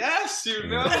construction. Yes, you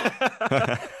know.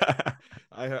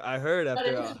 I heard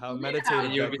after how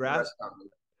meditative You'll that be, graph.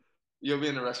 You'll be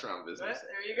in the restaurant business.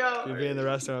 There you go. You'll be in the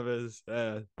restaurant business.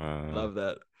 Yeah, Wow. love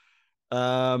that.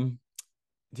 Do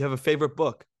you have a favorite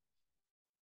book?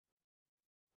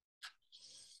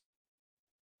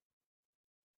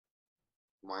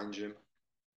 Mind Gym,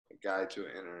 a guide to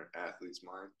an inner athlete's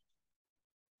mind.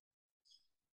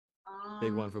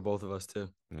 Big one for both of us too.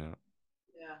 Yeah.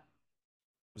 Yeah.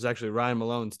 It was actually Ryan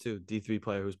Malone's too, D3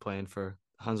 player who's playing for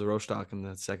Hansa Rostock in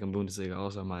the second Bundesliga.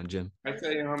 Also mine, Jim. I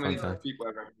tell you how many Fun fact. people I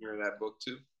recommended that book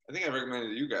to. I think I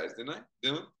recommended it to you guys, didn't I,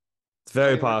 Dylan? It's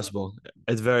very Anyway. possible.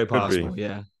 It's very Could be. possible.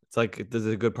 Yeah. It's like there's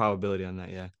a good probability on that.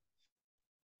 Yeah.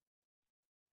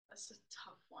 That's a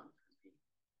tough one for me.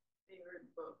 Favorite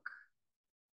book.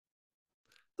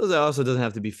 Those also doesn't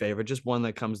have to be favorite. Just one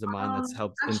that comes to mind that's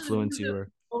helped Actually, influence one you. of Or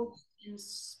the most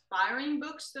inspiring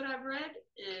books that I've read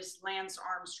is Lance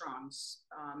Armstrong's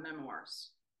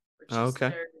memoirs, which Oh, is okay.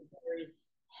 very, very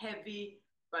heavy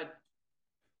but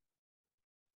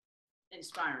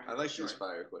inspiring. I like to Sure.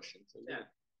 inspire questions. Yeah.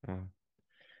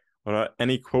 What about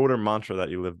any quote or mantra that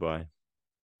you live by?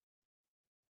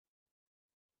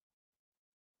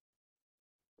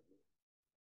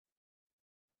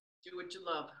 Do what you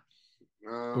love.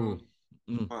 Oh,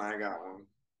 I got one.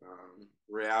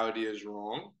 Reality is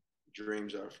wrong.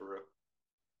 Dreams are for real.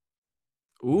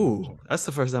 Ooh, that's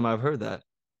the first time I've heard that.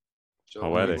 So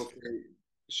Poetic.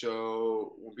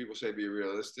 when people say be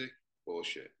realistic,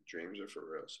 bullshit. Dreams are for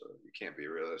real. So you can't be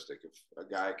realistic. If a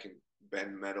guy can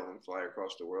bend metal and fly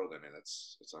across the world, I mean,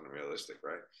 it's unrealistic,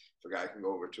 right? If a guy can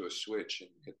go over to a switch and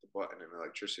hit the button and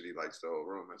electricity lights the whole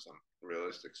room, it's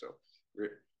unrealistic. So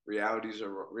reality is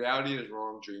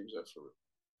wrong. Dreams are for real.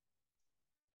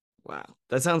 Wow.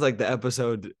 That sounds like the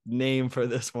episode name for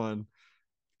this one.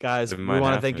 Guys, It we might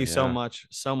want to have thank to, you so yeah.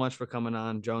 much for coming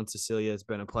on, Joe and Cecilia. It's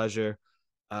been a pleasure.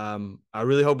 I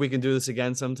really hope we can do this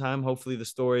again sometime. Hopefully the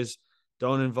stories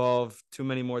don't involve too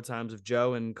many more times of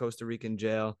Joe in Costa Rican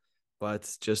jail, but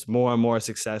just more and more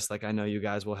success like I know you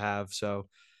guys will have. So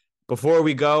before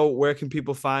we go, where can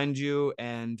people find you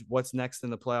and what's next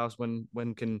in the playoffs?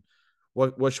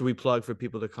 What should we plug for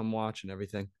people to come watch and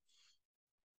everything?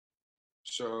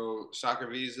 So Soccer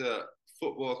Visa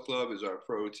Football Club is our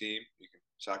pro team. You can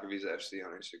Soccer Visa FC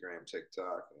on Instagram,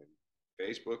 TikTok, and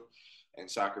Facebook, and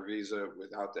Soccer Visa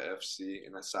without the FC,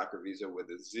 and that's Soccer Visa with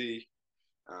a Z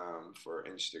for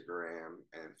Instagram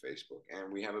and Facebook.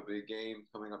 And we have a big game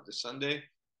coming up this Sunday.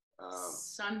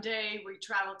 Sunday, we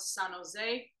travel to San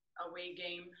Jose, away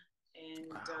game.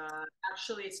 And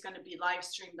actually, it's going to be live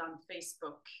streamed on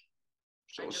Facebook.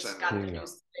 So I just got the news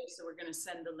today, so we're going to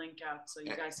send the link out so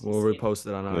you guys can we'll see repost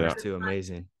it on ours too.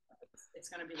 Amazing. It's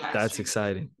going to be live That's streamed.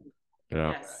 exciting.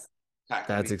 Yeah. Yes.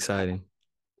 That's exciting.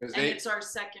 And it's our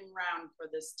second round for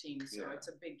this team, so it's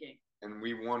a big game. And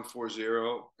we won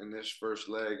 4-0 in this first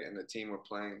leg, and the team we're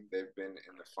playing, they've been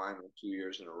in the final 2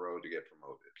 years in a row to get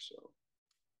promoted. So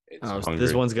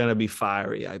this one's gonna be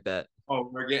fiery, I bet. Oh,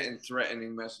 we're getting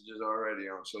threatening messages already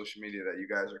on social media that you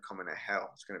guys are coming to hell.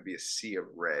 It's gonna be a sea of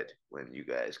red when you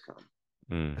guys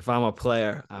come. If I'm a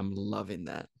player, I'm loving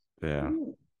that. Yeah.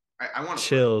 I want to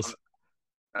chills.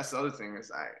 That's the other thing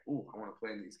is I want to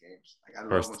play in these games. Like I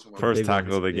love when someone first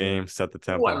tackle of the game, set the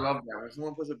tempo. I love that when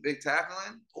someone puts a big tackle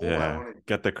in. I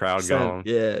get the crowd going.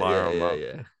 Yeah. But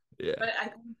I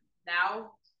think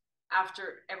now,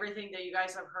 after everything that you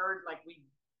guys have heard, like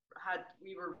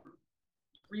we were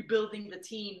rebuilding the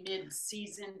team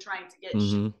mid-season, trying to get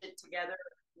shit together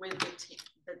with the team,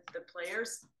 the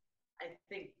players. I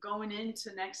think going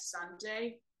into next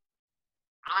Sunday,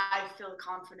 I feel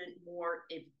confident more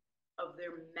of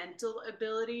their mental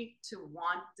ability to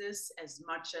want this as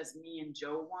much as me and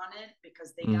Joe want it,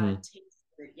 because they got a taste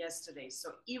of it yesterday.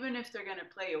 So even if they're going to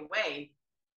play away,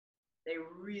 they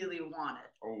really want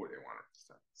it. Oh, they want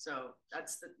it. So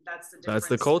that's the difference. That's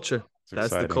the culture. That's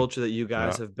exciting. The culture that you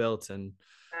guys have built, and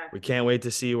we can't wait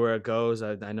to see where it goes.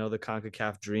 I know the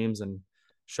CONCACAF dreams, and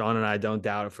Sean and I don't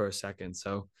doubt it for a second.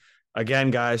 So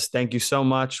again, guys, thank you so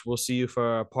much. We'll see you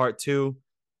for part 2,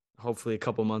 hopefully a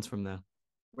couple months from now.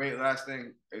 Wait, last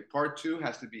thing. Part 2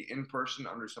 has to be in person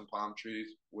under some palm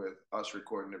trees with us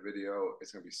recording the video.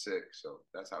 It's gonna be sick. So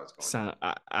that's how it's going.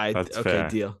 That's okay, fair.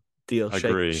 deal.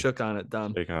 Agree. Shook on it.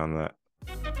 Done. Shake on that.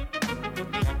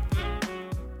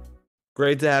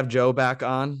 Great to have Joe back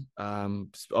on.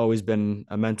 It's always been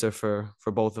a mentor for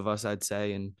both of us, I'd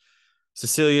say, and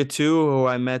Cecilia too, who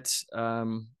I met a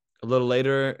little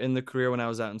later in the career when I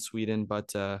was out in Sweden.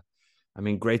 But I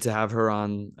mean, great to have her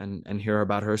on and hear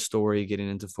about her story, getting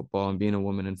into football and being a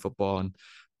woman in football, and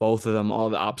both of them, all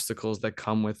the obstacles that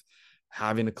come with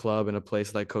having a club in a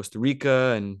place like Costa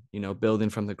Rica, and, you know, building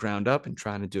from the ground up and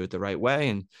trying to do it the right way,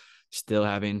 and still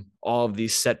having all of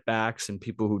these setbacks and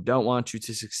people who don't want you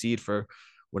to succeed for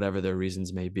whatever their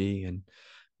reasons may be, and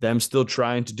them still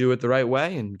trying to do it the right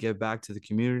way and give back to the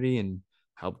community and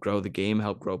help grow the game,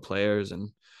 help grow players.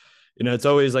 And, you know, it's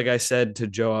always, like I said to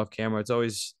Joe off camera, it's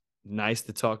always nice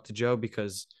to talk to Joe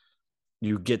because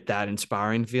you get that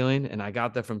inspiring feeling. And I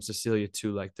got that from Cecilia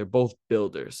too. Like, they're both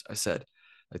builders. I said,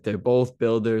 like, they're both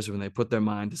builders. When they put their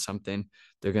mind to something,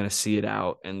 they're going to see it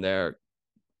out, and they're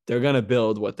going to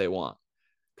build what they want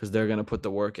because they're going to put the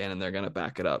work in and they're going to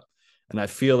back it up. And I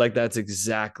feel like that's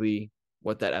exactly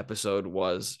what that episode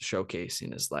was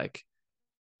showcasing, is like,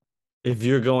 if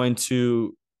you're going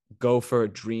to go for a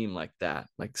dream like that,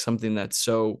 like something that's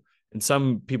so, in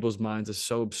some people's minds, is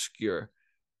so obscure,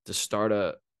 to start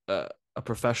a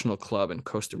professional club in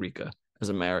Costa Rica as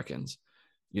Americans,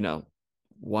 you know,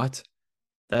 what?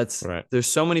 That's right. There's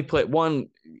so many one,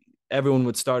 everyone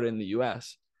would start in the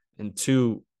US, and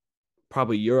 2,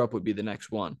 probably Europe would be the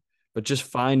next one. But just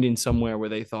finding somewhere where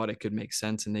they thought it could make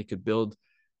sense and they could build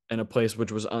in a place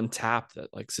which was untapped,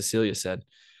 that, like Cecilia said,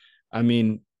 I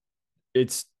mean,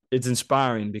 it's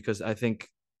inspiring because I think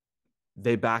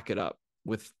they back it up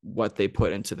with what they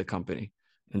put into the company.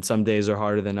 And some days are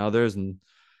harder than others. And,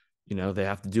 you know, they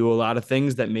have to do a lot of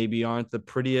things that maybe aren't the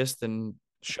prettiest and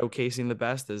showcasing the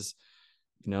best as,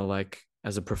 you know, like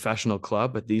as a professional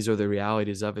club, but these are the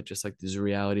realities of it. Just like these are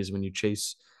realities when you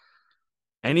chase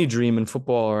any dream in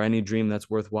football or any dream that's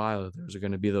worthwhile, there's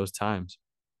going to be those times.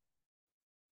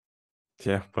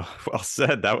 Yeah, well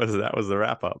said. That was the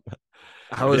wrap up.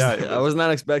 I was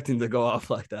not expecting to go off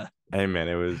like that. Hey man,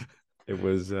 it was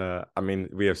I mean,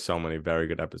 we have so many very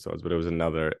good episodes, but it was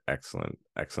another excellent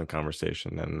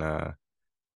conversation, and a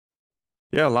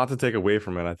lot to take away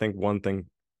from it. I think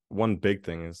one big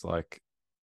thing is, like,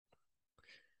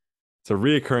 it's a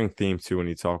reoccurring theme too when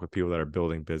you talk with people that are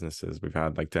building businesses. We've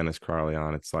had like Dennis Carley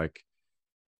on. It's like,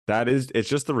 it's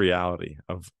just the reality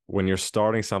of when you're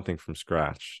starting something from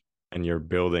scratch and you're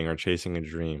building or chasing a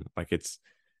dream. Like,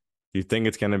 you think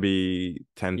it's going to be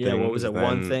 10 things. What was it?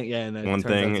 One thing. Yeah. And then one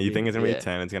thing. You think it's going to be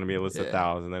 10. It's going to be a list of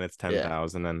 1,000. Then it's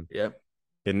 10,000. Then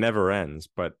it never ends.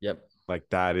 But like,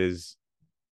 that is,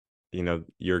 you know,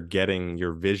 you're getting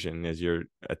your vision as you're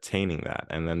attaining that.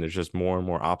 And then there's just more and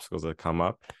more obstacles that come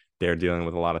up. They're dealing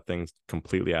with a lot of things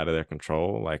completely out of their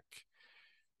control. Like,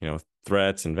 you know,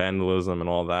 threats and vandalism and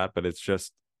all that, but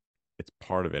it's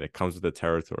part of it. It comes with the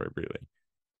territory, really.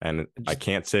 And I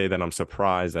can't say that I'm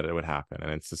surprised that it would happen.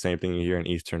 And it's the same thing you hear in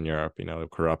Eastern Europe,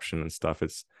 corruption and stuff.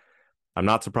 I'm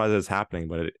not surprised that it's happening,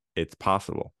 but it's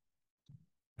possible.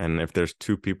 And if there's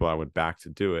two people I would back to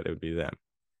do it, it would be them.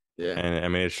 Yeah. And I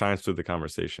mean, it shines through the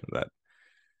conversation that,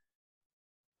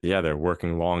 yeah, they're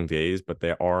working long days, but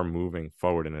they are moving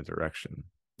forward in a direction.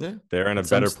 Yeah. They're in a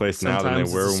better place now than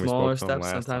they were when we spoke to them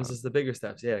last time. Sometimes it's the bigger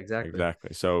steps. Yeah,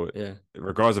 exactly. So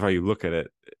regardless of how you look at it,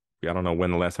 I don't know when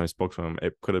the last time I spoke to them.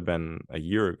 It could have been a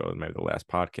year ago, maybe the last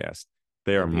podcast.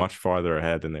 They are much farther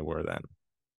ahead than they were then.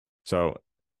 So,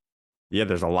 yeah,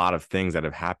 there's a lot of things that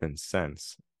have happened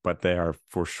since, but they are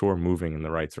for sure moving in the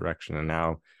right direction. And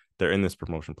now they're in this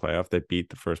promotion playoff. They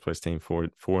beat the first place team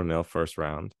 4-0 first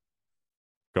round,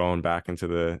 going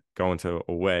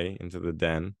away into the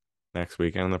Den next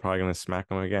weekend. And they're probably going to smack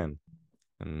them again.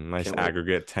 And nice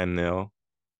aggregate 10-0.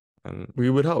 And we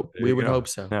would hope. We would hope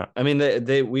so. Yeah. I mean,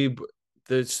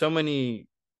 there's so many.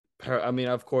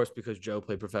 Of course, because Joe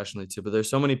played professionally too, but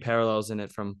there's so many parallels in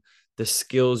it from the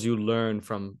skills you learn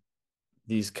from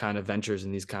these kind of ventures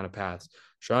and these kind of paths.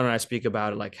 Sean and I speak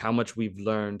about it, like how much we've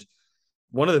learned.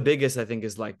 One of the biggest, I think,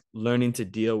 is like learning to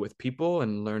deal with people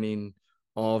and learning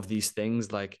all of these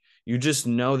things. Like you just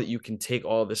know that you can take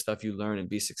all this stuff you learn and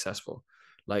be successful.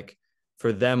 Like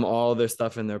for them, all their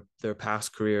stuff in their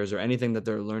past careers or anything that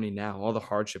they're learning now, all the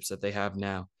hardships that they have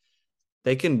now,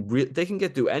 they can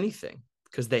get through anything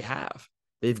because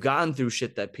they've gotten through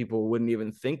shit that people wouldn't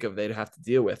even think of they'd have to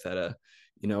deal with at a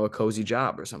cozy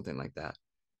job or something like that.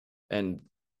 And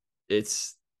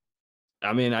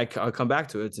I'll come back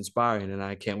to it. It's inspiring, and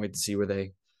I can't wait to see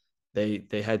where they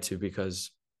head to,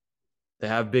 because they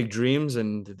have big dreams,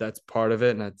 and that's part of it.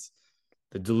 And that's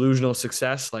the delusional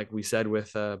success, like we said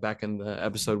with back in the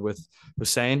episode with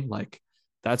Hussein, like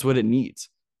that's what it needs.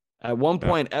 At one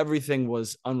point, everything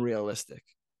was unrealistic.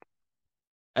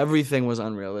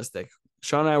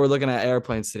 Sean and I were looking at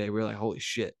airplanes today. We were like, holy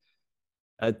shit.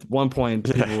 At one point,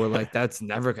 people were like, that's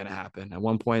never going to happen. At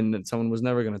one point, someone was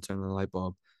never going to turn on the light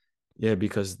bulb. Yeah,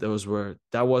 because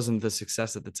that wasn't the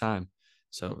success at the time.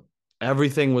 So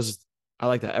everything was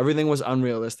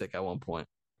unrealistic at one point.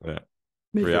 Yeah.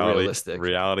 Realistic.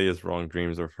 Reality is wrong.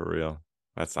 Dreams are for real.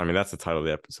 That's the title of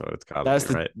the episode. It's got to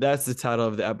be, right? That's the title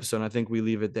of the episode. I think we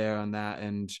leave it there on that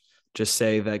and just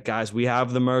say that, guys, we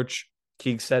have the merch.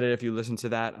 Keeg said it. If you listen to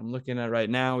that, I'm looking at it right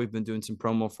now. We've been doing some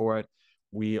promo for it.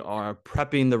 We are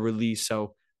prepping the release.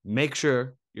 So make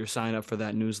sure you're signed up for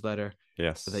that newsletter.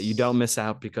 Yes. So that you don't miss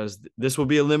out, because this will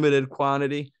be a limited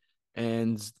quantity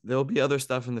and there'll be other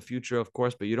stuff in the future, of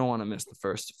course, but you don't want to miss the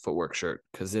first Footwork shirt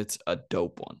because it's a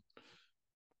dope one.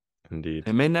 Indeed.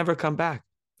 It may never come back.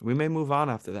 We may move on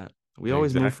after that. We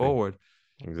always move forward.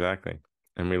 Exactly.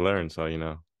 And we learn. So,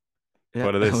 Yeah,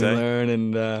 what do they say? We learn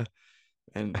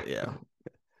and yeah.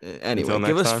 Anyway,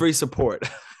 give us free support.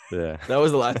 Yeah. That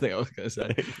was the last thing I was going to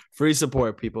say. Free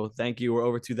support, people. Thank you. We're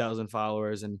over 2,000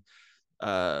 followers and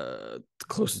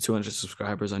close to 200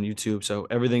 subscribers on YouTube. So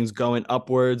everything's going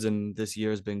upwards, and this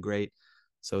year has been great.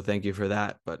 So thank you for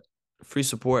that. But free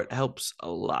support helps a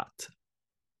lot.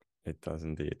 It does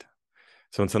indeed.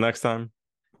 So until next time,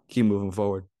 keep moving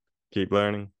forward, keep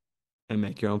learning, and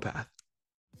make your own path.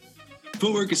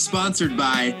 Footwork is sponsored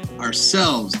by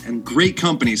ourselves and great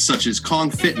companies such as Kong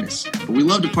Fitness. But we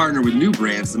love to partner with new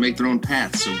brands to make their own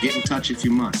paths, so get in touch if you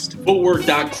must.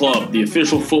 Footwork.club, the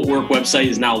official Footwork website,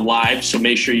 is now live, so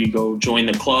make sure you go join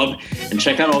the club and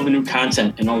check out all the new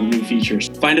content and all the new features.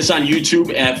 Find us on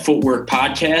YouTube at Footwork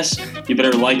Podcast. You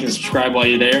better like and subscribe while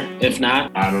you're there. If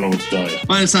not, I don't know what to tell you.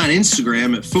 Find us on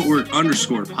Instagram at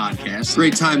Footwork_podcast.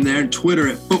 Great time there. Twitter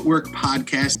at Footwork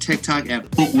Podcast. TikTok at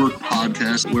Footwork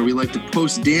Podcast, where we like to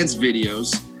post dance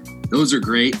videos. Those are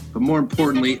great, but more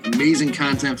importantly, amazing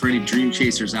content for any dream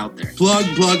chasers out there. Plug,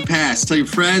 pass. Tell your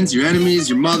friends, your enemies,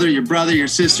 your mother, your brother, your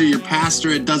sister, your pastor.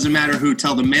 It doesn't matter who.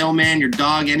 Tell the mailman, your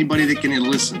dog, anybody that can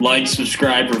listen. Like,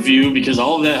 subscribe, review, because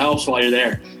all of that helps while you're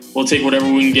there. We'll take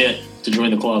whatever we can get to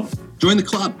join the club. Join the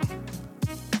club.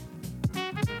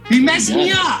 He messed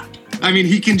me up. I mean,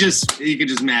 he can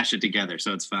just mash it together,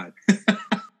 so it's fine.